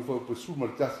fa ni fo po suma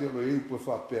ta se lo e upu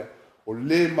fa pe o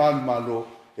le manu malo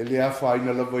e le afa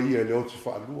ina la vai e le oti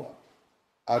fa lua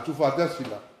a tu fa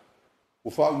dasila o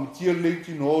fa mutia le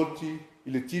tino oti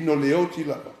le tino le oti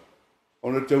la o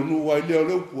le te nua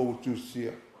le upu o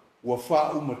tusia ua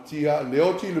fa umatia le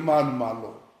oti le manu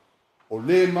malo o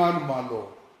le manu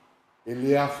malo e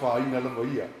le afa ina la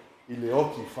vaia i le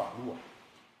oti fa lua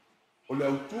O le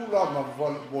autula ma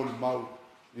mo le mau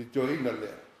le toina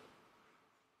lea.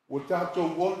 O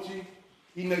tātou oti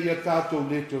ina ia tātou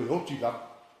le toi oti la.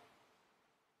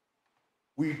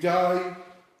 We die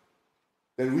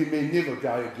that we may never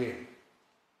die again.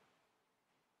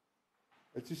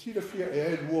 E te sira fia e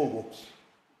ai lua woks.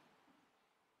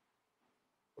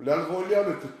 O le alvo lea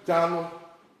le te talo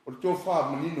o le tō wha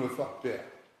manino e whapea.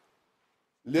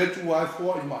 Le tu ai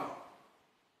fua i mai.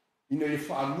 Ina e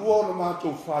wha lua o le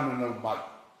mātou whana nau mai.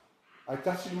 Ai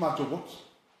tasi le mātou woks.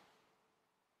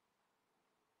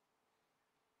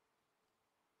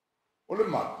 O le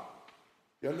mai.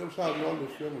 Ia leo sa leo le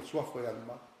fia mo suafa e ale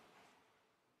mai.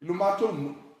 Ilo mātou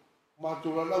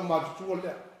la lau mātou tua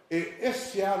lea. E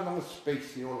ese ananga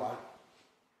space e o lai.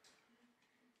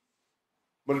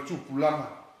 Ma le tūpulanga.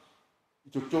 I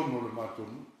to tono le mātou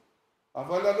nu. A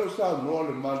vai la leo sa leo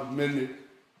le mātou mene.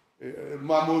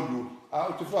 Mamo ulu. A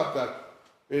o te whatat.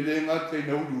 E le ngate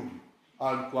na ulu.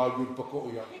 A le kua ulu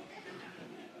pako ia.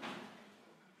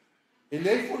 E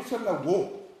le fo sana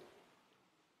wo.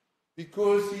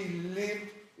 Because he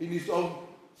lived in his own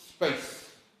space.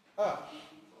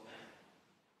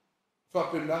 He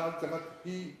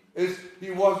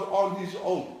was on his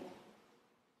own.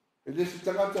 E lesi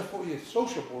tangata fo i e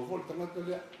sociable fo tangata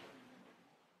lea.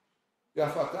 Ia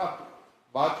whatapu.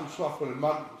 Mātu swafa le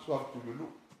manu, swafa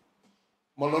Tuilulu'u.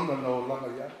 Malona na o langa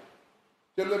ia.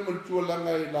 Te le mantua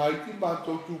langa e la iti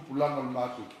mātou tūpu langa le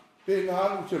mātou. Te ngā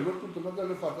anu se lotu tangata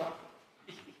le whatapu.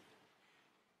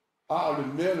 A o le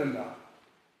mele na.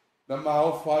 Na maa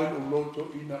o whain o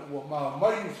loto ina ua maa.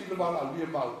 Mai ni sila wala a lia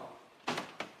mau.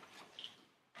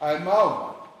 Ai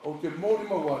mau o te mori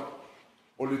mawai,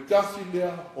 o le tasi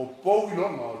lea, o pou i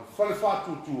longa, o le whale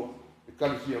whātutua, e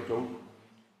kalisi au tau.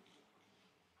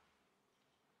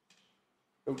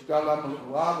 Tau tala ma le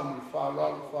wāga ma le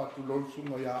whālala, whātu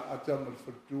lonsunga ia ata ma le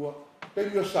whatua.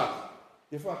 Pemi o saka,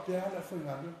 e whātea ala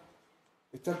whaingana,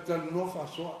 e tatana no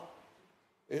whāsoa,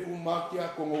 e umaki a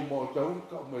kongo mo tau,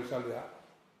 ka o mai sale a.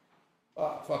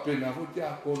 Whapena ho te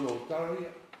a kono o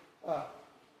taraia.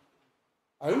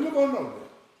 Ai una kono lea.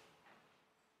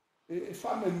 E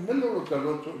fa me melo lo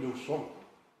taloto le usong.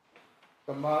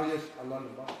 Ta mai es ala le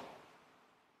mai.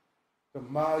 Ta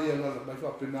mai ala le mai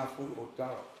fa pena fu o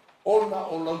tara. Ona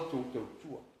o lauto te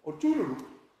tua. O Tuilulu'u.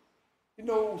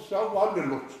 Ino sa wale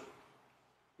lotu.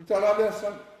 I tala lea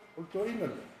san. O to ina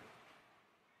lea.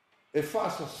 E fa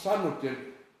sa sano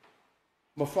te.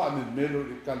 Ma fa me melo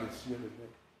le kalesia le mea.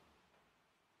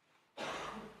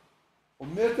 O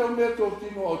mea tau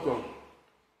tino au tau.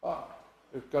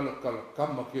 E kala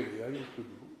kama kere ai o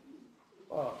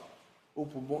Tuilulu'u.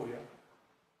 Upo mo ia.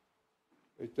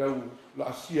 E tau la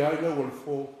asia ai lau al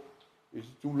fo. E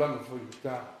si tūlanga fo i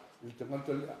tā. I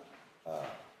tangata lea.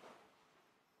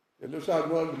 E leo sa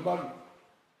noa le manu.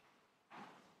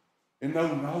 E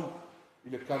nau. I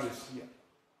le kalesia.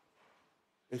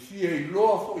 E fia i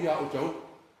loa fo ia o tau.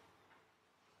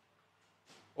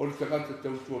 O le tangata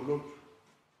tau tua lotu.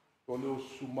 O leo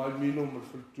sumai mino ma le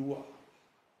whalitua.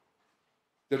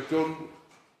 Te tonu,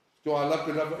 to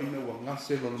alape lava ina ua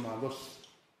ngase lo le malos.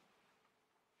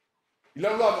 I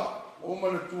lau lava, o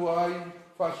mana tua ai,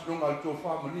 whasinonga al tō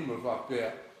whamanino le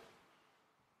whapea.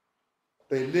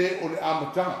 Pe le o le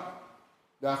amatanga,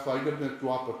 le a whaina pina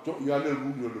tua pato, i ale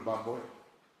rumi o le mamoe.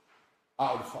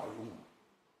 A o le whainunga.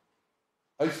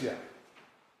 Aisia,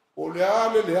 o le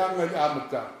ale le anga le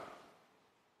amatanga.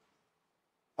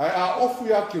 Ai a ofu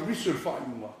ia ke riso le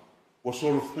whainunga, o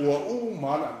solo fua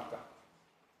maana amatanga.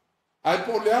 Ai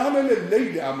po le ana le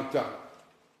leile amatanga.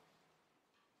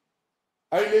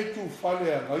 Ai le tu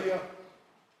fale a ngaia.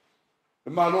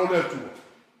 Le malo le tu.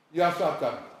 Ia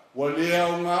satan. Wa lea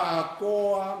o ngā a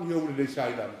koa ni au le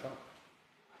saida amatanga.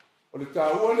 O le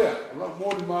tā ua lea. O lau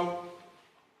mōri mau.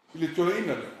 I le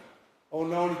toeina lea. O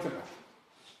nao ni tanga.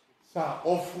 Sa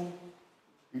ofu.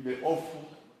 I le ofu.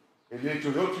 E le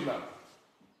toeoti lana.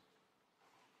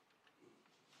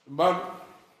 Mau.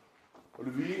 O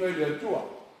le viinga i le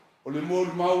atua. O le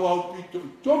mōri mau au pito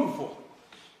i tonu fo.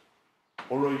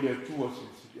 O roi le atua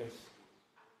si yes.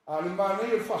 A le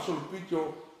mānei e whasol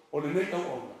pito o le nei au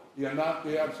au. Ia nā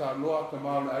te a sa loa ka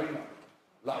mau le aina.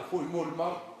 La fo i mōri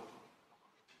mau.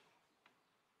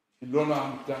 I lona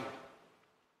amitanga.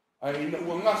 Ai ina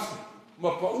ua ngasi. Ma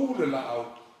pa u le la au.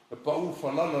 E pa u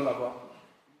whalala lava.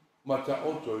 Ma ta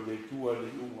oto i le tua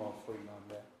le unga o whainga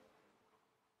mea.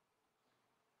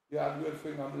 Ia adu e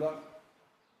whainga mea.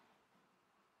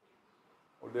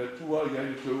 O le atua i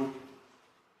ai te upu.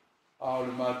 A o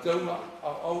le mātaunga,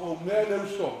 au mea leu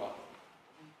songa.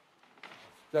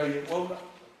 Fitai e wauna,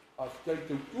 a fitai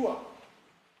te utua.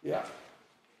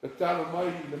 Te talo mai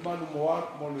le manu moa,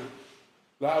 mo le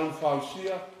la au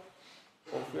whausia,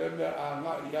 o whea mea a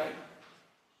ngā iai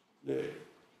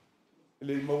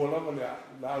le mawalama le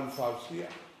alu whausia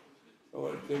o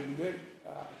e te mine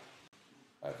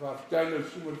ai whaftaina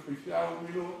suma le whiwhiao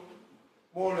milo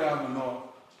mō le amanoa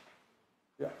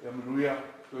ia manuia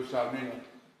koe sa menga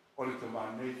o le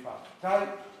tamanei whaftai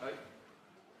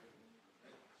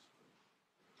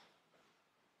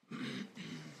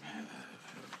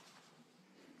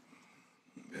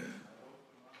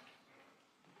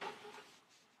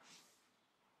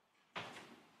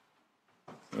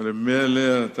Le mea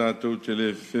lea tātou te le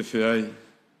whewhe ai,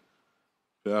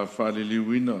 pe a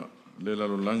whaaliliuina, le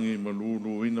lalolangi ma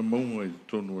luuluina maunga i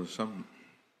tonu a sami.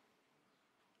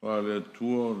 Wa le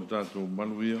atua o le tātou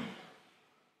maluia,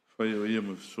 whai o ia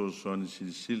ma fisosoani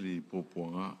silisili i pōpua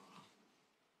ngā.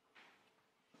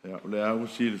 Le au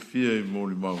si le fia i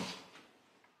mōli mau.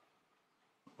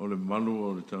 O le malu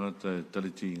o le tangata e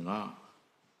taliti ngā.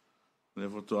 Le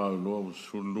foto au loa o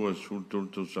sulua sul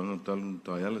tolu sanga talun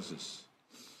dialysis.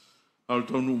 Al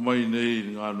tonu mai nei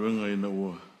ngā ruenga ina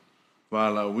ua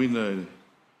wala wina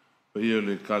pa ia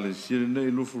le kale sire nei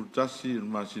lufu tasi il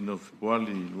masina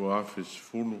wali lua afes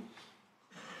fulu.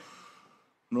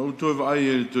 No uto e vai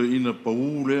e to ina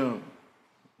pau lea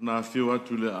na whio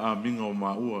atu le a minga o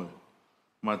maua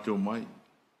ma te o mai.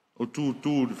 O tu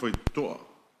le whai toa.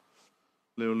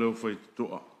 Leo whai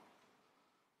toa.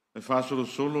 E whasoro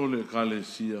solo le kale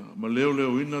sia ma leo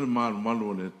ina le malu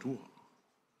o le tua.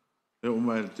 E o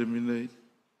mai te minei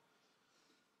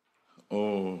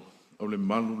o le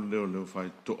malu leo fai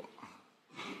toa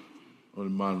o le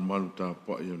malu tā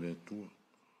pai o le atua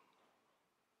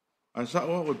ai sa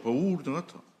oa koe pauru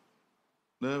tangata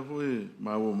lea koe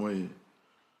maua mai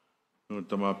no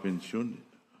tama pensione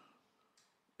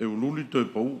e ululi toi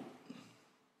pau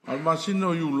al masina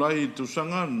o iulai tu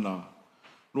sanga na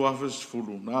luafes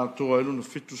fulu na atoa elu na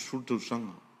fitus fulu tu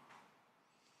sanga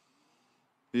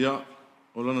ia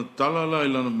o lana talala i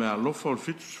lana mea lofa o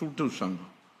fitu sultau sanga.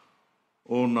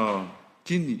 O na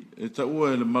kini, e ta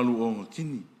ua e le malu o nga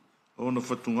kini. O na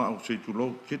whatunga o seitu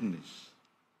lau, kidneys.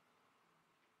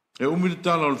 E umiri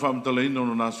tala o le whaamtala ina o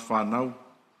na nasa whanau.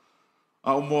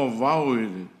 A o moa vau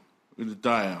i le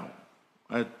tae au.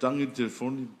 A e tangi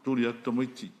telefoni, turi ata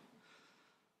maiti.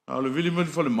 A o le vili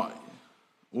mani whale mai.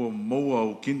 O maua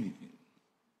o kini.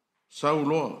 Sau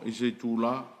loa i seitu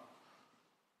la.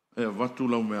 E watu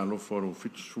lau mea alofa o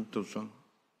fitu sultau sanga.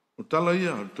 O tala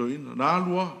ia, to ina. Na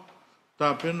alua,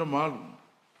 tā pena malu.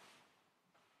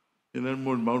 E nai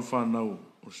mo le maul whanau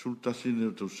o sultasi ne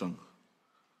o tau sanga.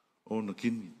 O na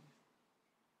kini.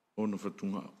 O na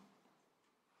whatunga.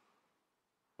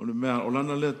 O le mea, o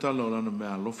lana lea tala, o lana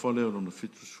mea alofa lea o na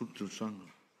fitu sultau sanga.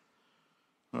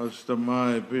 Hasta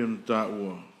mai pe on tā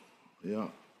ua. Ia.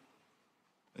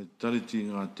 E taliti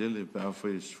ngā tele pe a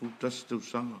whai sultasi tau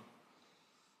sanga.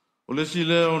 O le si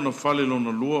leo na fale lo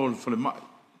na lua o le fale mai.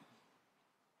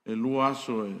 E lua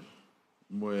aso e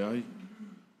moe ai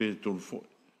pe tolu foi.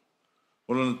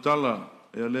 O lana tala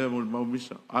e a lea mo le mau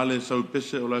misa. A le sau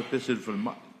pese o la pese le fale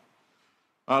mai.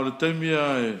 A le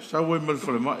taimia e sau e ma le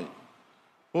fale mai.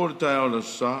 O le tae o la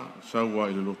sau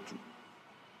ai le lotu.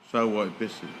 Sau ai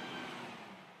pese.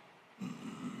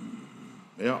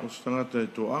 Ea o stangata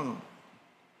e toanga.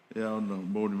 Ea ona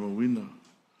mōni mawina.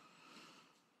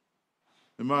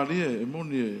 E Maria, e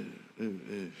moni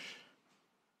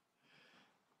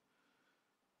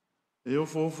e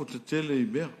ofo te tele i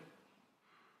mea.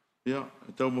 Ia,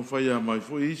 e tau mawhai a mai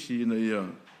fo isi ina ia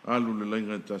alu le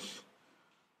lainga e tasi.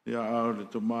 Ia au le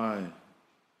tomae.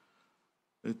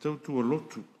 E tau tua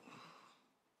lotu.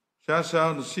 Sa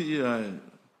au na si ia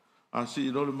a si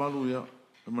i lole malu ia.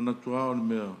 E manatu au le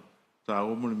mea ta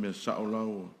omo le mea sao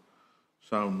lau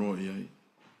sao no iai.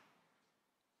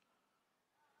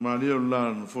 Maria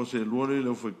la no fosse luore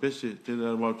le foi pese te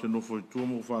la wa te no foi tu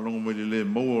mo fa longo me le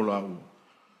mo la u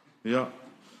ya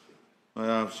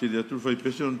a si le tu foi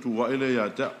pese on tu wa ele ya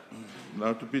ta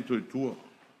la tu pito tu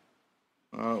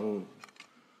a o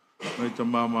mai ta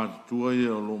mama tu ai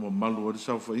o lo malu o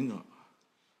sa fa inga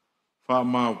fa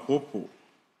ma popo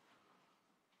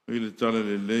ile tale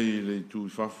le tu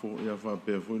fa fo ya fa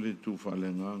pe fo le tu fa le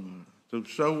nganga tu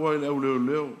sa wa le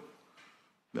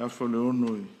le fa le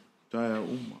onoi taia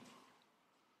uma.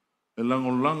 E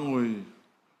lango i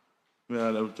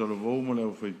mea leo talo vau ma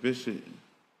leo fai pese.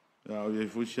 Ia o iei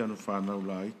fuisi anu whanau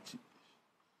la iti.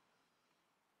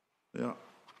 Ia.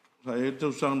 Sa e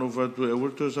tau sang no whatu e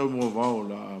wurtu e sau mua vau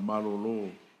la malolo.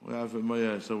 Ia fe mai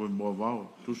e sau e mua vau.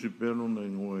 Tusi pēno na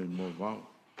ingoe mua vau.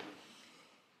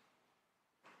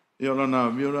 Ia lana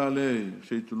miora le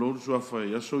se tu loru sua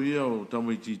fai. Aso ia o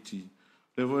tamai titi.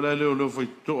 Le voi leo fai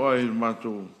toa i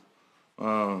mato.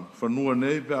 whanua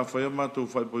nei pe a whaia mātou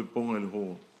whai poiponga i le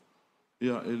hoa.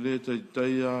 Ia, e le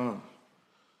tai a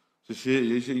se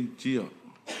e se intia.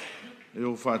 E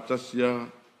o whātasi a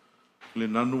le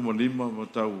nanu ma lima ma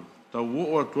tau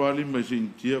o atua lima i se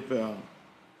intia pe a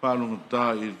whālonga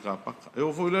tā i ka paka. E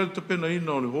o fo ilai te pena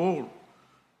ina o le hoa.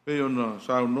 Pe ona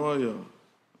sao noa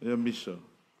ia misa.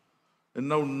 E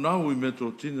nau i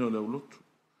metro tine o le ulotu.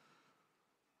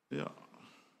 Ia.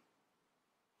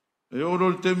 E oro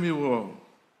le temi o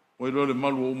i le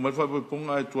malu o mai whai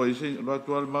ponga e tua ise, la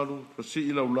tua le malu, pa si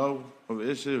i lau, pa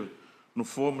ese no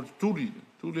forma tuli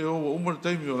o umar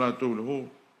temi o la tau le ho.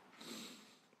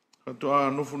 Kato a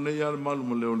nofo nei a le malu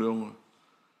ma leo leonga.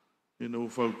 E na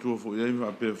ufau tua fo i aima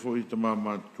a pia fo i tamā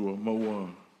mātua, maua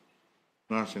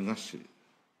ngase.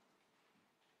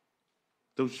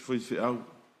 Tau si fai se au.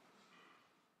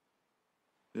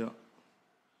 Ia.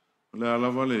 Le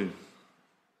alawa le.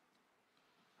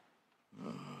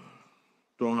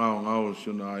 Tō ngao si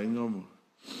ona ainga mo.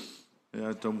 E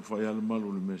a tamu whai ala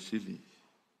malu le mea sili.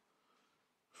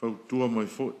 Whau tua mai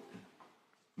fo.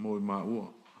 Mo i maa ua.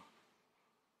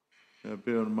 E a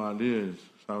pēr maa lia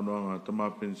sao noanga tamā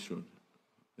pension.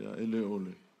 Ia ele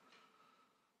ole.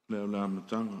 Le o le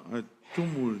amatanga. Ai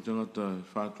tumu le tangata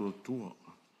whātua tua.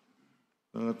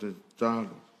 Tangata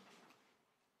tālo.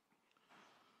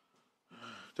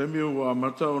 Temi o a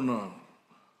mata o na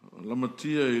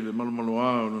lamatia i le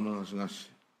malumaloa o na ngasi.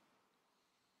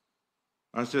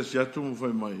 Ase si atu mo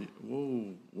fai mai,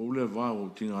 o le vā o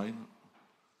tinga aina.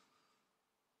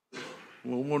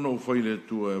 O umona o fai le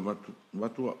tua e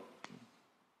watu a.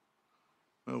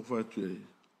 Mai o fai atu e.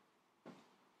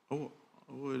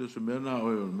 O e le se mena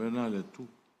o e mena le tu.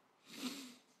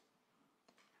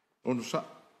 Ono sa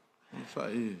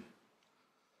e.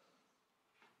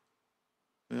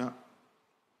 Ia.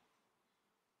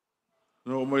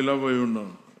 No mai lava i una.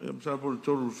 E msa por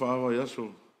toru whawa i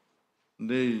aso.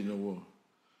 Nei na ua.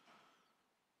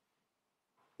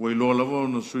 Wai loa lava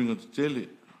ona suinga te tele.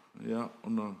 Ia,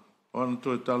 ona. Ona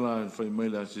toi tala e whai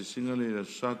maile a se singale i a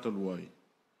sata luai.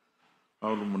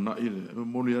 Aulu mana i le. E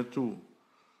moli atu.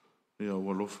 Ia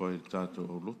walofa i tātou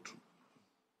au lotu.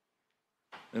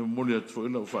 E moli atu fo i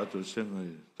lau whātou senga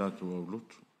i tātou au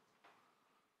lotu.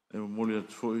 E moli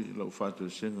atu fo i lau whātou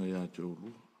senga i atu au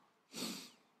lua.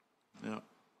 Ja,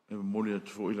 e moli atu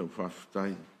fo i lau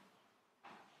whawhitai.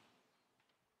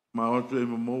 Ma atu e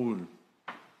mamoul.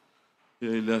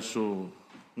 Ia i lea so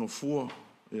ngofua.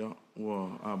 Ia,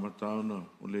 ua a matauna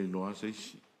o le iloa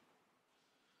seisi.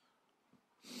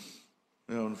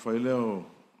 Ia, on whailea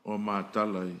o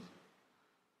mātala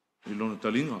i lona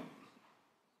talinga.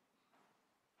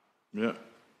 Ia.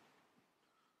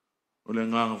 O le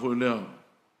nganga fo i lea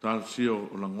tāsia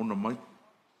o langona mai.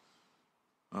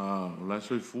 O lai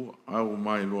soi fua, au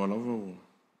mai loa lava o.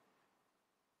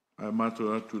 Ai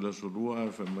mātou atu la so lua, ai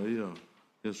whai mai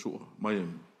a sua, mai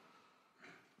emu.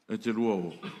 E te lua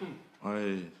o.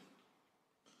 Ai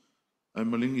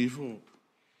malingi ifo.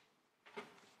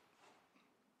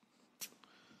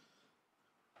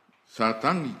 Sa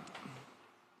tangi.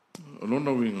 O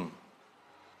lona winga.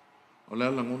 O le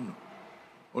alangona.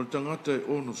 O le tangata e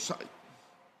ono sai.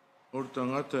 O le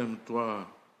tangata e mtua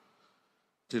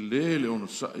te lele ono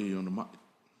sai ono mai.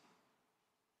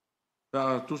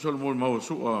 Ta tusal mo mau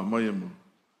sua mai emu.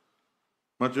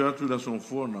 Mate atu la son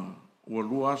fuana. Ua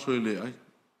lua aso ele ai.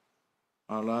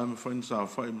 Ala me fain sa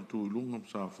fai me tu ilunga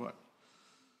sa fai.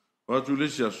 Wa tu le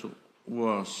siaso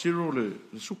wa siro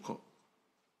le suka.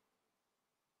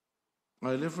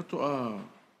 Ai le fato a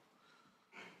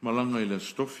malanga ile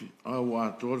stofi a wa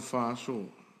to le fa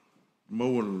so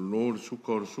mo lo le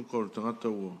suka tangata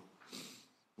o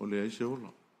le ai se ola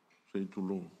se tu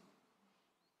lo.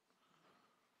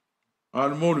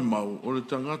 Al mori mau o le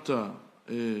tangata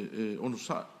on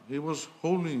sa he was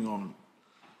holding on.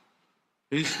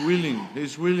 He's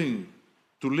willing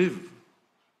to live.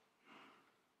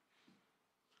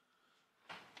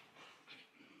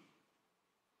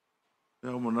 E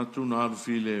o manatu na aru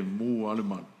file mu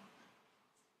aleman.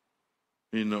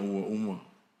 Ina ua uma.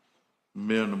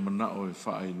 Mea na manao e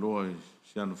whaai loa e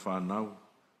siana whanau.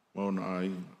 Mauna a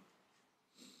inga.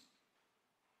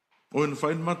 O ina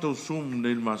whain matau sum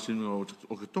neil masina o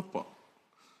ke topa.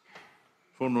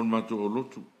 Whonon matau o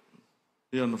lotu.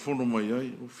 Ia na fono mai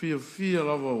ai, o fia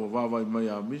lava o wawai mai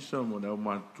a misa, mo neo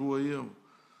mātua ia,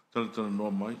 talatana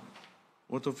noa mai.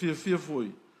 O ta fia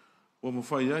foi, o ma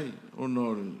whai ai, o na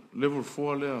level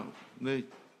 4 lea, nei,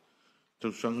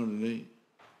 tau sanga nei.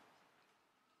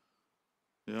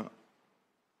 Ia.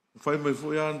 Whai mai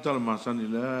foi a antala masani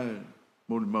lea,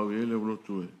 mori mau ele o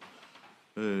lotu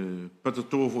e.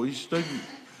 Patatoa fo isi taimi,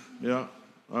 ia,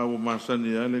 a o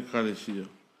masani ale karesia.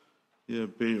 ia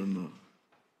pe ona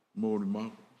mōri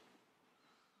mau.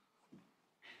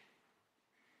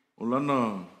 O lana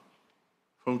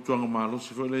whautuanga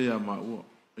mālosi whale ia maua,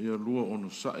 ia lua ono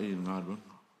sai i ngā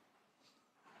runga.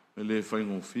 E le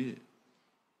whaingo fie.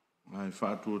 Ai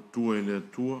whātua tua i le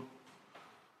tua,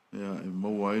 ia e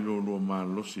maua ilo lua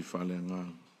mālosi whale ngā.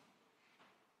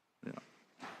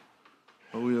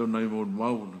 Au ia nei mōri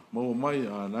mau, maua mai,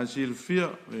 a nai si il fia,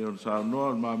 e on sa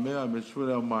noa, Mamea, me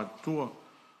suele au mātua,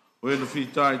 o e na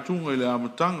whitai tunga i le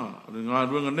amatanga, le ngā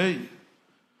ruenga nei,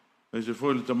 e se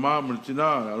foi le tamama le tina,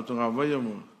 au tanga vaia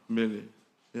mo, mele,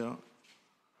 ia,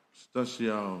 stasi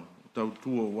au, tau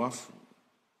tua wafu,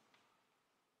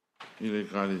 i le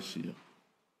kālesia.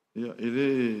 Ia, e le,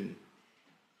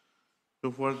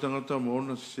 tau fuare tangata mo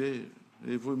ona se,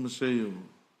 e foi masei o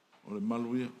le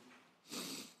maluia.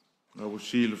 A o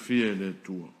si le fia le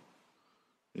tua.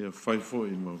 E a fai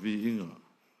foi ma vi inga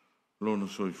lona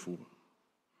soifua.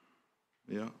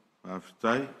 Ia, a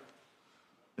fitai,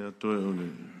 e a toe o le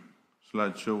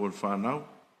slideshow al whanau,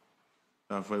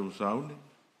 a fai o sauni.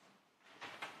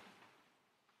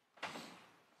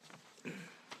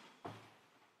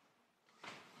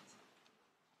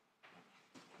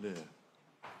 Le.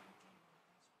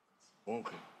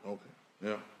 Ok,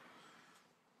 ia.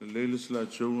 Le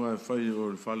slideshow nga fai o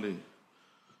le fale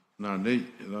na nei,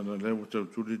 lana lewa tau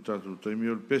turi tātou taimi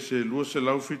o le pese lua se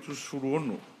lau fitus furu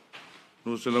ono.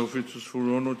 Lua se lau fitus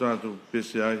furu ono tātou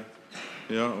pese ai.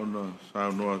 Ia, ona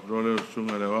sāu noa role o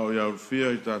sunga lewa o iau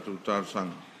fia i tātou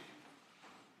tārsanga.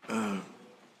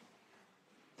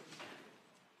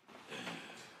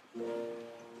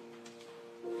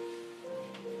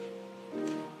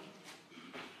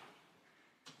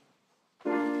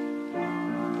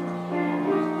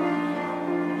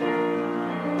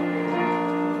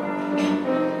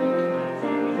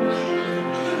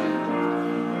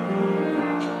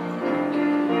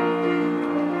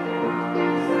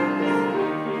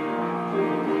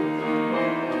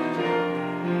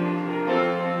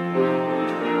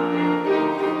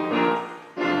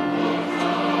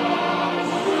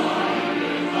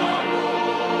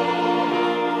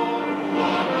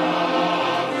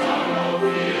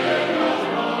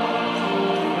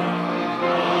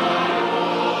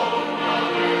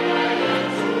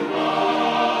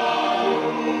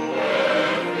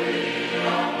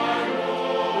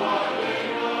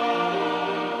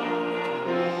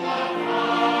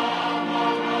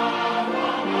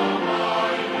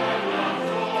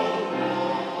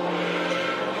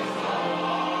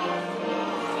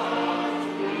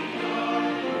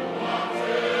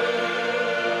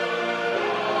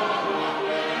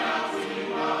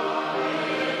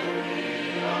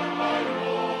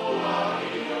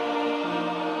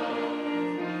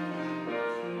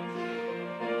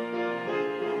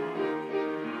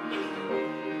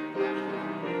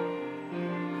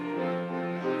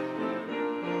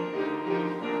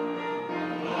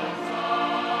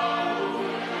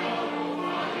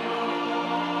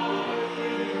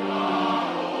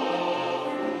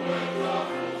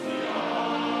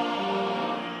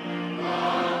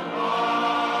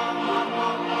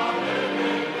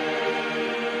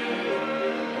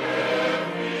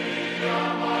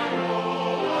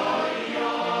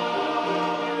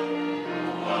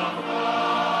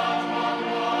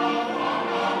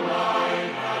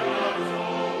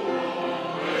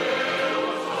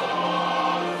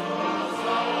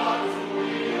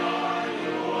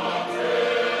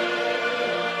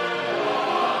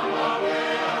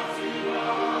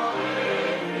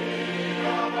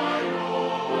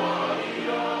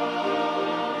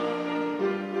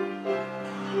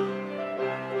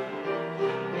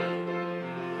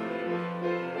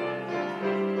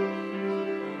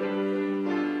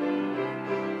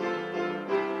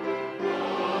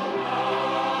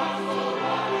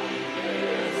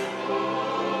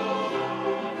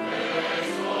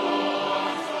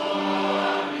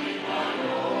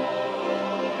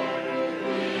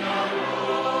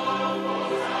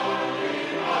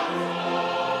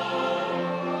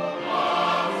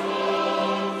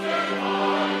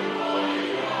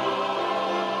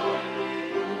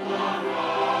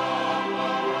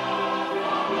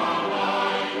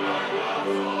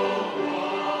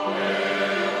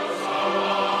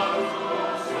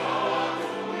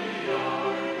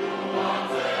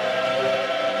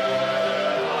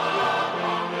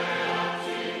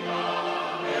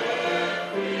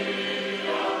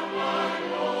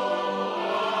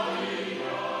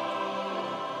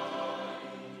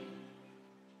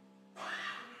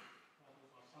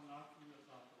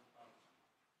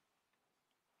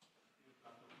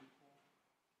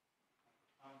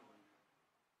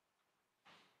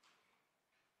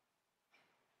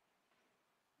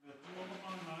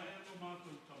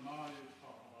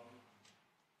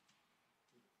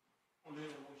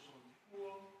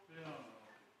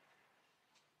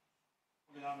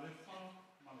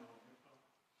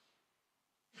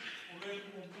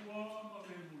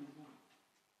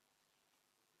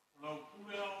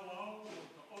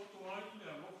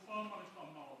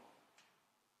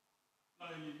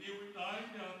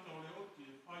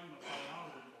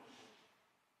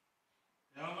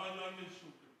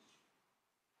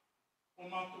 O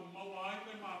mātou maua ai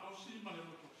le mālosi ma le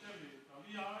loto tele,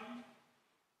 talia ai,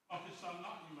 a te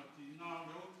sana I mati nā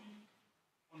leoti,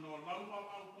 o no lau a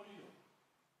au pa ia.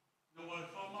 No wai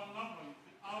whama nama I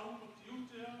te au o ti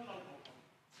utea lau a pau.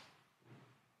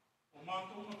 O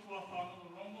mātou na tua whanau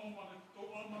rongo ma le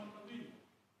toa ma le madina.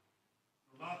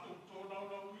 No lātou tō lau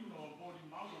lau ino o mori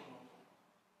maua lau.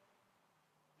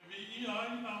 E vi ia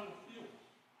ai nā o fio,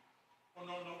 o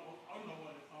no lau o au lau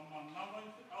e whama nama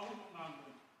I te au o nā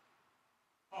lei.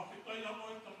 Whawhitai a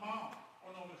oi ta mā,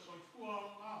 o no me soifua o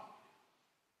ngā.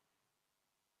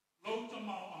 Lau ta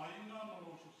mā a inga ma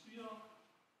lo sosia,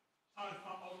 sai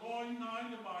whaoroi nā i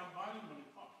le vai ma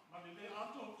le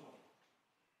ato to.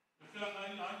 E whea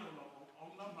ngai ai o lau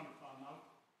au na ma le whanau.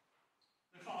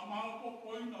 E whaamau po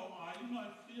poi nau a inga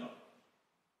e whia.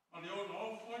 Ma le o lau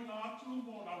foi nā atu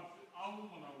mo lau au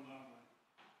ma lau nā rai.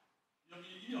 Ia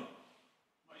mi ia,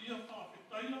 ma ia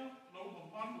whawhitaia, lau ma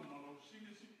manu ma lau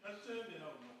sigi ese le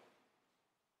au lau.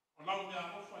 O lau mea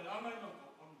ngofai alai lau ka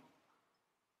onu.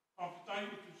 Whawhitai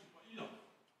le tusi pa ia.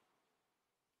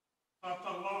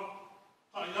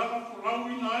 Ta iara whorau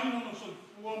ina aina no soi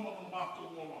fua ma no mātou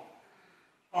ola.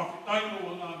 Whawhitai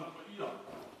no ngana pa ia.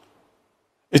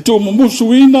 E tō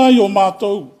mamusu ina I o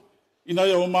mātou. Ina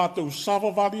I o mātou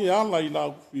savavali e ala I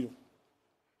lau whio.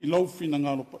 I lau whina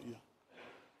ngano pa ia.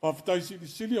 Whawhitai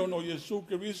sili o no Jesu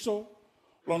Keriso.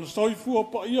 Lona soi fua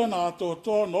pa ia na ato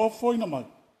toa no foina mai.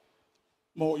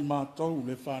 Mo I mātou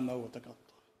le whanau o takata.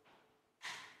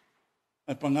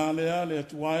 E pangalea le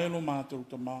atuae lo mātou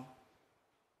ta mā.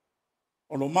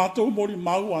 O lo mātou mori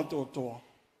mau ato toa.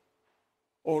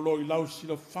 O lo I lau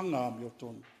sila whanga mi o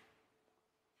tonu.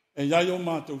 E iai o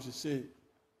mātou se.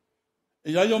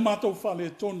 E iai o mātou whale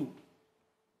tonu.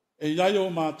 E iai o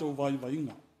mātou vai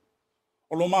inga.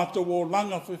 O lo mātou o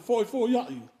langa foi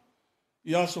iai.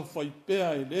 I aso whai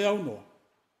pēa e lea unoa.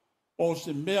 O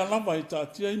se mea lava I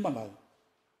tātia I malai.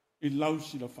 I lau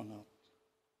sila whanga.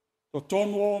 To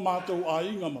tonu o mātou a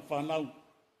inga ma whanau.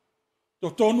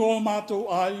 To tonu o mātou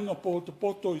a inga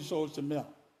poto I so se mea.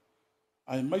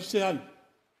 Ai mai se ai.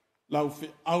 Lau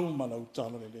whi au ma lau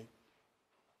tala lele.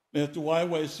 Lea tu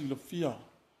aiwa e sila fia.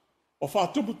 O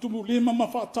whātumu lima ma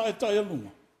whātae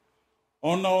alunga.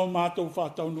 Ona o mātou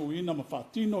whātauno ina ma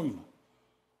whātino ina.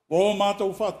 O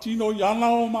mātou whātino I ana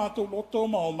o mātou loto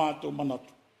ma o mātou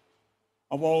manatu.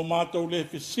 Awa o mātou le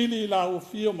whisili I la o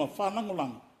fio ma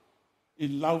whanangolanga. I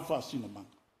lau whasina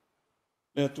manga.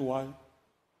 Lea tu ai.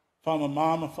 Whama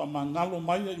māma whama ngalo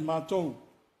mai I mātou.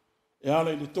 E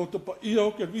ala I le toto pa ia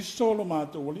o ke visolo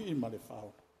mātou oli I ma le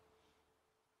whao.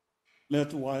 Lea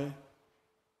tu ai.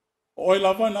 O I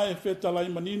lava na e whetala I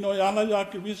manino e ala ia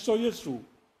ke viso Jesu.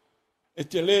 E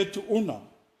te le tu una.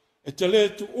 E te le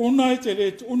tu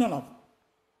una lava.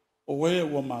 O e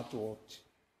ua mātou oti.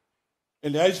 E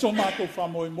le aiso mātou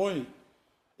whamoe.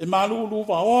 E malulu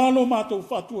wa oalo mātou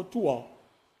whatuatua.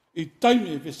 I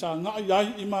taime e sa ngai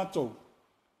ai I mātou.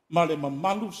 Ma le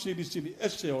mamalu siri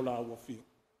ese o la ua fio.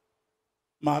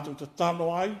 Mātou te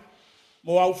talo ai.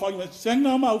 Mo au whainga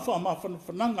senga ma au wha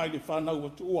whananga I le whanau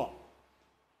atua.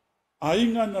 A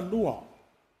inga na lua.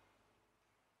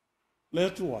 Le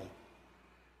atu ai.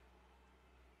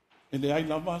 E le ai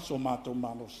lava so mātou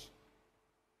malos.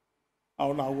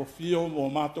 Au la ua fio mo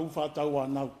mātou whatau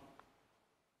anau.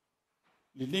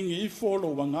 Li lingi I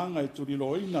folo wanganga I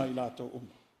turiloina I lato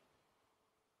uma.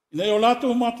 Ina o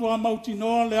lato matua mauti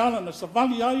noa le ala na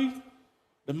savali ai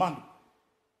le manu.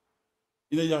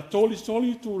 Ina ia toli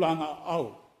soli tu langa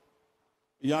au.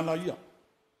 I ana ia.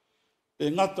 E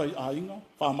ngata I ainga,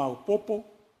 whamau popo,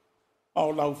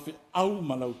 au lau whi au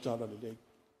ma lau tala le lei.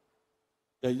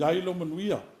 E iailo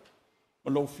manuia,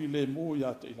 ma lau whi le mo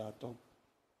ia te I lato.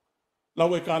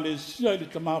 Lau e ka le sia I le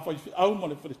tamawhai whi au ma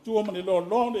le wharetua ma le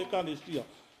lo le ka le sia.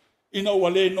 Ina ua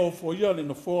le no fo ia le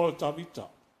no fo tavita.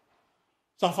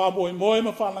 Sa whaboe moe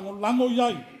ma whanango lango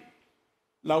iai.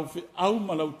 Lau whi au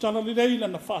ma lau tala le reila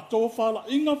na whātoa whala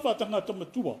inga whatangata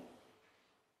matua.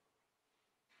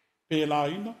 Pe la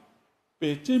ina,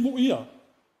 pe temu ia.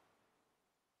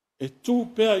 E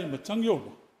tū pēa I matangi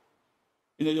ola.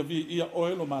 Ina ia vi ia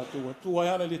oelo mātua. Tua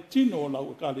iana le tino o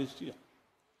lau e ka le sia.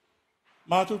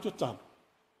 Mātou te tala.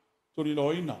 Tori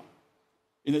lo ina.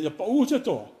 Ina ia pa u se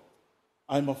toa.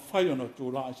 Ai ma whai ona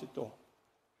tū la se toa.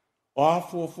 O a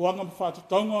fuanga ma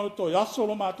whātataunga o toi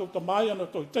asolo mātou ta mai ana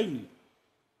toi teini.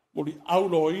 Mori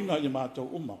aulo ina I mātou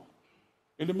uma.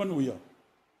 Ele manuia.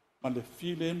 Ma le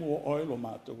file mo o oelo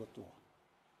mātou atua.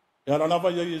 E ara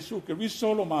lava ia Jesu ke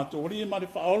risolo mātou. Ori ma le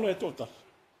whaolo e tōtas.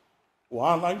 O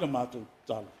a laila mātou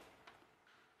tala.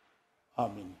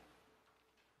 Amen.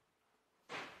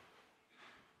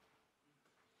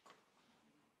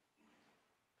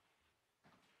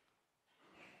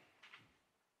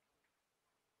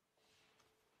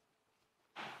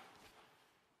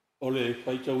 Ole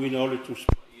whaitawina ole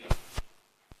tuspaia.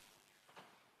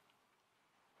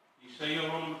 I sei o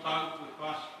rono tau koe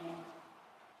whāsipu.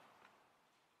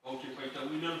 O te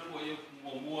whaitawina po e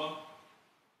mua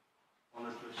ona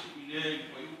te siki le i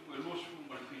koe upu e losu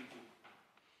marifitu.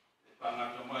 E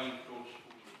whangata mai i tōsu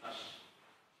kutu tasi.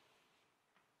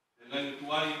 E ngai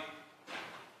tuai,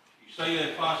 i sei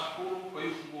e whāsipu koe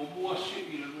upu mua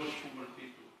siki le losu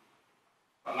marifitu.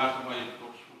 Whangata mai i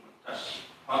tōsu kutu tasi.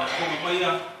 Whākonga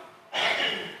maia,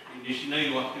 i nisi nei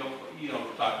o ake o ia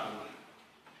o tātou mai.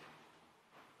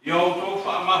 I au tau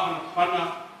whaamawhana whana,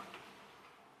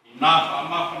 i nā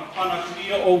whaamawhana whana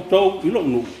kia o tau i lo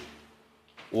nu.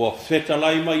 Ua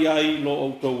whetalai mai ai lo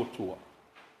o tau atua.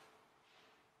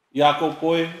 Ia kou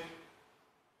poe,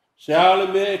 se ale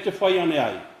mea e te whai ane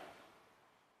ai.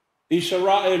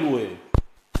 Israelu e,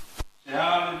 se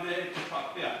ale mea e te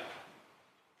whapea.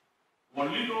 Ua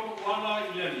lino wana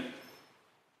i leni.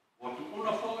 Ua tu una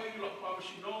whoi i lo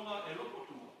whamasinonga e loko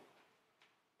tua.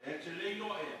 E te leino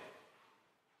ea.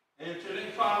 E te lei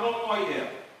whaalono ai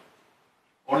ea.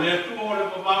 O le atua o le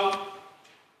mamau.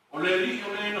 O le li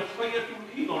o le na whai atu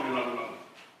ino le lalala.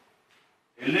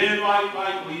 E le mai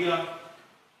mai o ia.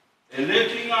 E le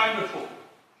tinga ai na fo.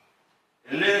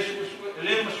 E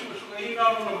le masuka ina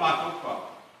o na mātau wha.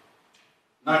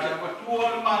 Nā te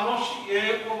apatua le malosi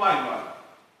e o mai mai.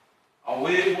 Au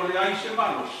e o le aise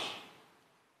malosi.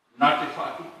 Nā te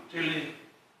whaatuku tele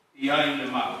i ai le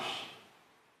maus.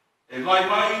 E vai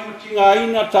ma tinga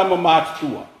ina tama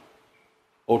mātua.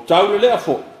 O tau le lea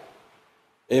fo.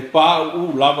 E pā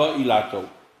u lava i lātou.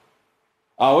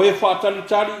 A o e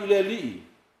whaatalitari i le lii.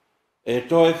 E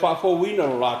to e whaafowina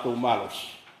o lātou malos.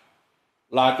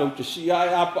 Lātou te si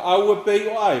ai apa au e pei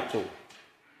o aeto.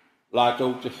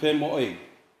 Lātou te whemo e.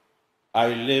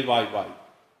 Ai le vai vai.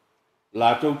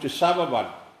 Lātou te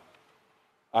sabavan.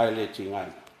 Ai le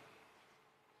tingai.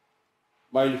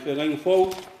 Mai le whengai fau,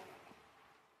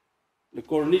 le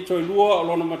koronito i lua o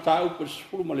lona mata upe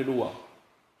sifuru ma le lua.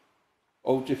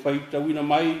 O te whaitawina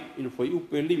mai i le whai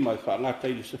upe lima i whaangata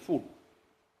i le sifuru.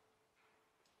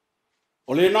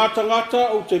 O le nata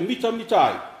ngata o te mita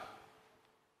ai.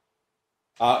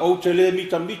 A o te le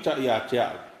mita i a te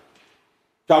au.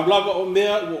 Tau lava o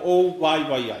mea o vai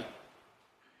vai ai.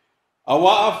 A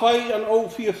wa a whai an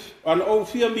o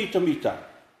fia mita.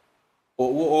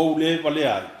 O le vale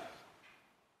ai.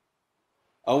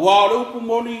 A wāre upu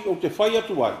moni o te whai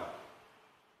atu ai.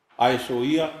 Ai so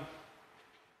ia.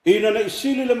 Ina nei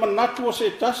sili le manatu o se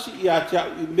tasi i a te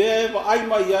au. I mea e wa ai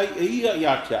mai ai e ia i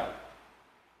a te au.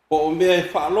 O mea e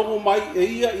whaalongo mai e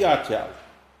ia i a te au.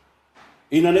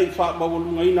 Ina nei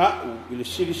whaamawalunga ina au i le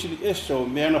sili eso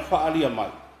mea na whaalia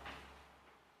mai.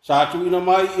 Sātu ina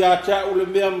mai i a te au le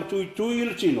mea matui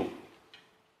le tino.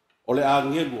 O le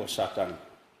angelu o satani.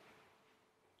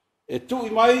 E tui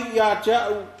mai i a te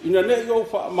au ina ne i o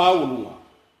wha maulunga.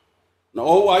 Na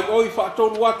o ai oi wha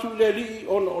tonu atu le li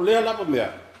o lea lapa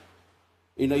mea.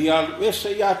 Ina i a esa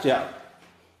i a te au.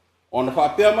 O na wha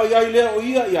pia mai ai lea o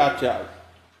ia i a te au.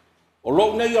 O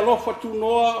lo nei a lofa tu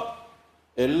noa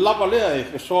e lapa lea e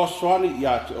whesoa soani i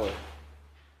a te oe.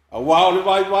 A wao le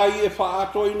vai e wha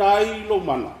ato i nai lo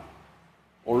mana.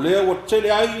 O lea o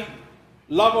tele ai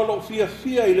lava lo fia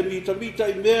i le mita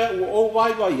i mea o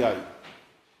vai ai.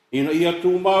 Ina ia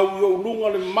tu mau i o lunga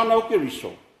le mana o ke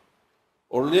riso.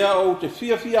 O lea o te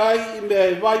fia ai i mea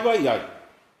e vai ai.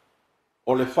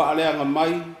 O le whaaleanga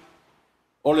mai,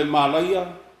 o le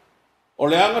malaia, o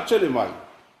le anga tele mai.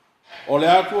 O le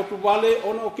atu atu wale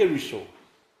ona o ke riso.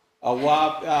 A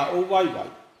wā a o vai.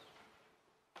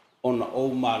 Ona o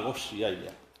malosi ai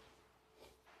lea.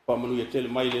 Whamanu ia tele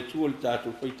mai le tua le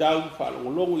tātou whaitau,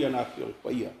 whaalongolongo ia nā whio le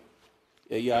whaia.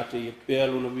 E ia te ia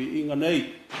pēlo na vi inga nei,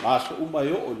 māsa umai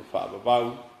o le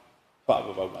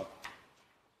whaabavau mai.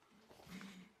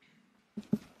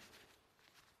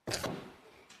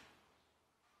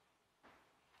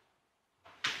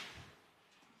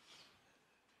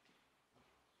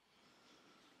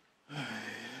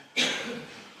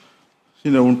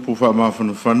 Sina unpu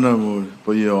whaamawhana mo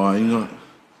pa ia o ainga.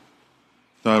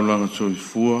 Tāulanga soi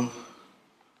fua.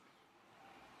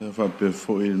 E whape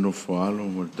fo i no whaalo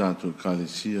mo tātou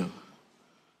kālesia.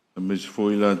 A mesi fo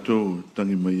i lātou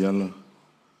tangi mai ala.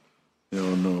 E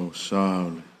ono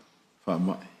sāole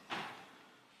whaamai.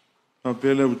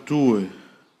 Whape leu tūe.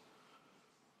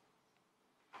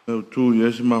 Leu tūe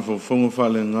esi mawhawhongo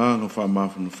whale ngānga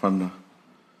whaamawhana.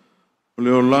 O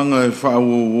leo langa e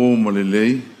whaawo ma le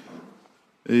lei.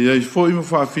 E iai fo i ma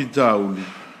whaafita uli.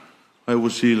 Ai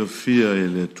wasila fia e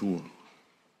le tua.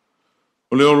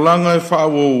 O leo langa e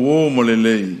whaawo ma le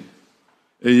lei.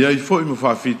 E iai fo i ma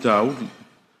whaafita uli.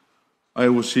 Ai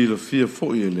wasila fia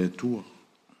fo i e le tua.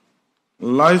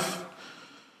 Life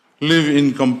live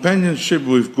in companionship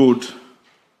with good.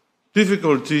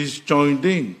 Difficulties joined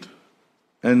in,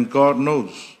 and God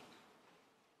knows.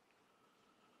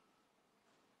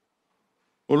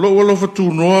 O lo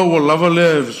fatu noa o lava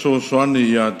le so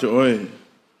soani ia te oe.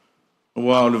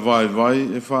 Wa o le vai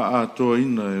e wha atoa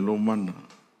ina e lo mana.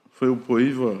 Whai upo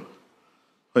iwa,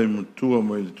 whai mutua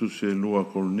mai le tuse e lua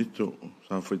kolonito,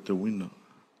 sa whai te wina.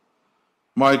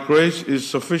 My grace is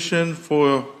sufficient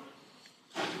for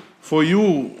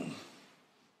you,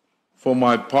 for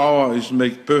my power is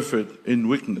made perfect in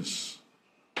weakness.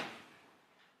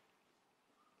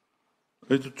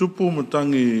 E te tupu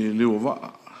matangi leo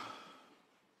waa.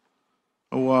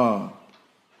 Awa,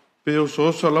 peo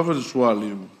soosa lava le sua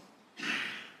liu.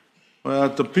 Wai a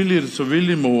ta pili le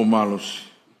savili ma ua malosi.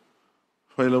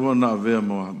 Whai lava na avea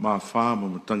ma wha ma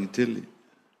matangi tele.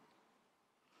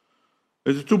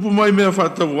 E te tupu mai mea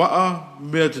whata waa,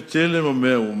 mea te tele ma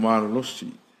mea ua malolosi.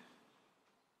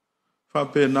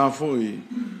 Whape nā foi,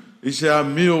 i se a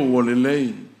mio ua le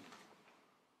lei.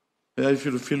 E ai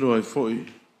filo ai foi,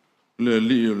 le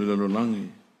li o le lalolangi.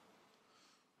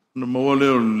 Na maua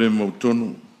leo le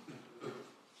mautonu.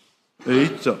 E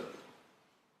ita.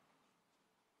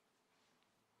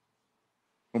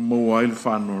 O maua ai le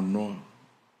whanau noa.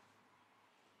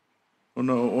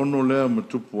 Ona ono lea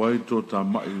matupu ai tō tā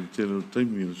mai le tele o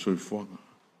taimi le soifuanga.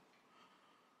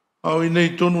 Au i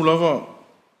nei tonu lava.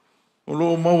 O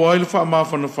loo maua ai le wha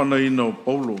mawhana ina o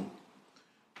Paulo.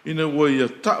 Ina ua ia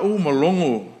tau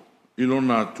malongo i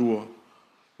lona atua.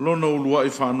 Lona ulua i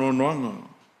whanau noanga.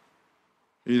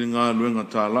 I le ngā luenga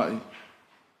tā lai.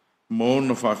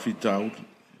 Maona whawhita auti.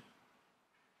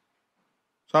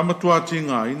 Sa matua ti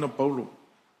ngā ina Paulo.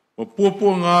 O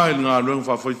puapua ngā i ngā luenga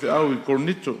whawhite au i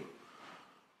Koronito.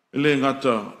 I le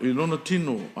ngata i lona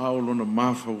tino au lona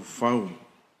mawhau whau.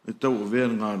 E tau o vea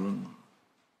ngā luenga.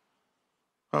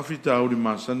 Whawhita au di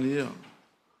masani ia.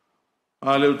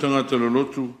 A leo tangata le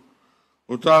lotu.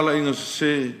 O tāla inga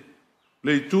se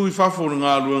le i tui whawhau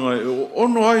ngā luenga e o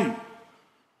ono ai.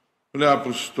 Le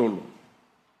apostolo.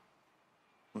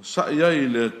 Sa iai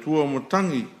le tua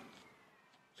motangi.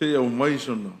 Se au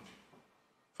maisona.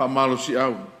 Fa malo si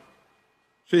au.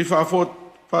 Se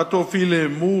fa to file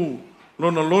mu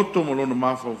lona loto mo lona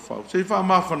mafa fa. Se fa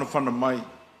mafa na fana mai.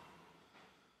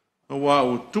 Wa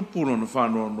o tupu lona fa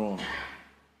no.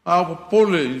 A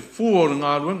pole i fu o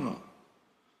ngā ruenga.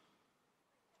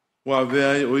 Wa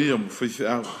vea o ia mo fise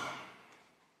au.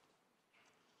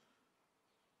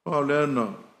 Wa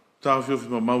lena tā whiwhi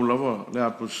ma maulawa le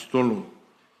apostolo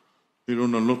i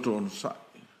lona loto on sai.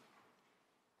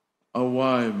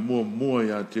 Awa e mua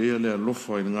ia te ea lea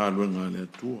lofa i ngā luenga lea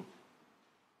tua.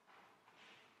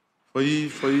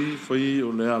 Whai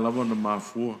o lea lawa na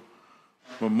mafua.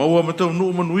 Ma maua matau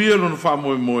nuu manuia lona wha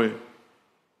moe.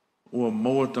 Ua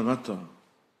maua tangata.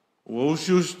 Ua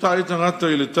usi tai tangata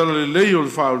i le tala le lei o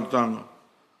le wha o le tanga.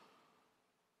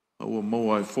 Ua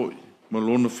maua ai foi. Ma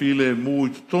lona file e mu i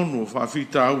te tonu o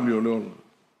whawhita au leo leola.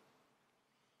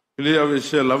 Le ave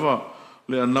se lava,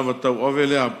 le anava tau ave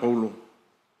lea Paulo.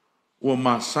 Ua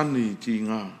masani i ti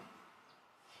ngā.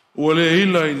 Ua le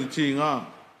hila i ti ngā.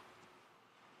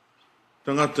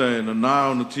 Tangata e na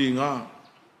nāo na ti ngā.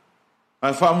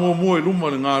 Ai wha mua i luma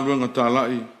le ngā ruenga tā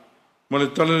lai. Ma le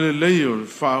tala le leo le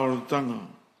wha o le tanga.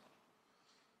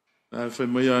 Ai whai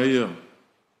mai a ia.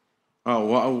 A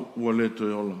wau ua le to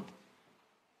ola.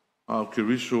 A ke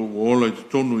riso ua ola i te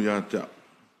tonu i a tea.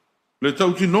 Le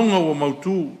tau tinonga ua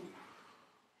mautu.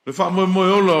 Le wha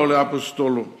moe ola o le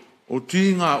apostolo. O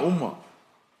ti ngā uma.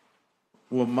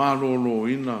 Ua mālolo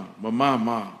ina ma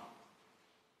mā.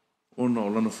 Ona o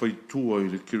lana whaitua i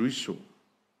le ke riso.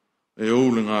 E o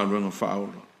le ngā ruenga wha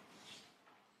ola.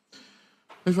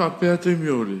 E wha pēa te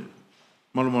miore.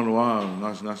 Malo a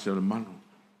ngasi ale malu.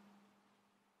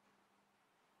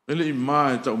 Ele i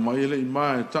mai tau mai, ele i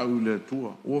mai tau i le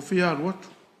tua. Ua whia aru atu.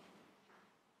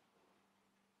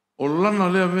 O lana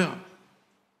lea mea.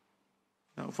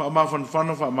 Wha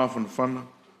mawhanawhana.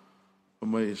 O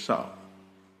mai e sao.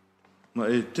 Na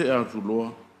e te atu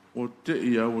loa. O te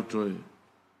i au toi.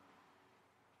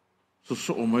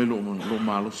 So o mai lo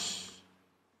malos.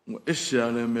 O ese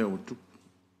a lea mea o tupu.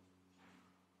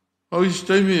 Au isi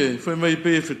taimi e, whai mai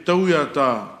pe e whetau ia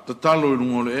ta talo i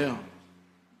rungo le ea.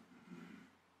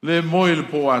 Le moe le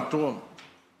po atoa.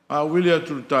 A wili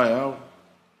atu le tae au.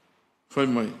 Whai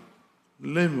mai.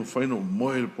 Le mo whai no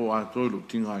moe le po atoa i lo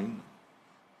tinga ina.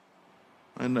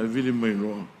 Aina e vili mai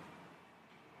loa.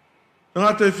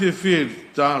 Tangata e fie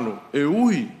talo. E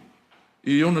ui.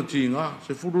 I ona tinga.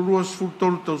 Se fururua se furu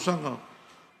tolu tau sanga.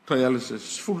 Tai ale se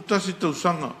furu tasi tau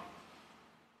sanga.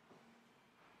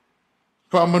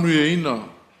 Whaamanu e ina.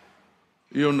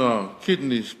 I ona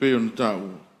kidneys pe ona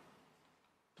tāua.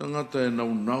 Tangata e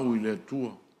nau i le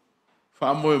tua.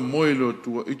 Wha moe le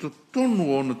tua. I to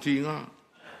tonu o na ti ngā.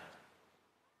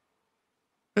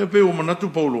 E pe o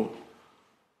manatu paulo.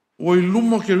 Wai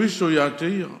luma ke riso ia te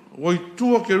ia. Wai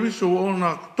tua ke riso o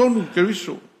na tonu ke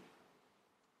riso.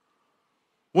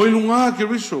 Wai lunga ke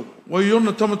riso. Wai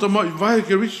ona tamatama i vai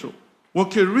ke riso. Wa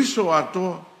ke riso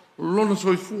atoa. Lona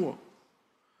soifua.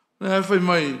 Na e whai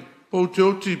mai. Pau te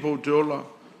oti, pau te ola.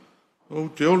 Pau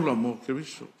te ola mo ke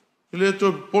riso. I lea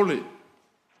toi pole.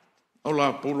 Au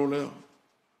la polo lea.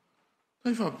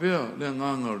 Tai whapea lea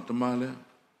nganga o tamā lea.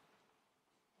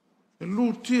 E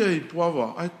lu tia i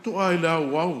puawa, ai toa i lea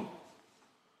au.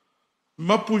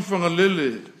 Mapu i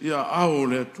whangalele ia ao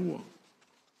lea tua.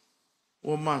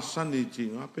 O maa sani ti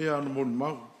ngā pea anu moni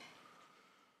mau.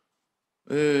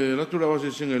 E ratu la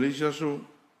wase singa leisi aso.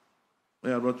 E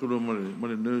a ratu la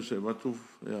mare nurse e watu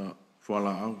e a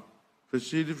whala au.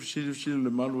 Fesiri le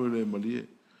malu e le malie.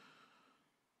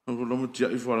 Ako lomo tia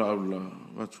i whala au la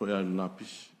watu e a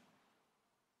lapis.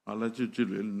 Ala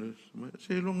tilu e le nurse.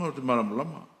 Se ilonga o te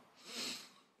lama.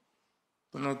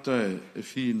 Tangata e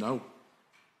fi nau.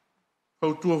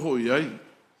 Pau tua fo i ai.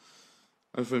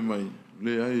 Ai whai mai.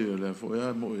 Le ai e le fo i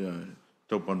ai mo i ai.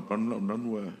 Tau pan lau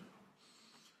nanu ai.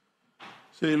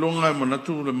 Se ilonga e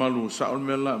manatu le malu sao le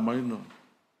mea la mai no.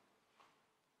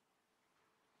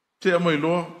 Te amai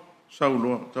loa. Sau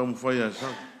loa. Tau mwhai ai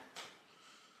sau.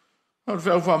 Au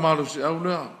le wha malu si au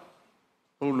lea.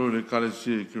 Au lo le kare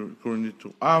si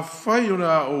koronito. A whai o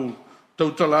lea o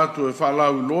tau talatu e wha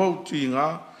lau loa o ti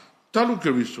ngā. Talu ke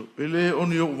riso. E le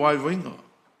oni o vai vainga.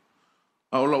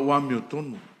 A ola wami o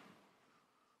tonu.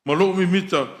 Ma lo mi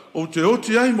mita o te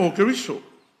oti ai mo ke riso.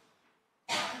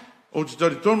 O te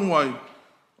tari tonu ai.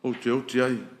 O te oti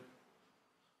ai.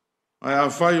 Ai a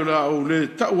whai o lea o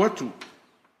le tau atu.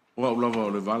 O au lava o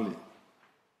le vale.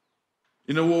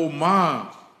 Ina o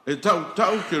maa. E tau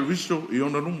ke riso i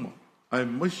ona luma. Ai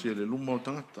maisi e le luma o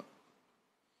tangata.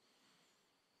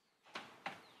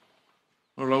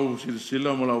 O lau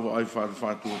sila ma lau ai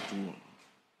whātua tua.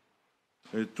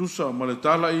 E tusa ma le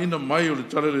tala ina mai o le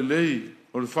tala le lei.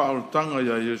 O le wha o le tanga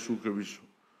ia Jesu ke riso.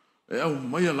 E au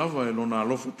mai a lava e lona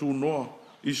alofa tu noa.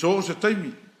 I so o se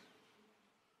taimi.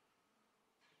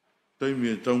 Taimi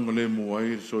e taunga le mua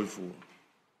ai soifua.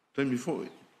 Taimi foi.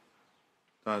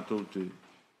 Tātou te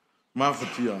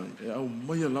mawhatia ai. E au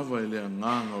mai a lava e lea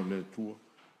nganga o le tua.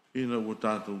 Ina ua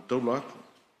tātou taula atu.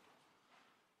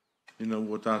 Ina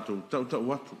ua tātou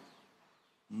tau atu.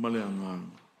 Male a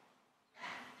nganga.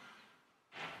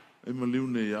 E maliu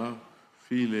ne ia.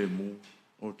 File mu.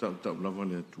 O tau lava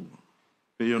le atua.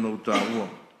 Pe iona o tā ua.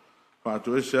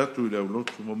 Whātou ese atu i leo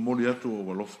lotu. Ma mori atu o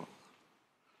walofa.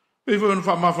 Pe iwa iona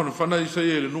whamawhana whana i sa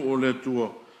ele nu o le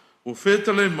atua. O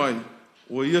whetale mai.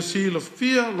 O ia sila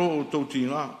fia lo o tau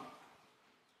tingā.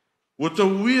 O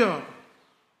tau ia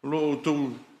lo o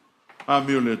tau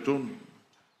amio le tonu.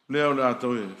 Lea le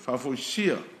atau e. Whafo i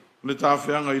sia. Le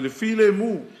tāwhianga i le file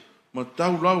mu. Ma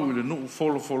tau lau i le nu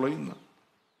fola ina.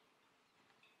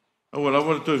 Au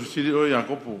alawa le toi fisiri o ia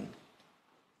kopo.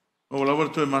 Au alawa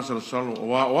le toi masala salo. O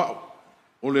wao.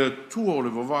 O le atua o le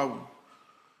vavau.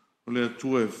 O le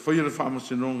atua e whaia le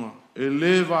whamasinonga. E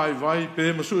le vai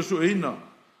pe masu e ina.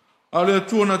 A le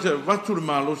atua na te watu le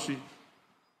malosi.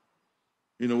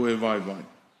 Ina ue vai.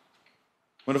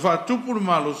 Ma le whaatupu le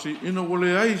malosi. Ina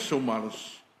ule ai so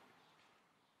malosi.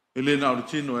 E le na o le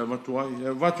tino e watu ai. E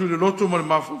watu le loto ma le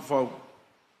mawhau.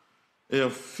 E a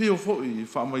fio foi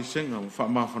fa mai senga fa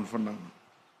ma fan fananga.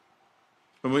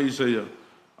 Pa mai isaia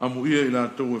amu ia ila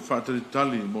to e fa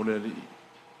tali mo le ali.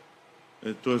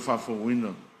 E to e fa fo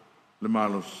wina le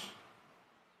malos.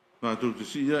 Na to te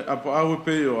sia a pa au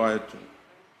pe o aeto.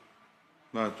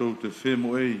 Na to te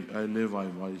femo ai le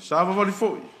vai. Sava vali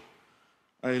foi.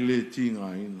 Ai le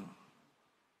tinga ina.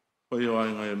 Pa yo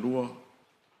ai ngai lua.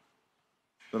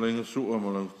 Talenga su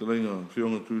amala, talenga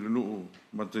fionga tuilulu'u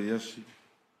mataiasi.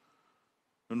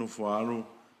 No faro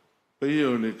pe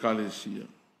o le kalesia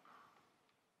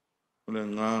o le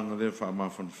nganga le fa ma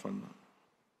fana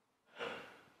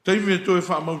taimi to e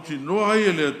fa mauti no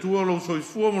ai le tua lo so i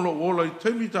fu mo lo ola i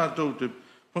taimi tatou te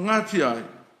pangati ai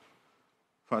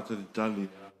fa te tali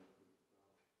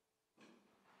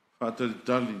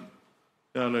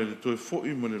ya le to e fo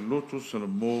i mo le loto sa le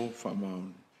mo fa ma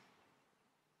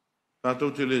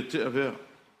tatou te le te avea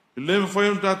le fa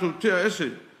un tatou te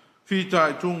ese Fita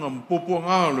i tunga mpopo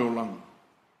ngā leo langa.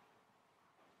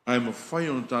 Ai ma whai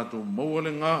o tātou maua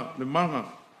le ngā, le manga.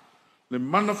 Le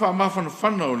mana wha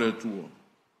mawhana o le tua.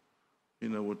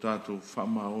 Ina o tātou wha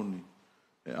maoni.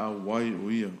 E a wai o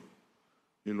ia.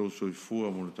 I lo soi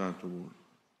fua mo le tātou ora.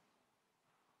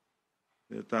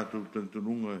 e tātou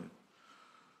tantununga e.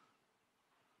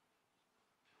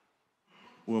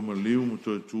 Ua maliu mo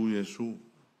tō tū Iesu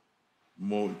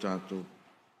mō i tātou.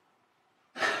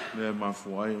 Lea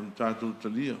mafuai on tātou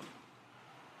talia.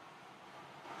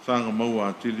 Sanga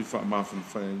maua tili wha mawhani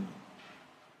whaenga.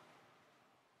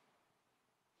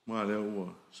 Mā lea ua,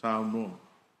 sāu noa.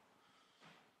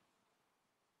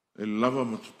 E lava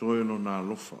matatoe no nā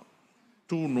lofa.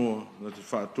 Tū noa na te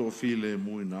wha toa while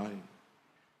mui nai.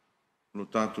 No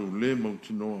tātou le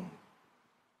mauti noa.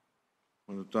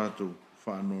 No tātou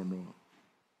wha noa noa.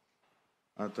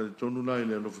 A tari tonu lai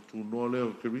lea lofa tū noa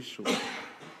leo ke riso.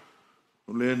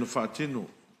 O lea na wha tino.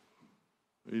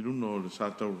 I runa o le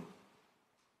sātau.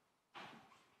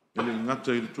 E le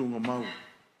ngata i le tūnga mau.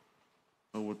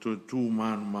 Au to tu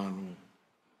man manu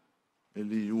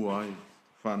eli uai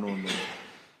fa no no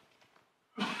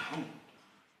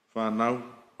fa nau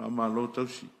fa malo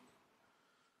tausi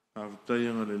fa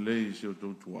tayanga le lei se o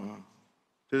tua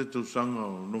te tu sanga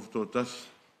no to tas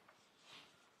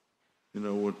ina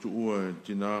o tu ua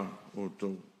tina o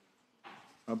to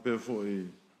ape fo e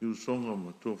u songa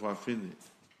ma to fa fini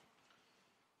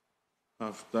fa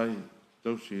tai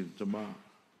tausi tama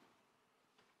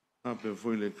Ape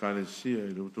foi le kalesia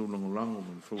i le utou langolango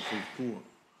ma le fautua.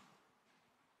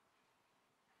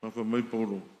 Mawha mai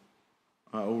polo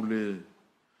a au le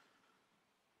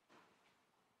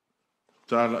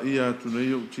tāla ia atu nei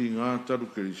o ti ngā taru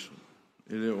keriso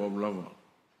i le o lava.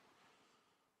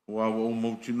 Wa o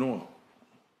mauti noa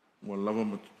wa lava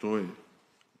matutoe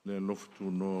le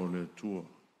loftu noa le tua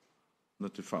na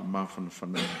te wha mawhana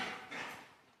whanau.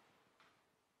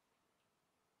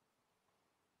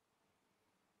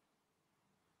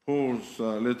 Paul's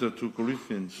letter to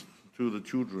Corinthians, to the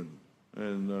children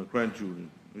and grandchildren.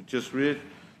 We just read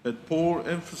that Paul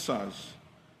emphasized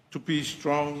to be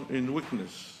strong in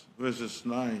weakness, verses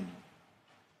 9.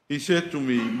 He said to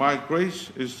me, my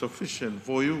grace is sufficient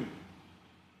for you,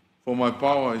 for my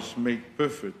power is made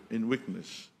perfect in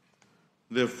weakness.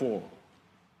 Therefore,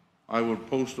 I will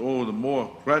boast all the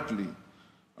more gladly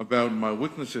about my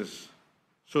weaknesses,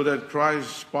 so that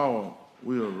Christ's power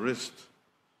will rest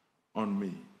on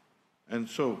me. And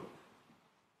so,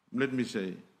 let me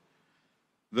say,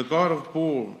 the God of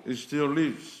Paul still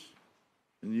lives,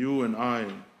 and you and I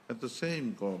have the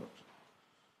same God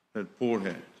that Paul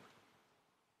had.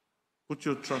 Put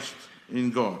your trust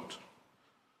in God.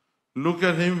 Look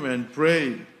at him and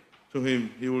pray to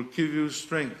him. He will give you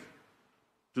strength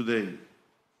today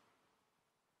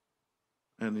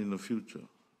and in the future,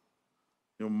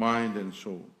 your mind and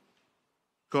soul.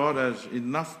 God has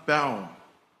enough power,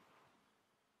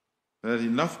 and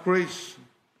enough grace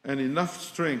and enough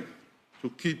strength to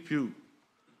keep you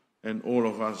and all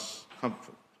of us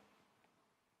comfort.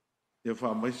 Ia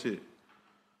wha mai se,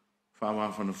 wha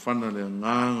mawhana le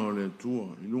nganga o le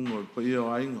tua, I lunga o pa ia o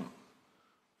ainga,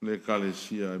 le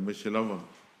kalesia e me se lava,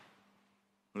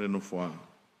 le no whaa.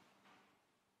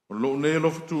 O lo ne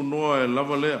lofu tu noa e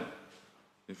lava lea,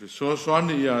 e whi soa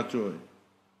soani i atoe,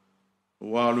 o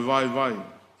wā le vai vai,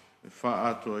 e wha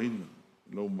atoa ina,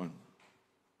 lo man.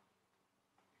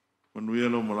 Manuia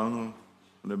lo malanga,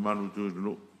 Lemalu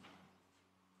Tuilulu'u.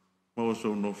 Mau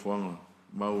so no whanga,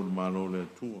 mau le malo le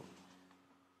atua.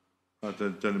 Ata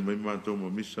tali mai mātou ma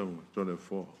misa ma tole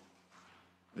fōa.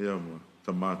 Ea ma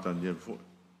tamata nia fōa.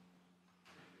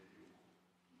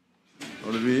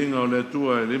 O le viinga o le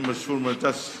atua e lima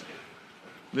sfulmatasi.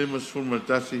 Lima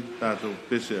sfulmatasi tātou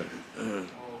pesea.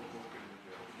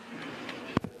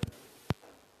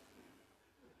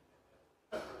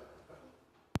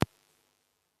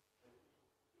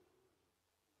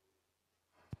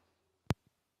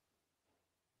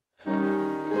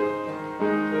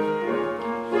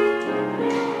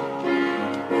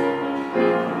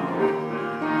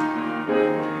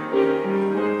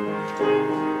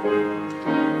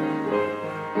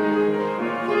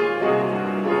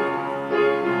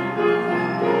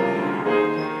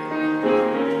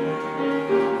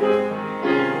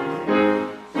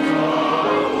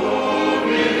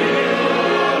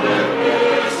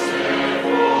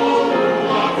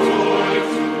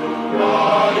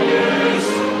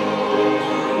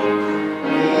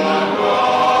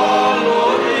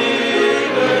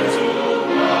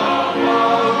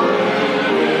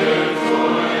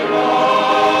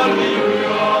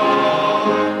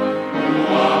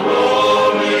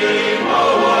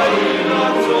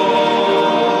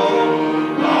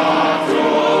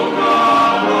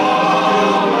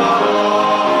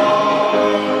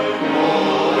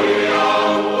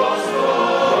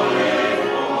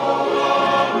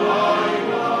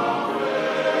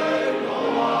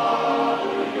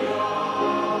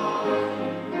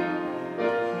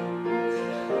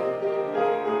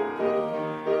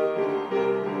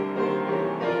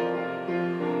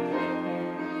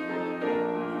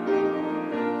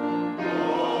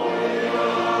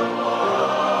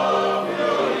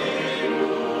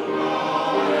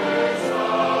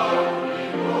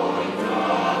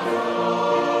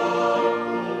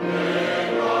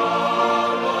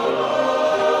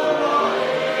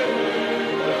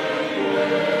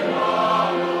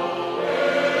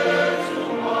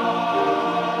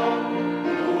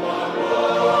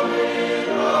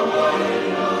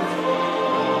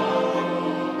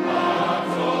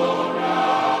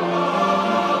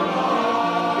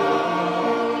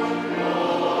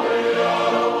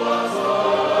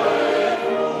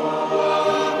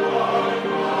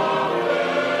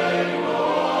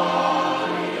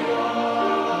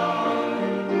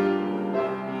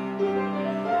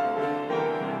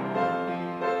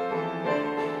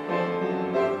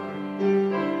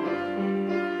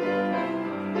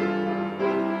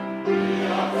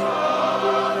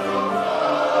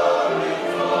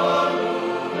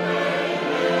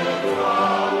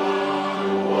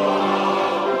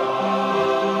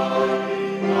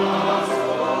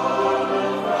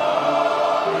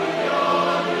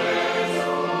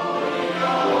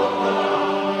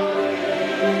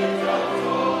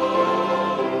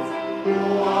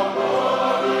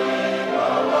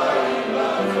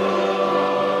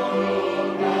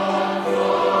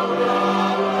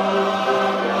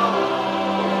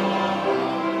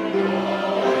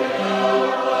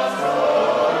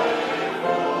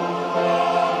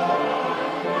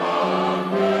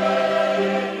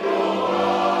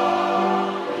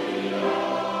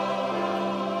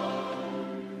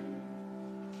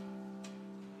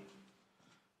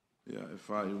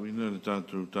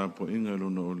 tātou tāpo inga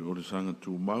luna o le sanga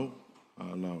tū mau,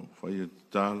 a lau whaia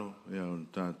tālo, ea o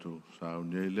tātou sāu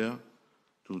nei lea,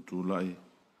 tū lai,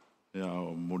 ea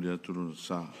o mori aturu na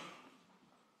sā.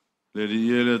 Le ri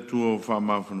ele tua o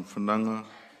whamawhana whananga,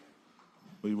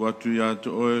 o i watu i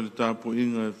ato oe le tāpo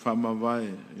inga e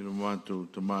whamawai, i lo mātou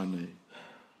tamanei.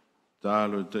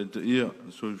 Tālo e taita ia,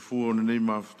 so i fua o nei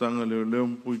mawhatanga leo leo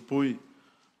mpui pui,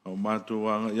 au mātou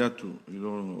wanga i atu, i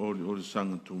lo o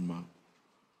sanga tū mau.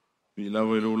 I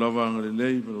lawa i lo lava anga le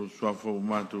lei, pero suafa o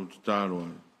mātou te tālo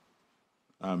ai.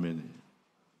 Amen.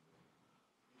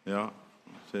 Ia,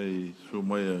 sei su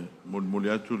mai muli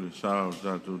atu le sā o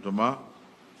tātou tamā.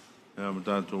 Ia, ma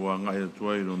tātou wanga i atu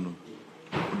ai rono.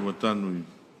 Unua tanu i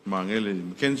Mangele,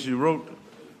 Mackenzie Road.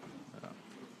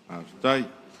 Aftai.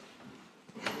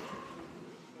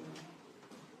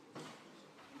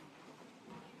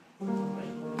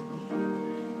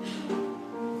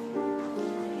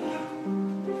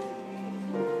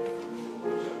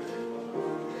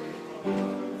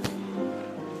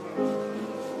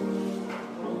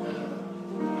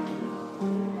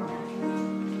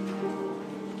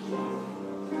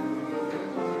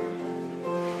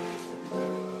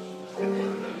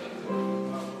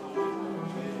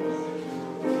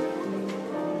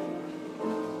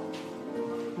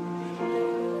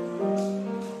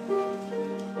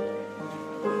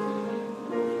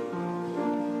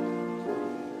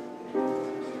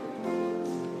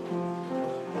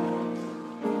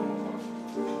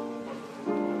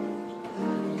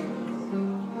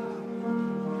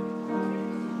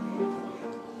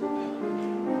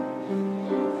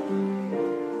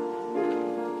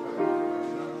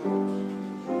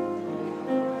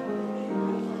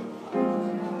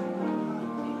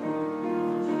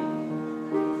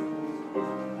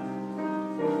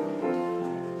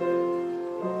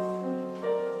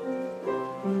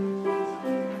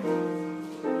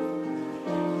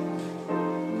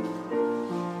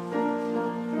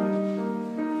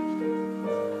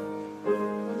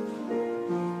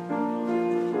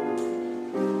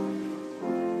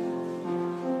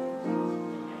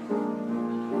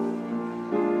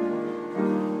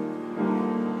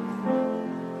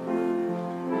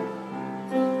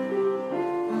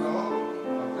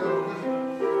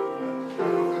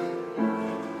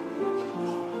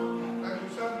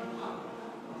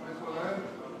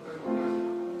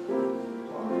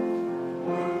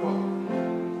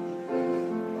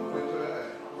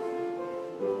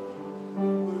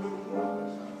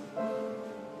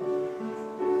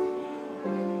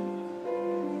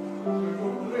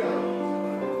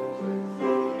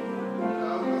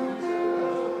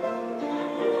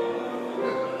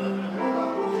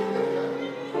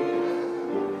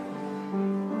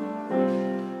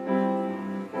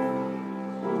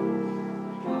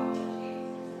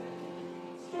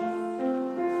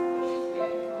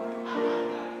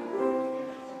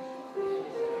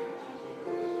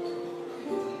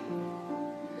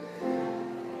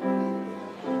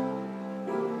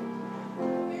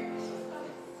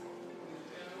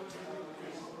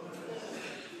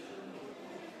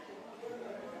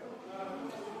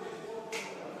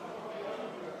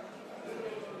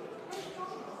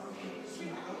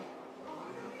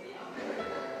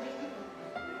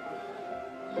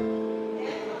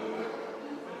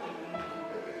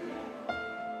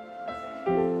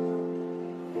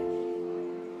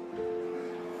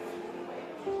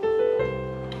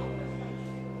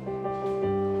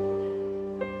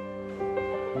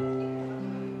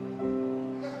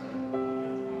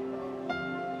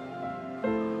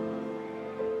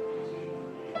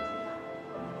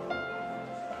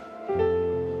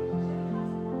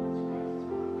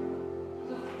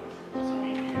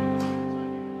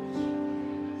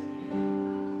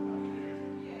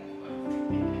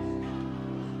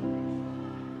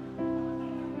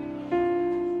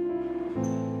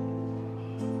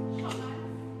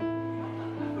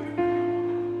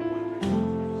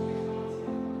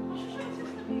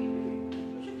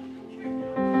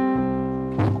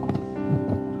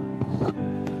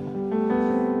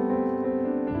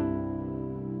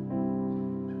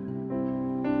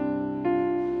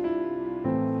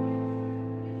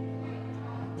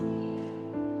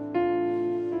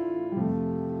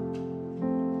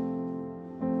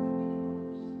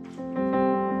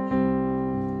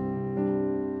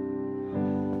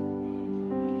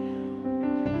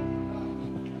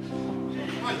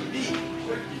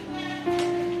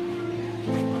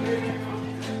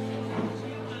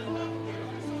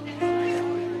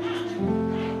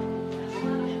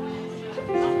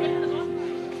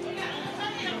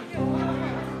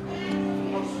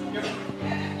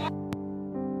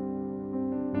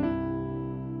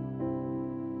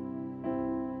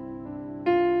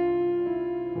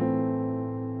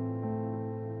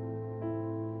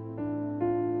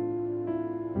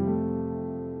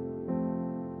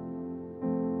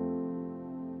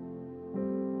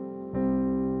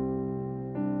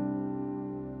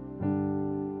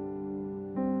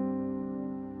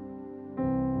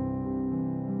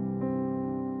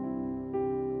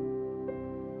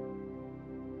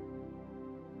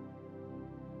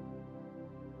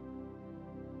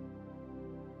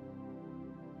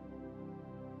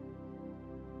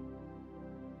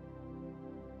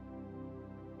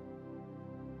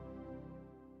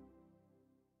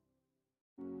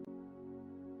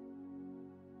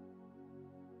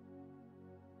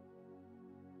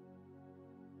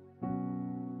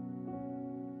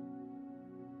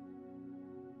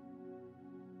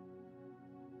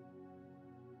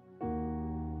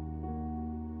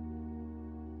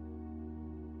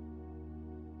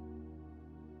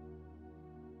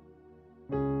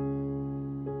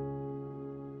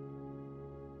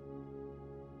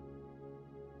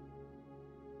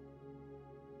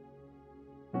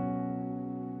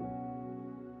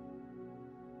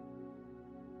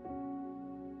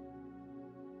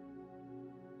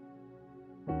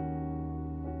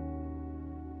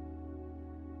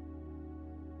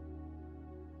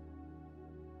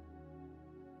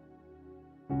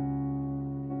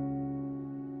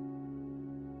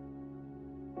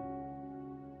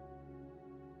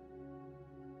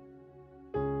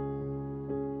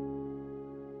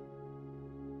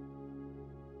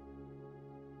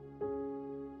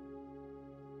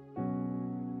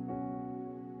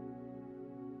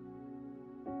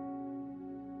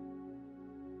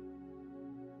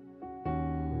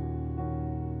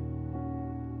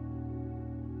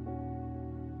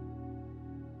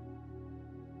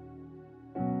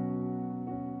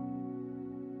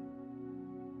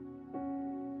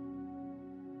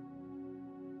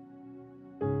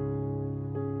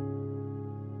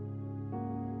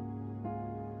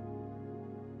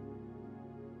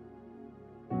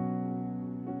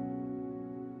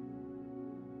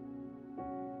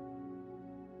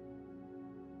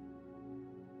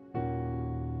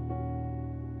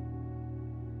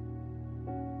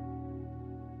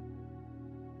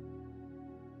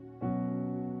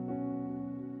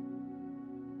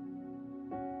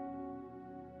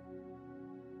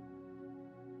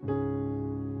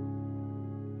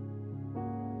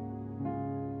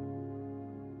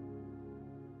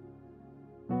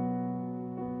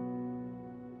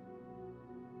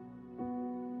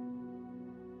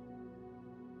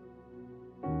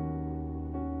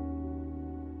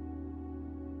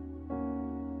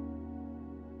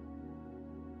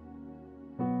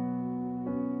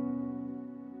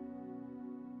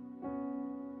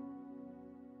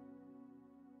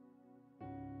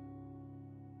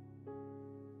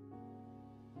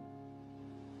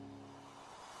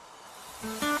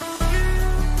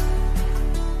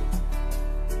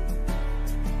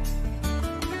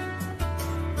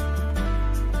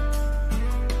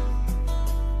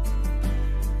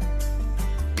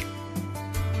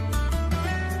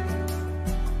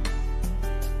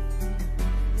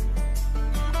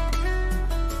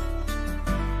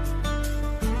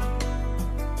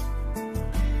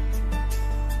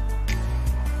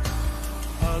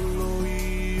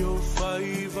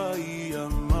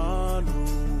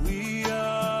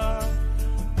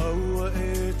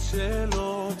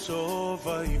 tō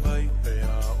vai vai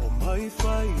pea o mai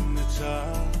whaina tā.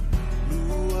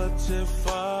 Lua te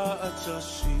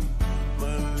whaatasi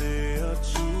ma lea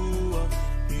tua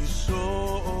I so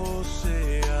o se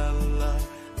ala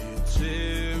e te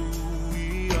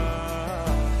uia.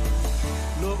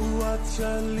 No ua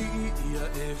tali ia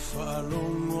e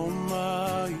whalongo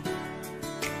mai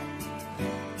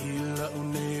I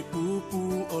laune upu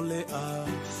o le a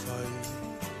whai.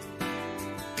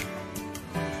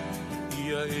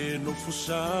 Ia e no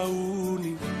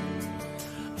fusauni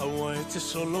awa e te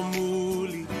solo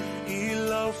muli I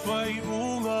lau whai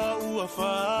unga ua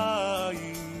whai.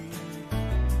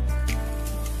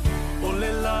 O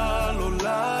le lalo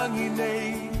langi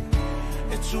nei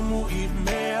e tumu I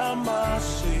mea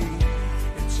masi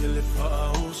e te le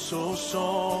whao so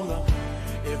songa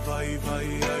e vai vai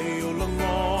ai o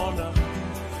langona.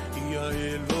 Ia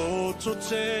e loto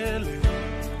tele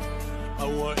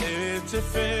awa e te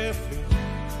fefe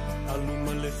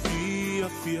aluma le fia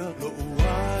fia lo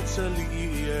uatali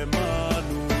e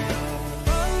manuia.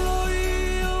 Alo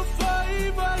ia vai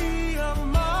vai a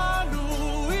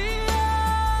manuia.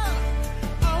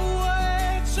 Awa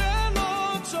e te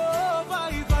loto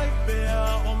vai vai pea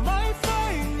o mai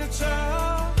whainga tā.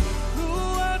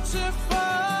 Lua te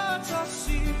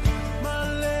whatasi ma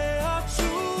lea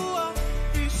tua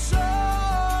I so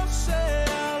se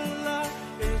ala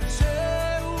e te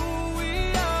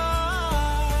uia.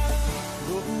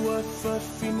 Ua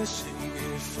whawhine se e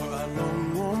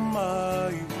whalongo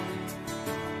mai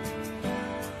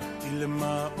I le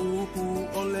maupu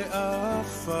o le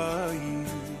awhai.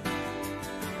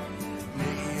 Me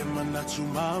ia manatu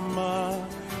mama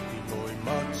I loi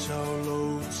matau lo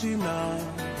tina.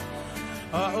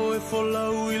 A o e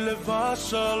wholau I le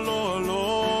vasa loa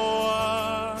loa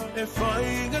e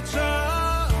whainga tā.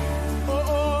 O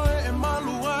e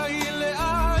malu ai I le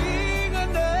ainga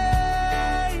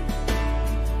nei.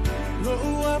 Lo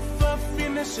ua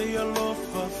whawhine se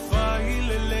alofa whai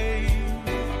lelei.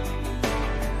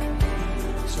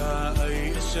 Ta ai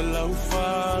e se lau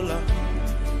whala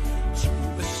tupu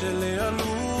e se le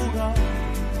aluga.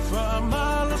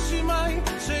 Whaamalo si mai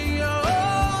se ia o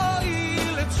I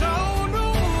le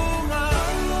taununga.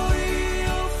 Alo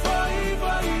ia whai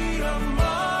vai a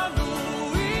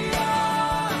manuia.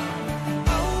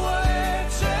 Awa e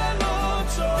te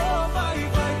loto vai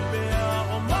vai pea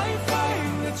o mai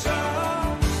whainga tā.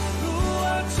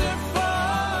 Lua te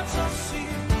whatasi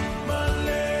ma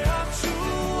lea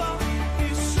tua I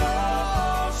so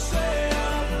se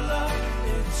ala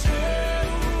e te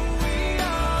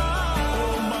uia. O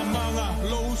mamanga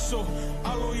louso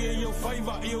alo ia ia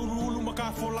whaiva I urulu maka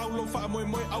wholau lo wha moe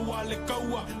moe awa le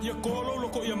kaua. Ia kolo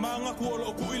loko ia manga kua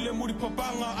lo ku I le muri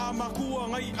papanga. A makua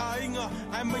ngai a inga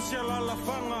ai mai se la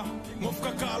whanga.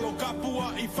 Ngofka kalo kapua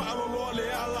I whaaloloa le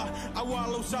ala. Awa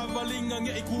lo savalinga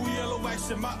nge I kuia lo vai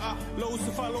se maa. Lo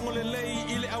se whalongo le lei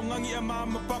I le au ngangi a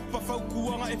mama papa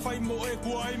whaukuanga e whai mo e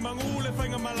kua ai mangu le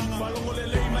whainga malanga. Whalongo le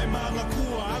lei mai manga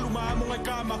kua alu maamo ngai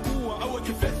ka makua. Awa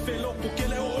ki fefe loko ke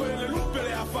le o e le lupe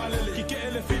le a whalele. Ki ke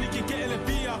ele fini ki ke ele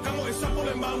pia kango e sapo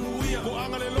le mangu ia. Ko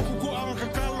anga le loko ko anga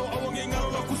kakalo awa nge ngalo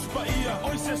la kuspa ia.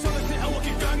 Oi se sole te awa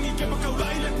ki kangi ke makau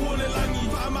lai le kua le langi.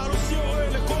 Whaamaro si o e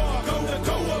le koa kau le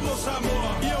kaua mo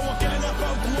Samoa. Ia wa ke nga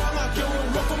pau kuanga ke o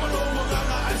roko mano mo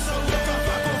nganga. Ai sa uka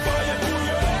whako whaia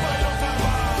kuia o whaia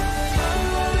whawa.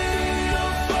 Alo ia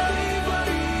whai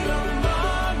vai a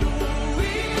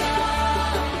manuia.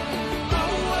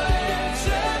 Awa e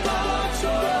te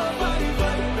loto vai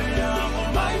vai pea o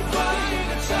mai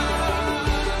whainga tā.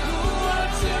 Lua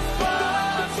te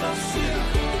whatasi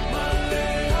ma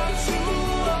lea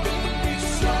tua I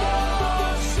so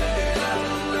se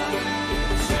ala e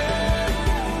te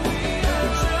uia.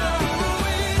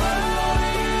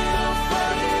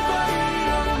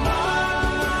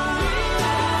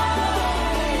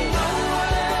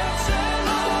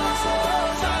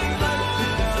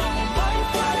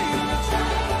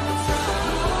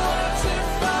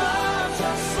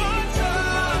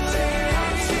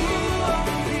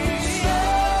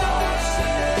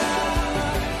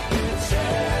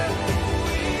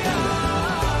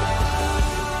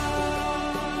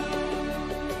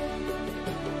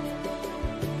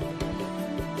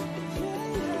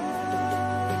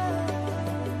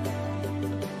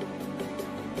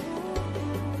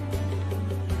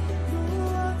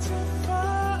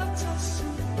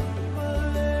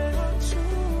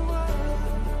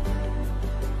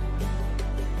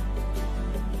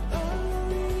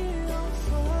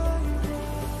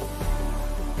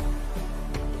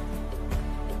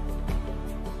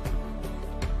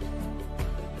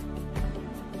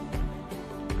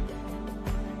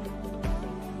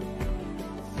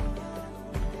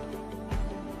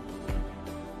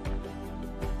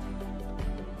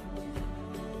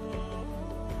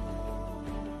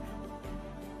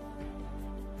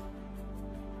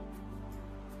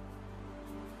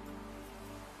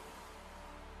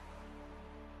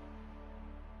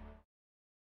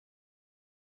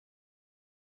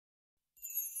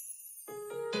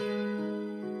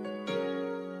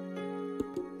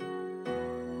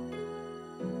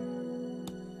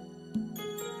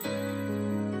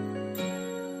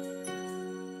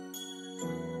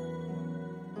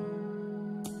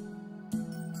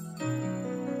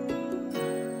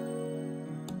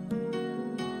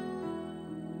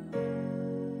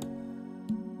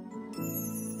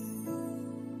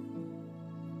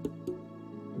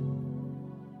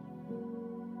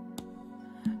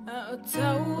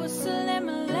 Tau sele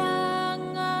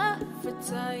malanga,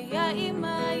 fetaya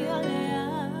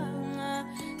imayaleanga,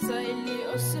 sa ili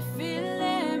o se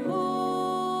filemu,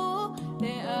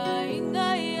 le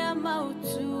ainga ya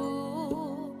mautu,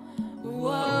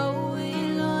 wow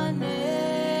ilone,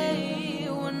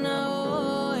 wana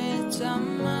o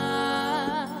etama,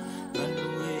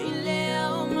 malue ile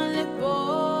au malepo,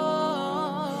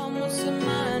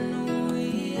 musemanu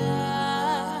ia,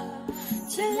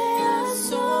 tele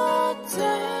aso.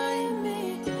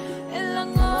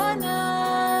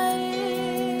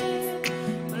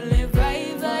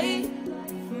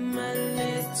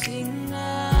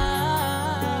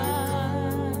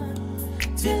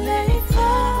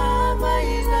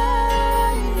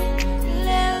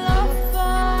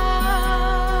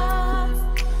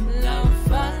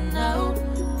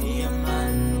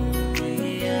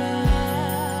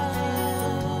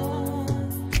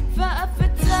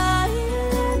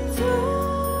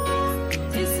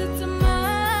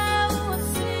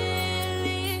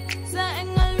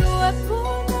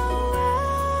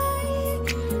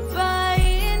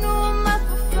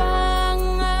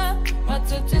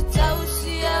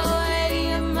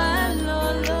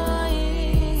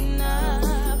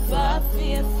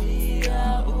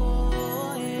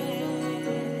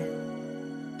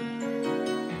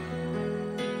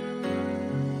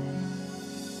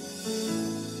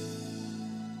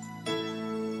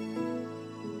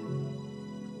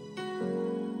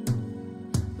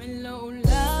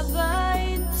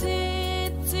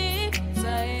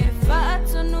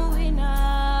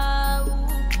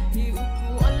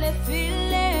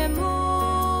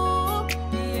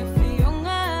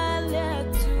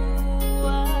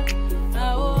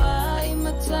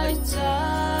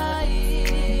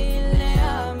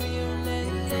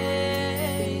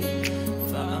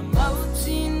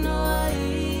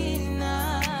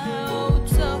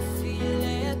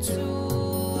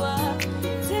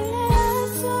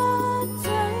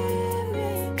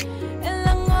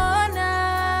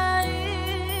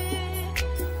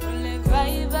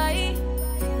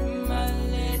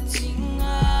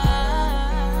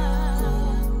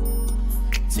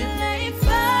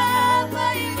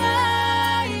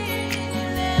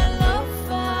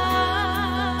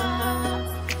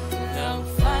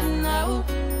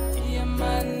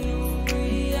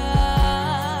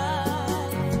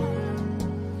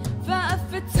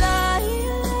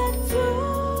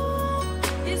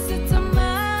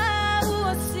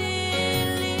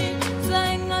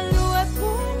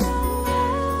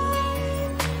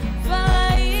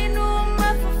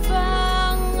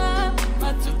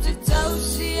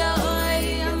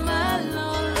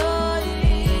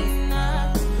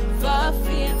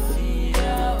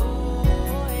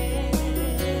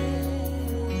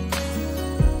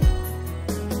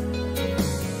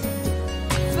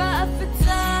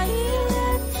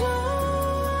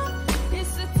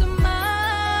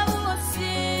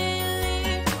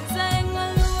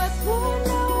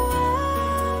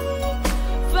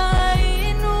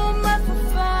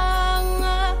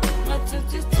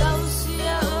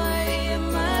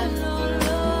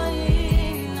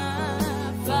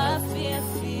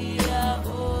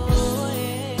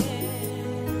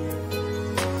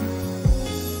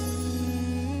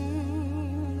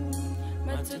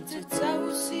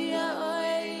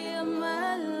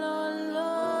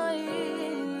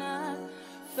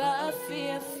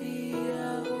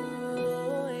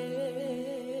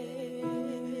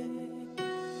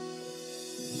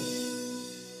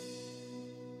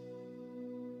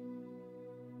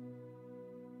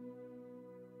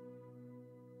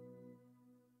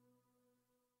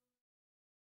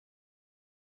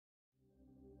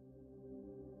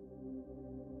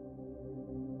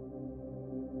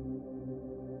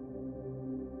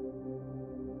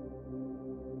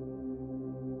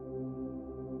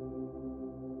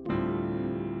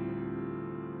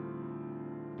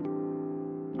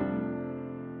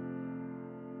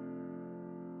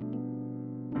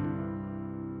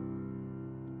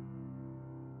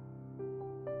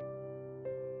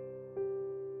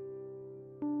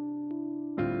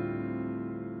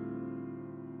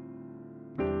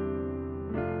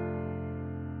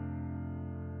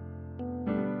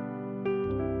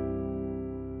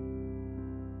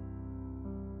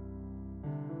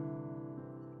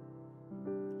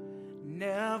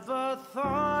 Never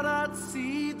thought I'd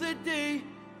see the day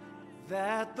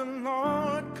that the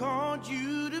Lord called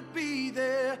you to be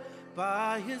there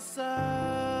by His side.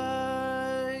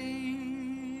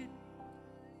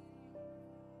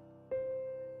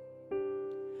 I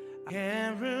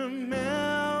can't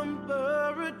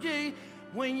remember a day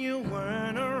when you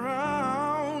weren't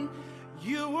around.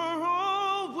 You were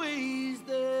always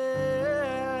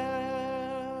there.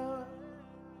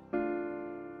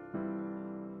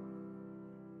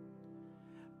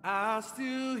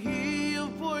 still hear your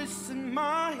voice in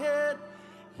my head,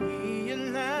 hear you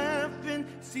laughing,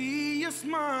 see you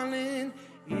smiling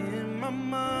in my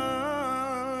mind.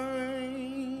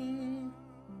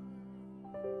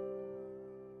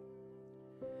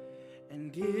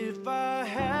 And if I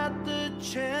had the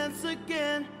chance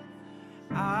again,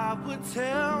 I would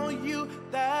tell you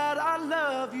that I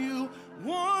love you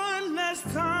one last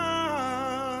time.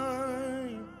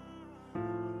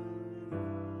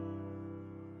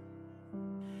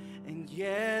 And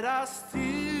yet I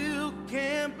still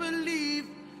can't believe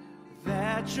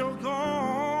that you're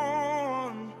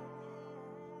gone,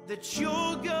 that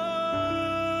you're gone.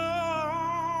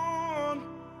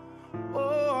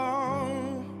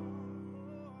 Oh,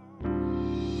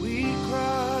 we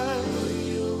cry,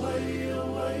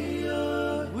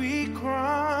 we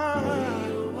cry,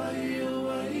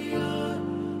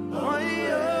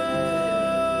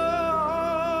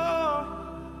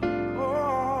 oh,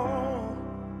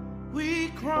 we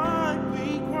cry,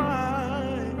 we cry.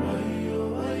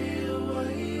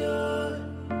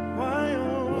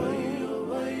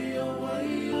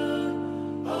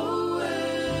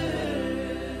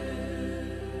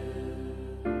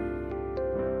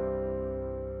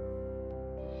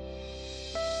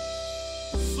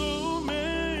 So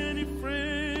many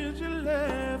friends you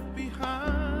left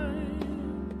behind,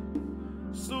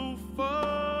 so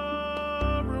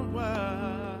far away.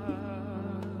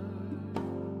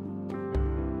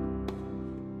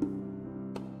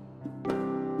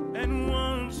 And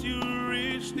once you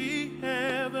reach the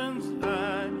heavens,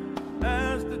 I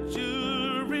ask that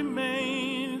you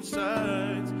remain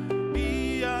inside,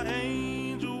 be our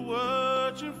angel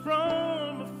watching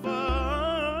from afar.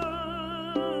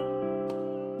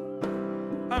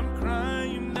 I'm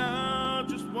crying now,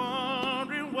 just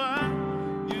wondering why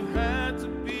you had to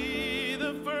be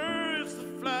the first to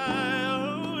fly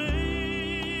away.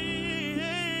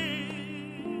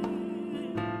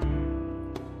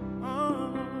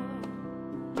 Oh,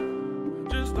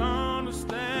 just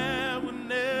understand we'll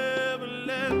never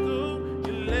let go.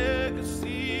 Your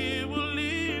legacy will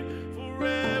live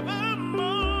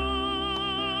forevermore.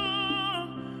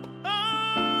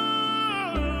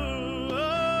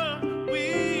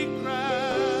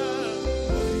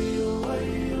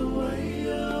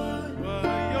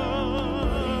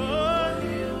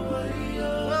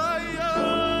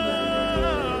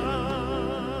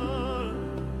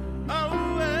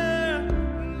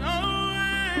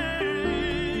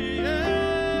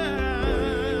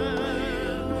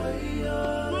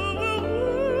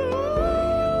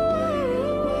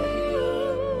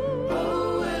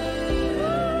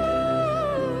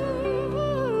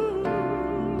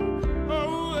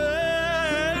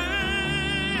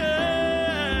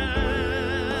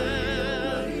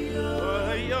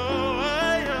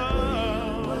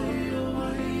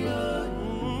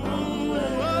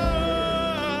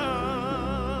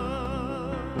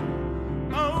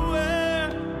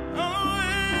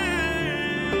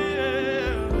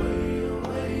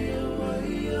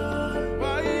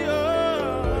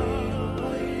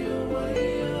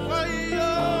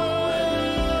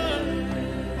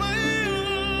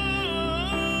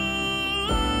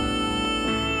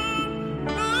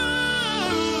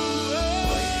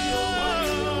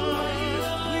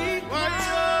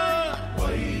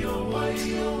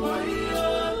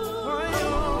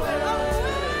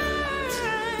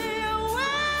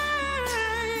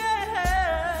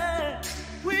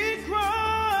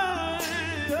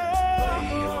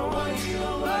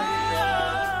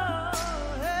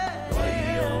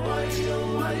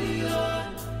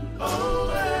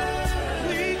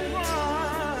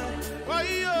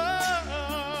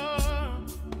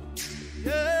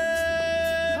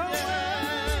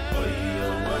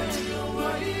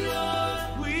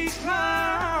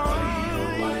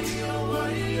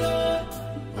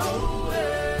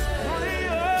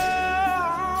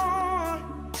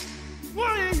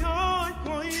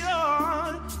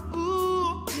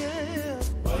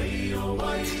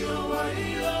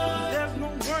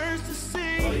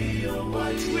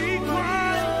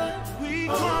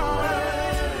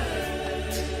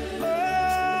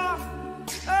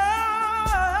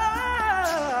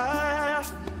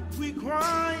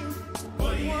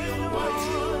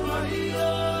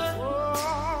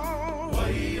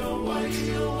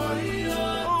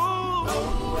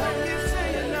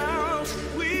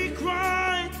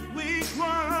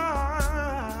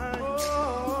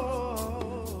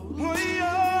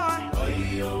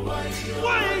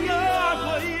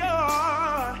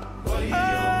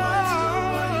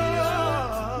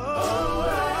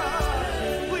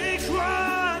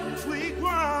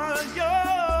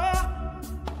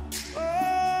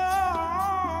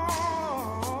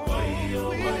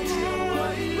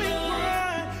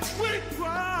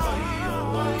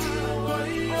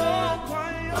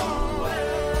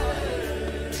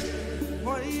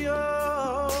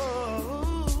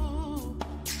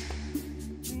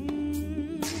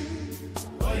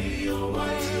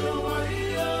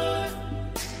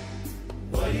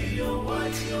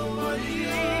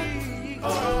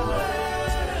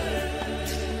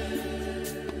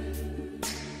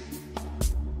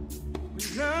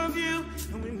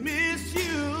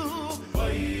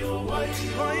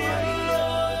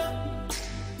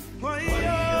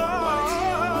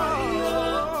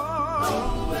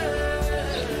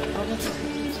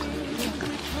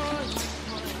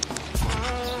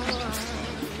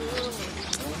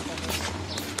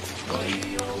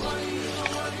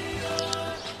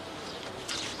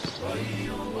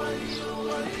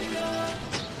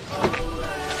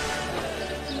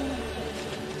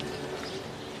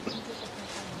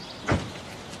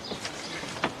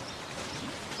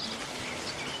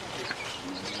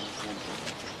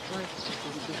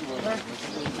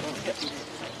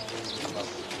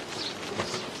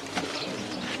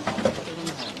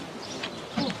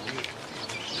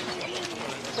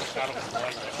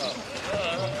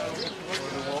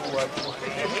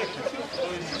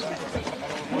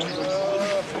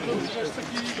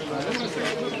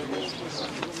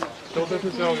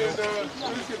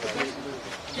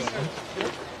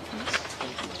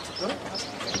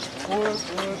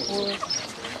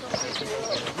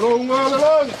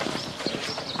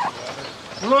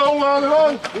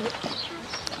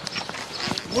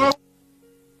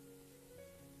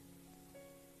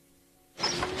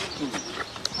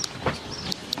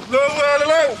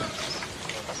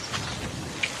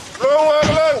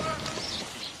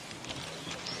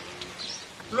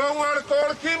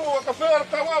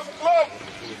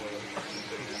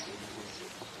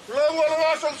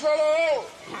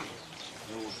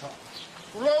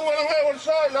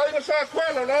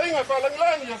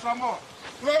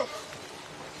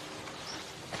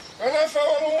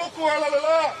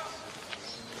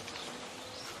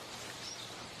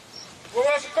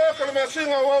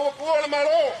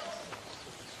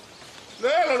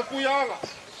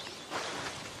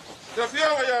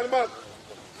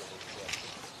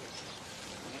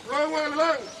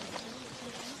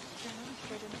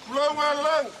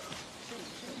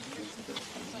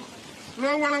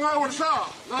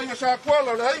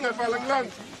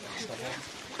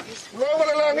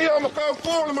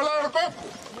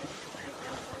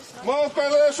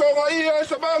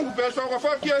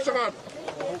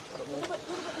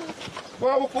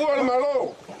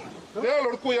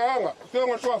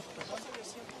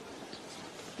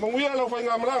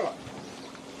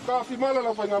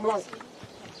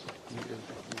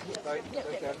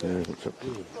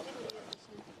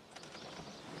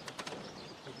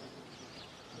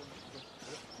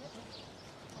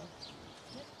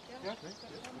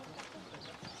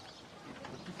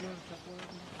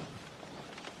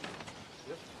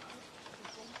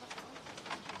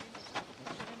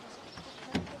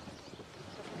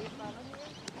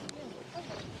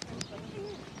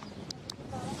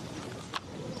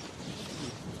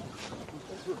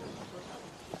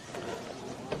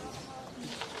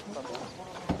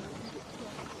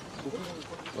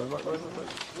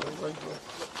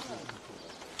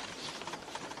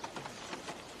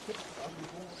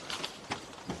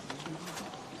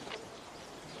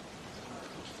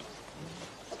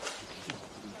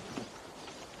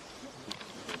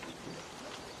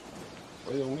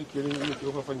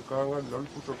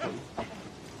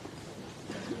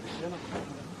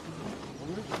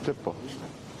 Teppo.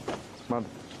 Man,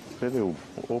 pere o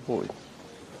poi.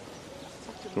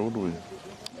 Rodui.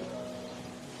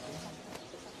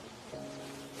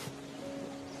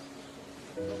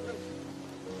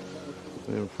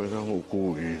 Foi lá o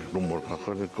cu e rumor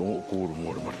kakare com o cu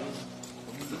rumor mar.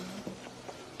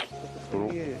 Pro.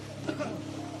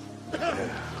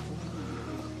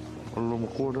 Allum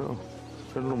ku da.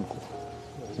 Allum ku.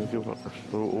 Ni va.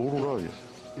 O rurai.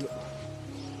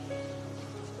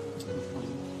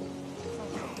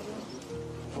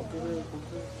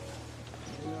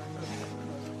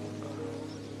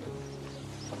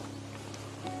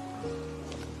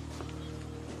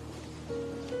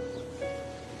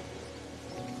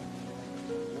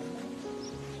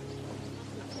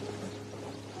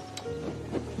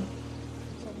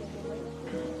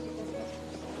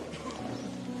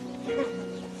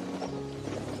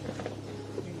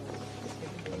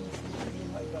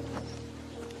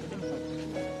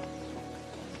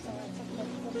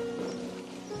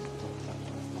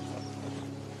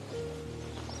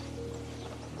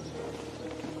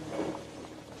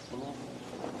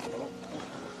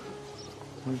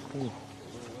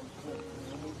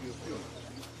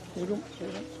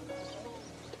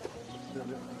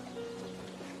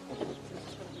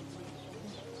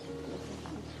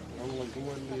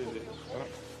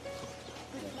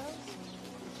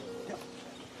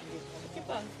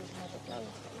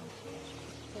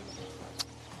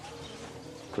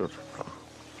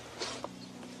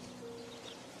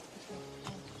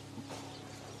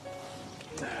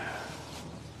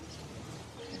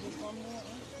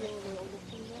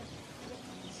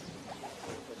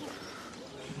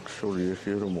 Sorry,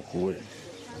 quiero mocoe.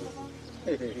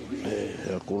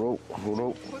 Curou.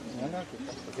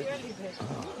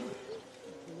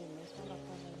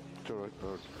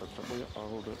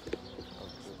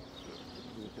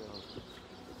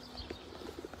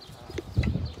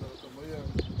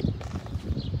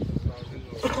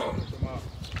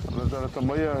 Nada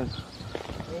tamaya.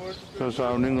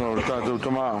 Sa ningo tātou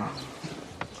tama.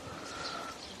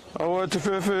 Awa te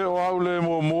fefe o aule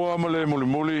mo mole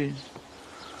muli.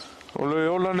 O le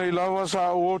ola nei lava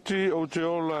sa uoti o te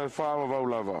ola e whaama vau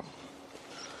lava.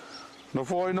 Na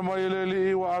fōina mai le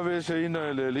li wa ave se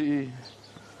ina le li.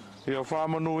 Ia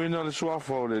whaama nuina le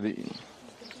suafa o le li.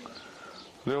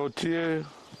 Le o tie,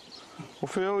 o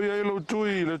wheo iai lo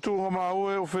tui, le tuha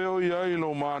maue o wheo iai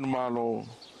lo manu malo.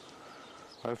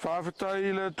 Ai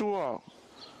whawhetai le tua.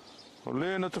 O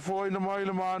le na te fōina mai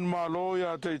le manu malo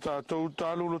ia te tātou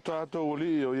tālulu tātou o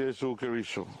li o Jesu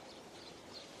Keriso.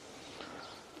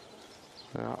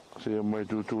 Ja, zie je mij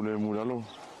toe le mulalo.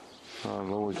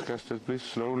 Low is casted, please,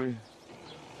 slowly.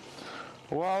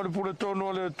 Wow, de pule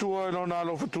tono le tua e non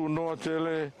alo fatu no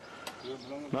tele.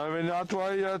 Na veni atu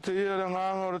ai ate ia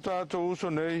nganga o tato uso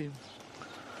nei.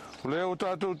 Le o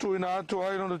tato tu ina atu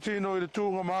ai no tino i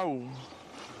tu nga mau.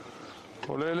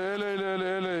 O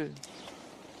le.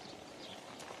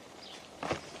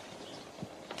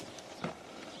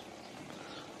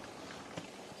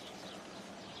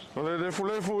 O le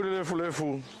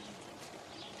fulefu.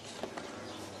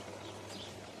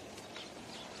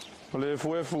 Le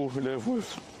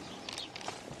fuefu.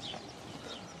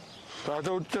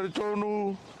 Tātou te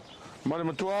tonu, mare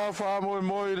matua wha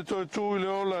moe le toi tū i le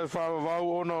ola e wha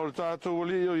wau ona o le tātou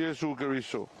li o Jesu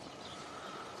Keriso.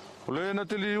 O le na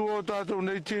te liu o tātou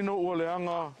nei tino ua le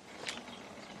anga.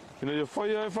 Ina ia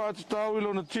whaia e whātatau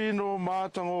ilo na tino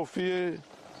mātanga o fie.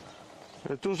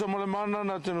 E tūsa male mana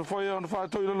na te me whaia o na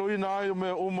whātou ilo loina ai o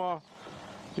mea uma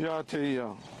ia te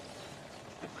ia.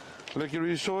 Le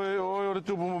kiri soe oe o le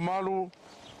tupu mamalu,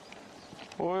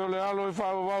 oe o le alo e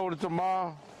whaawawau o le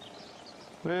tamā,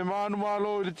 le manu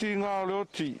malo i le tinga o le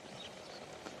oti.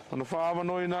 Ana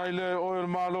whaamano i nai le oe o le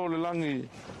malo o le langi,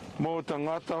 mo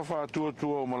tangata whātua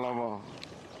o malama.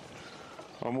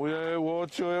 Amuia e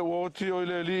uoti o i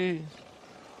le li,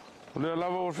 o le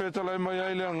lava o whetalai mai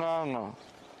ai le nganga,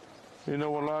 ina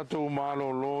wa lātou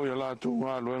malo lo i lātou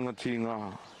ngā luenga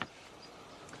tinga.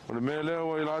 O le mele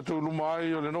o i lātou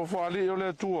lumai o le nofali o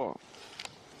le tua.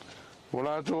 O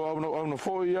lātou au na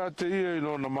fōi ia te ia i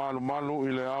lo na malu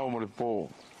i le au ma le pō.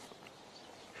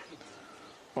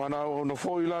 Ana o na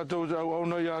fōi lātou te au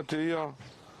na ia te ia.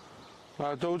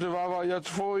 Lātou te wawa ia te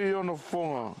fōi o na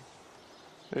fonga.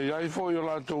 E iai fōi o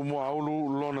lātou mua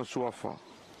aulu lo na suafa.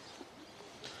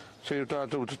 Se o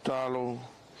tātou te tālo.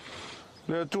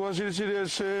 Le tua siri e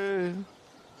se...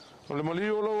 O le mali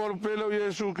o lo alu pele o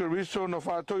Jesu Keriso na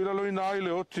whātou ila loina ai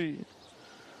le oti.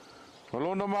 O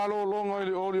lona malo o longa i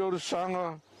le ori o le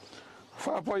sanga.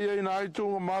 Whāpai ei na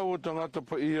aitunga mau o tangata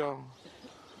pa ia.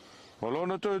 O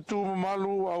lona toi tū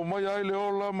malu au mai ai le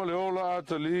ola ma le ola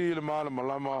ata li le mala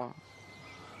malama.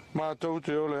 Mātou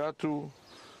te ole atu.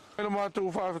 Ele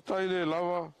mātou whāwhatai le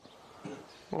lava.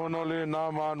 O no le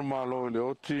nā manu malo i le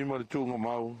oti ma le tūnga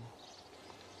mau.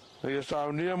 E ia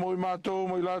saunia mo i mātou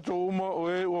mo i lātou uma o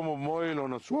e ua mo moe lo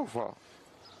na suafa.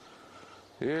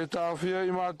 E tāwhia i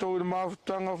mātou i le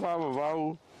mawhutanga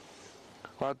whāwawau.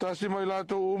 Whātasi mo i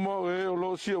lātou uma o e o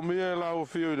lo si o mea e lau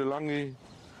whio i le langi.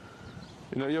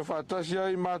 Ina ia whātasi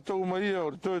ai mātou ma ia o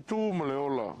le toi tū ma le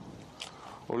ola.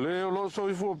 O le o lo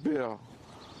soi fuapea.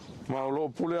 Ma o lo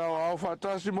pule au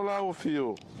whātasi mo lau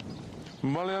whio.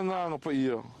 Male anganga pa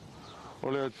ia. O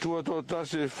le tua tō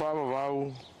tasi e whāwawau.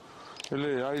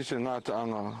 Ele ai se ngata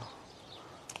anga.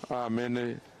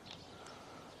 Amene.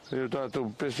 E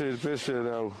tātou pese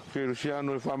rau. Keiru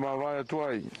siano e whamawai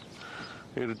atuai.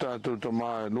 E tātou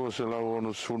tamā e noa se lau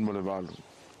ono sun ma le walu.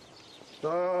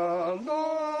 Tāna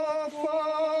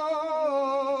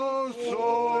whao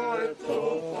soe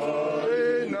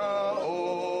topaina o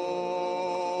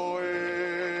e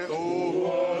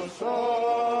ua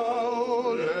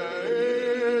sao le e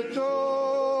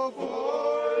topa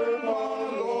e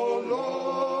malolo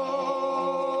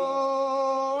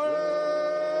e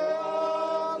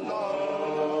ana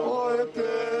o e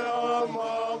te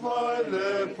ama mai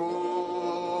le po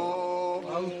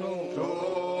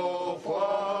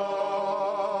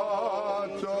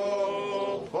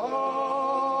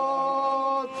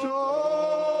to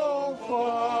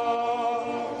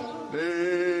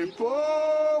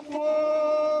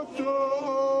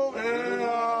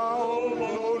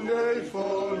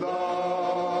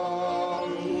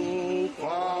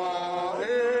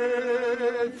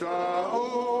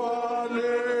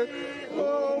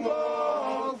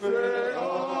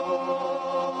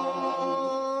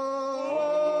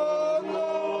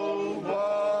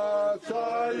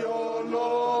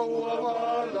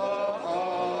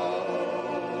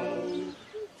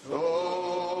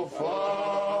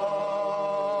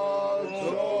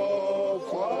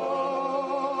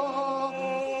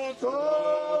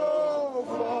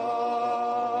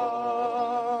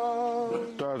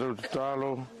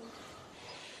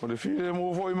O le file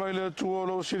mo foi mai le tua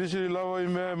lo siri lava I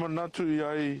mea manatu I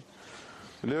ai.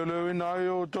 Leo ina ai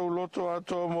o tau loto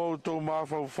ato mo tau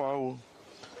mafau.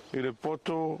 I le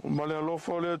poto ma le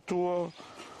alofa le tua.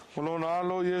 O lona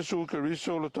alo Yesu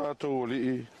Keriso lo tātou o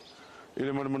li'i. I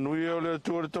le manui o le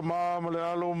tua le tamā ma le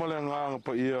alo ma le nganga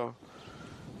pa ia.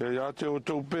 E ia te o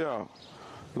tau pea.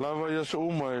 Lava ia sa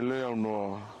uma e lea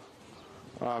unoa.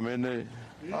 Amene.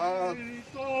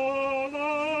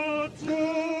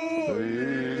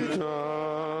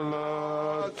 Italatu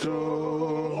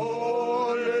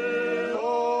ole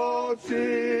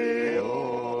oti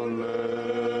ole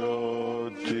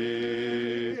oti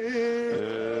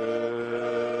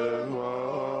ema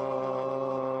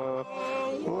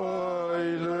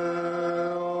waile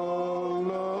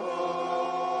ola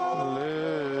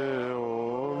leola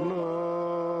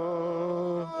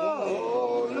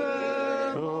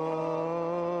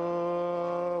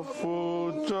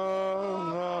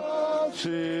futanga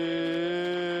sile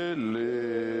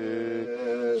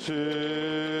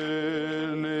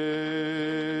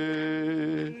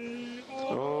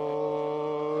oyai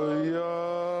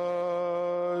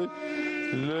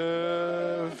le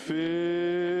fi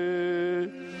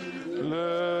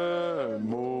le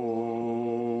mo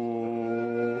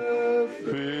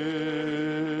fi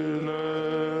le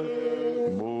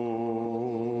mo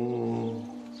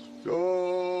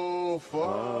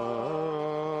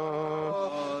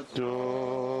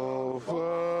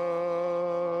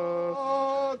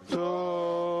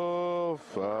Tofa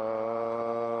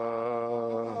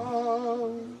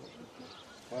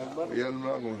Yan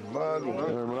malu.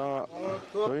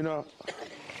 Soina.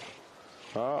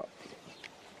 Ah.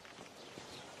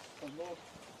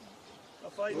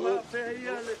 Fai ma pe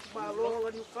ia le malo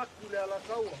ni faku le ala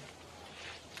kaua.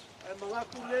 Ai mga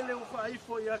kulele u fai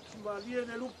fo ia malie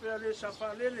le lupe ale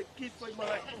safalele kifo I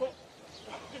malai ko.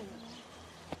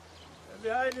 Le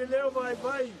ai le leo vai.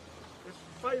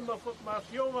 Fai ma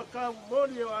fioma ka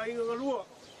moli o ai ngalua.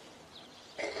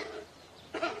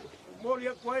 Mori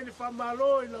a koe le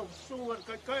whamalo I lau sunga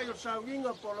kai o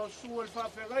sauinga po lau sunga le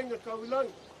whawhegainga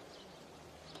kauilangi.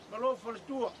 Malo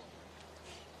whaletua.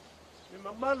 Le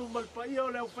mamalu malpaia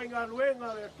o leo whainga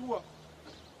luenga le atua.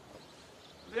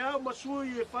 Le au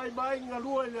masui e whai mai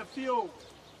ngalua I le fio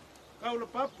kauna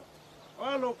papa. O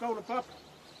alo kauna papa.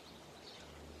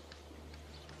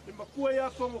 Le makua ia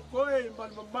kongo koe ma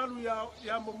le mamalu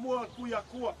ia mamua kuia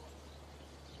kua.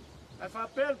 Ai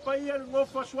whapel paia le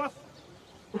ngofa suafa.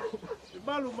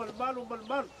 Malu.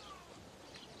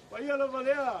 Paia la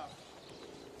valea.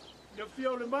 Le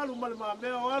fio le malu mal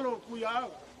mamea o alo kuia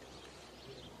aga.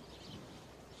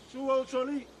 Sua o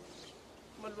soli.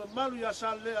 Malu ya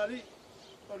sale ali.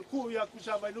 O le ku ya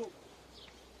kusa mailu.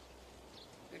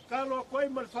 E kalo a koe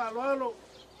mal falo alo.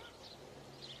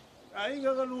 A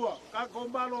inga galua. Ka ko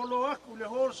malo lo aku le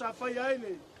hor sa fai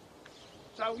aile.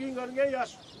 Sa inga ngei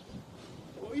asu.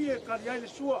 O ie kari aile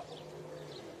sua.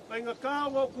 Painga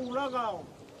kawa o kulaga o.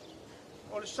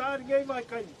 O le sari ngei vai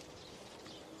kai.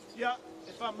 Ia,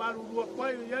 e wha maru rua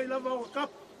kwai o iai lava o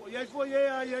kapu. O iai fo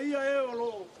ia e o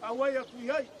lo awai aku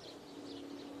iai.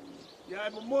 Ia e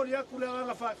momori aku le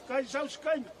anga whaakai saus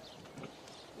kaina.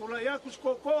 O la iaku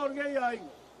skoko ngei a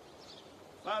inga.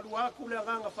 Paru aku le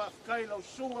anga whaakai lau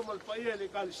sunga malpaia le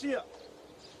kalisia.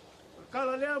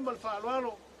 Kala lea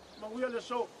malwhaaloalo, mawia le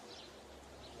so.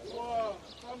 Wa,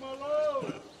 kamalo,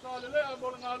 sa lelea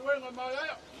mo ngā ruenga mai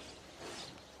aia.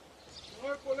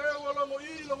 Ngoi ko leo wala mo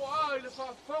I lo mo ai le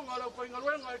whaakonga lau pai ngā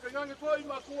ruenga e ka ngangi toi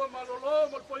makua malolo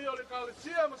malpaia le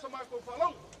kalisia ma sa mako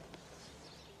whalong.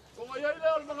 Ko ngai ai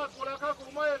leo mga kore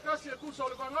kako mai e kasi e kusa o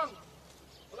le whangang.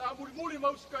 O le amuri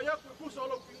mausika yaku e kusa o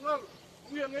lau pingalu.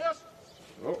 Ngia ngeas.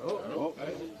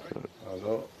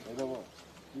 Alo.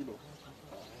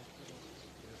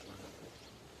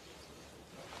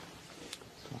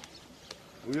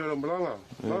 Uia la mlanga.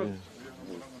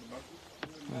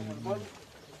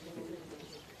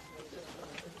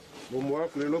 Mo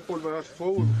aku le lopo le mas fo.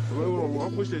 Mo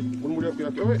aku se mo aku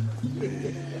ya ke.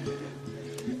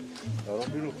 Aro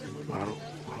pilo. Aro.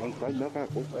 Ang kai na ka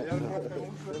ko.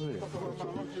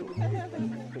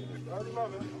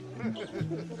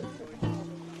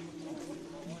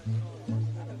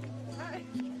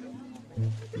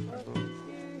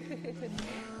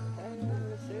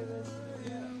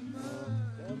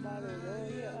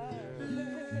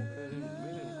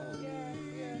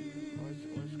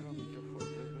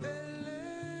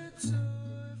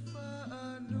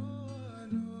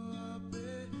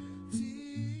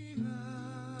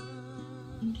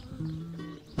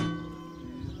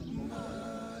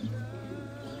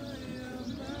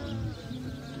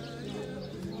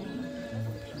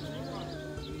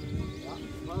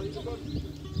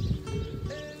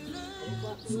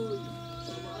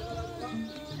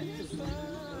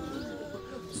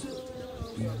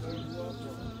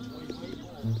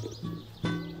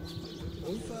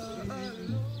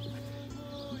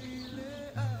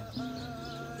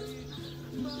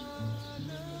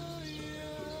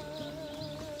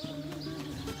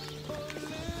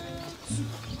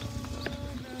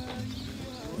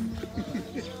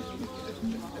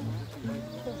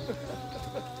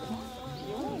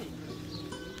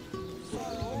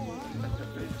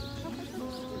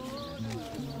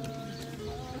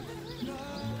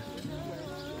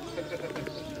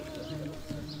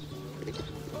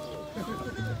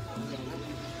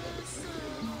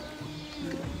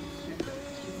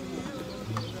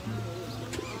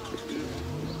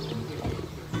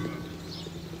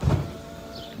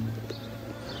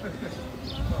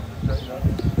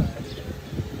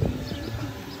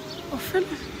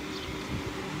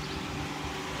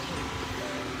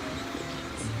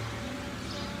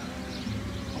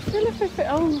 fe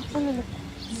au palele.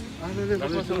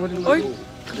 Oi.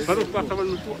 Baru passa mal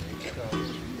no tu.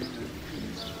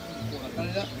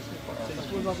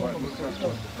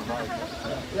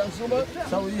 Yang semua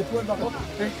sau dia pun tak apa.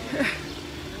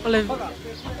 Oleh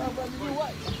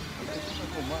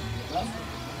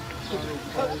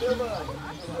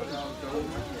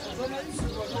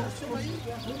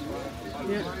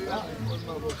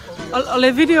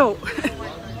oleh video.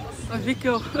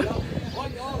 Video.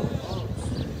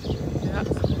 Ja.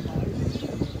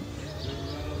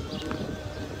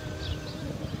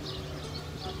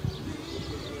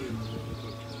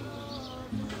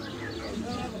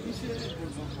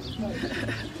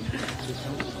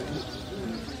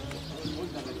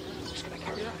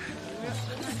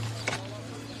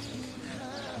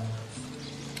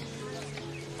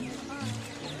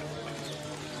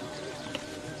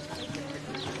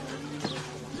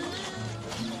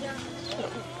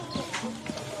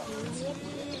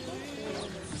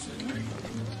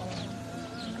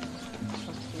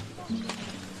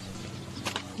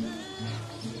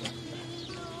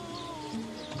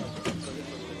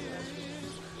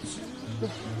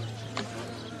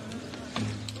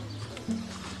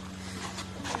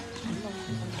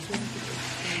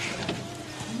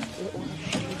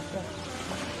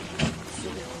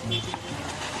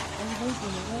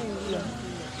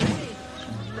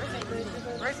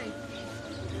 Rosie,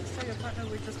 tell your partner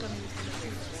we're just going to use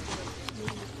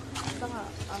the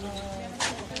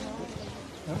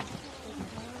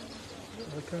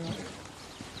Okay.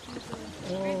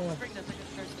 Oh.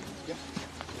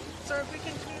 So if we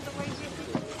can clear the way here.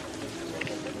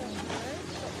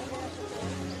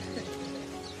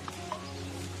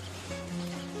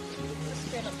 Just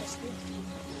stand up, Steve.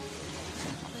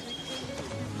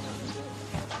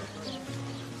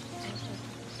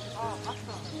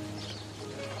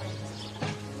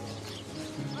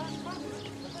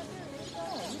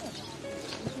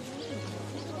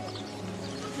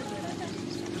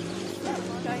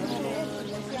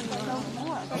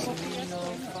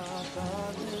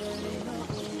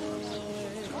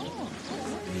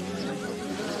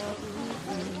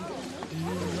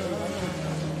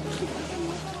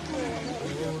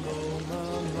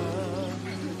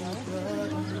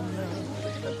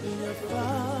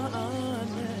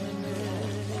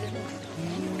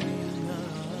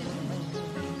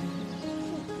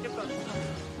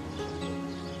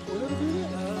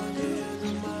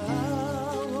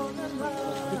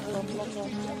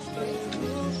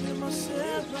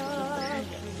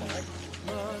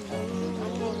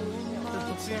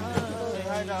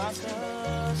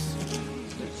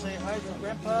 Say hi to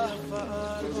Grandpa.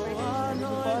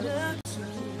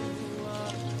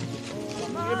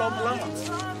 You lom lang.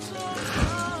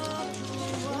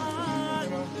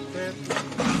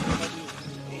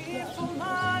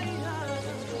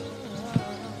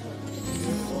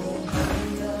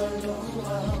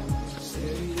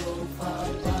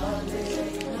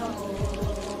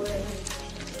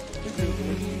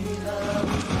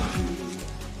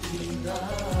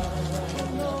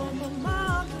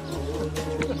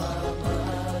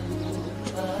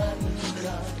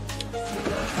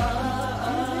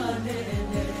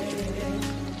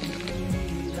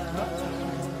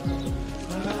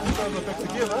 Back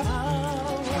together.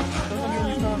 Doesn't mean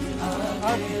you're not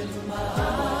happy.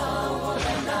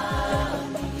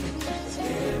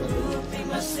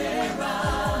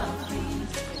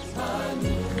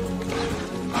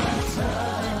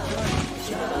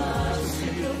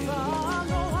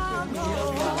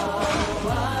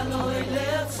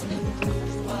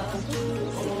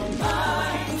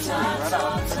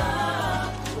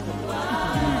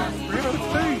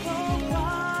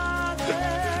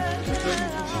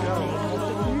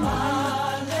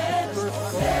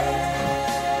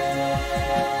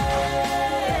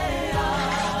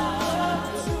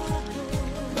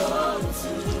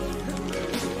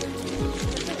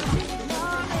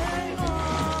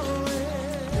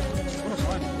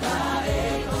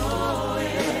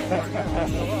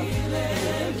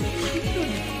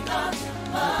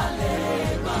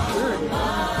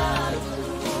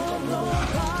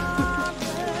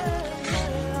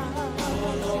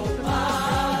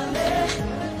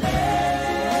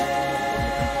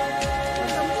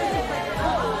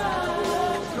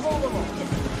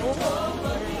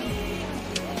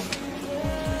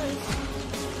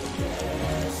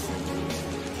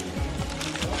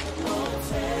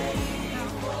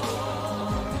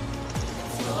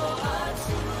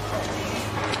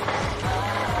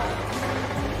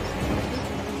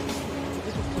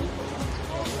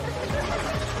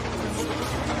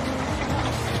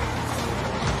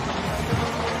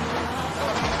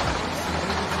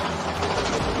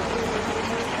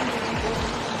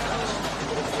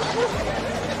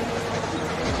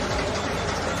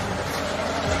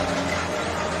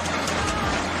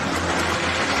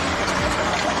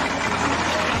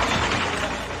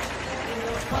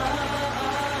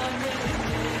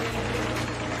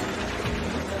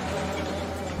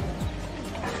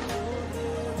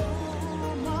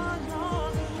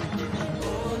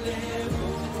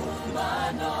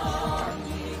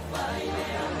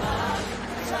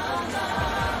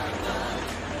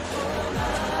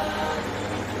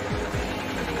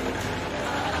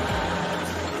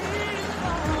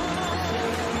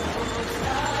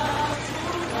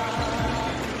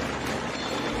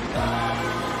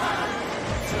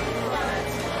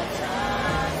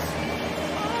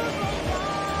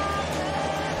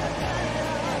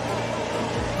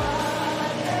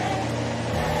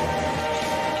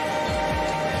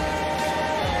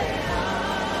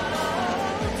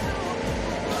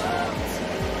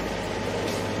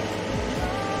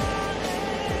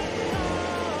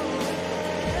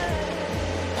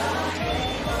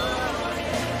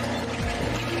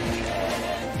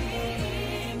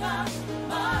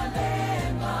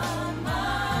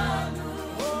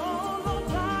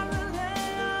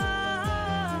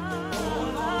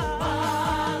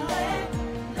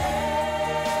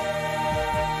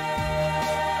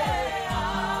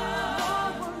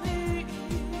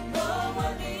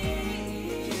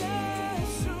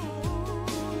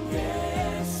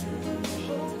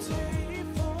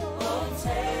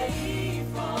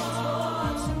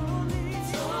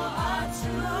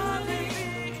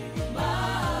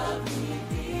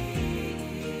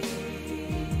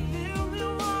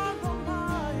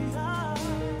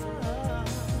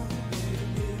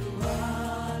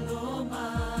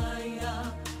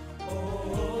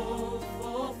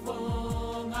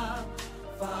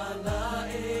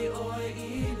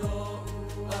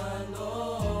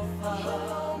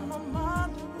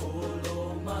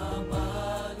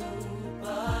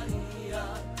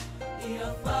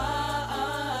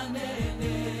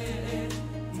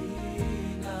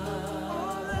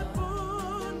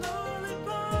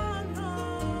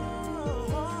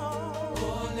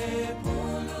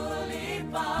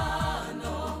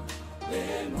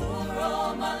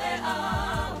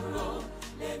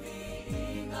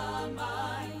 my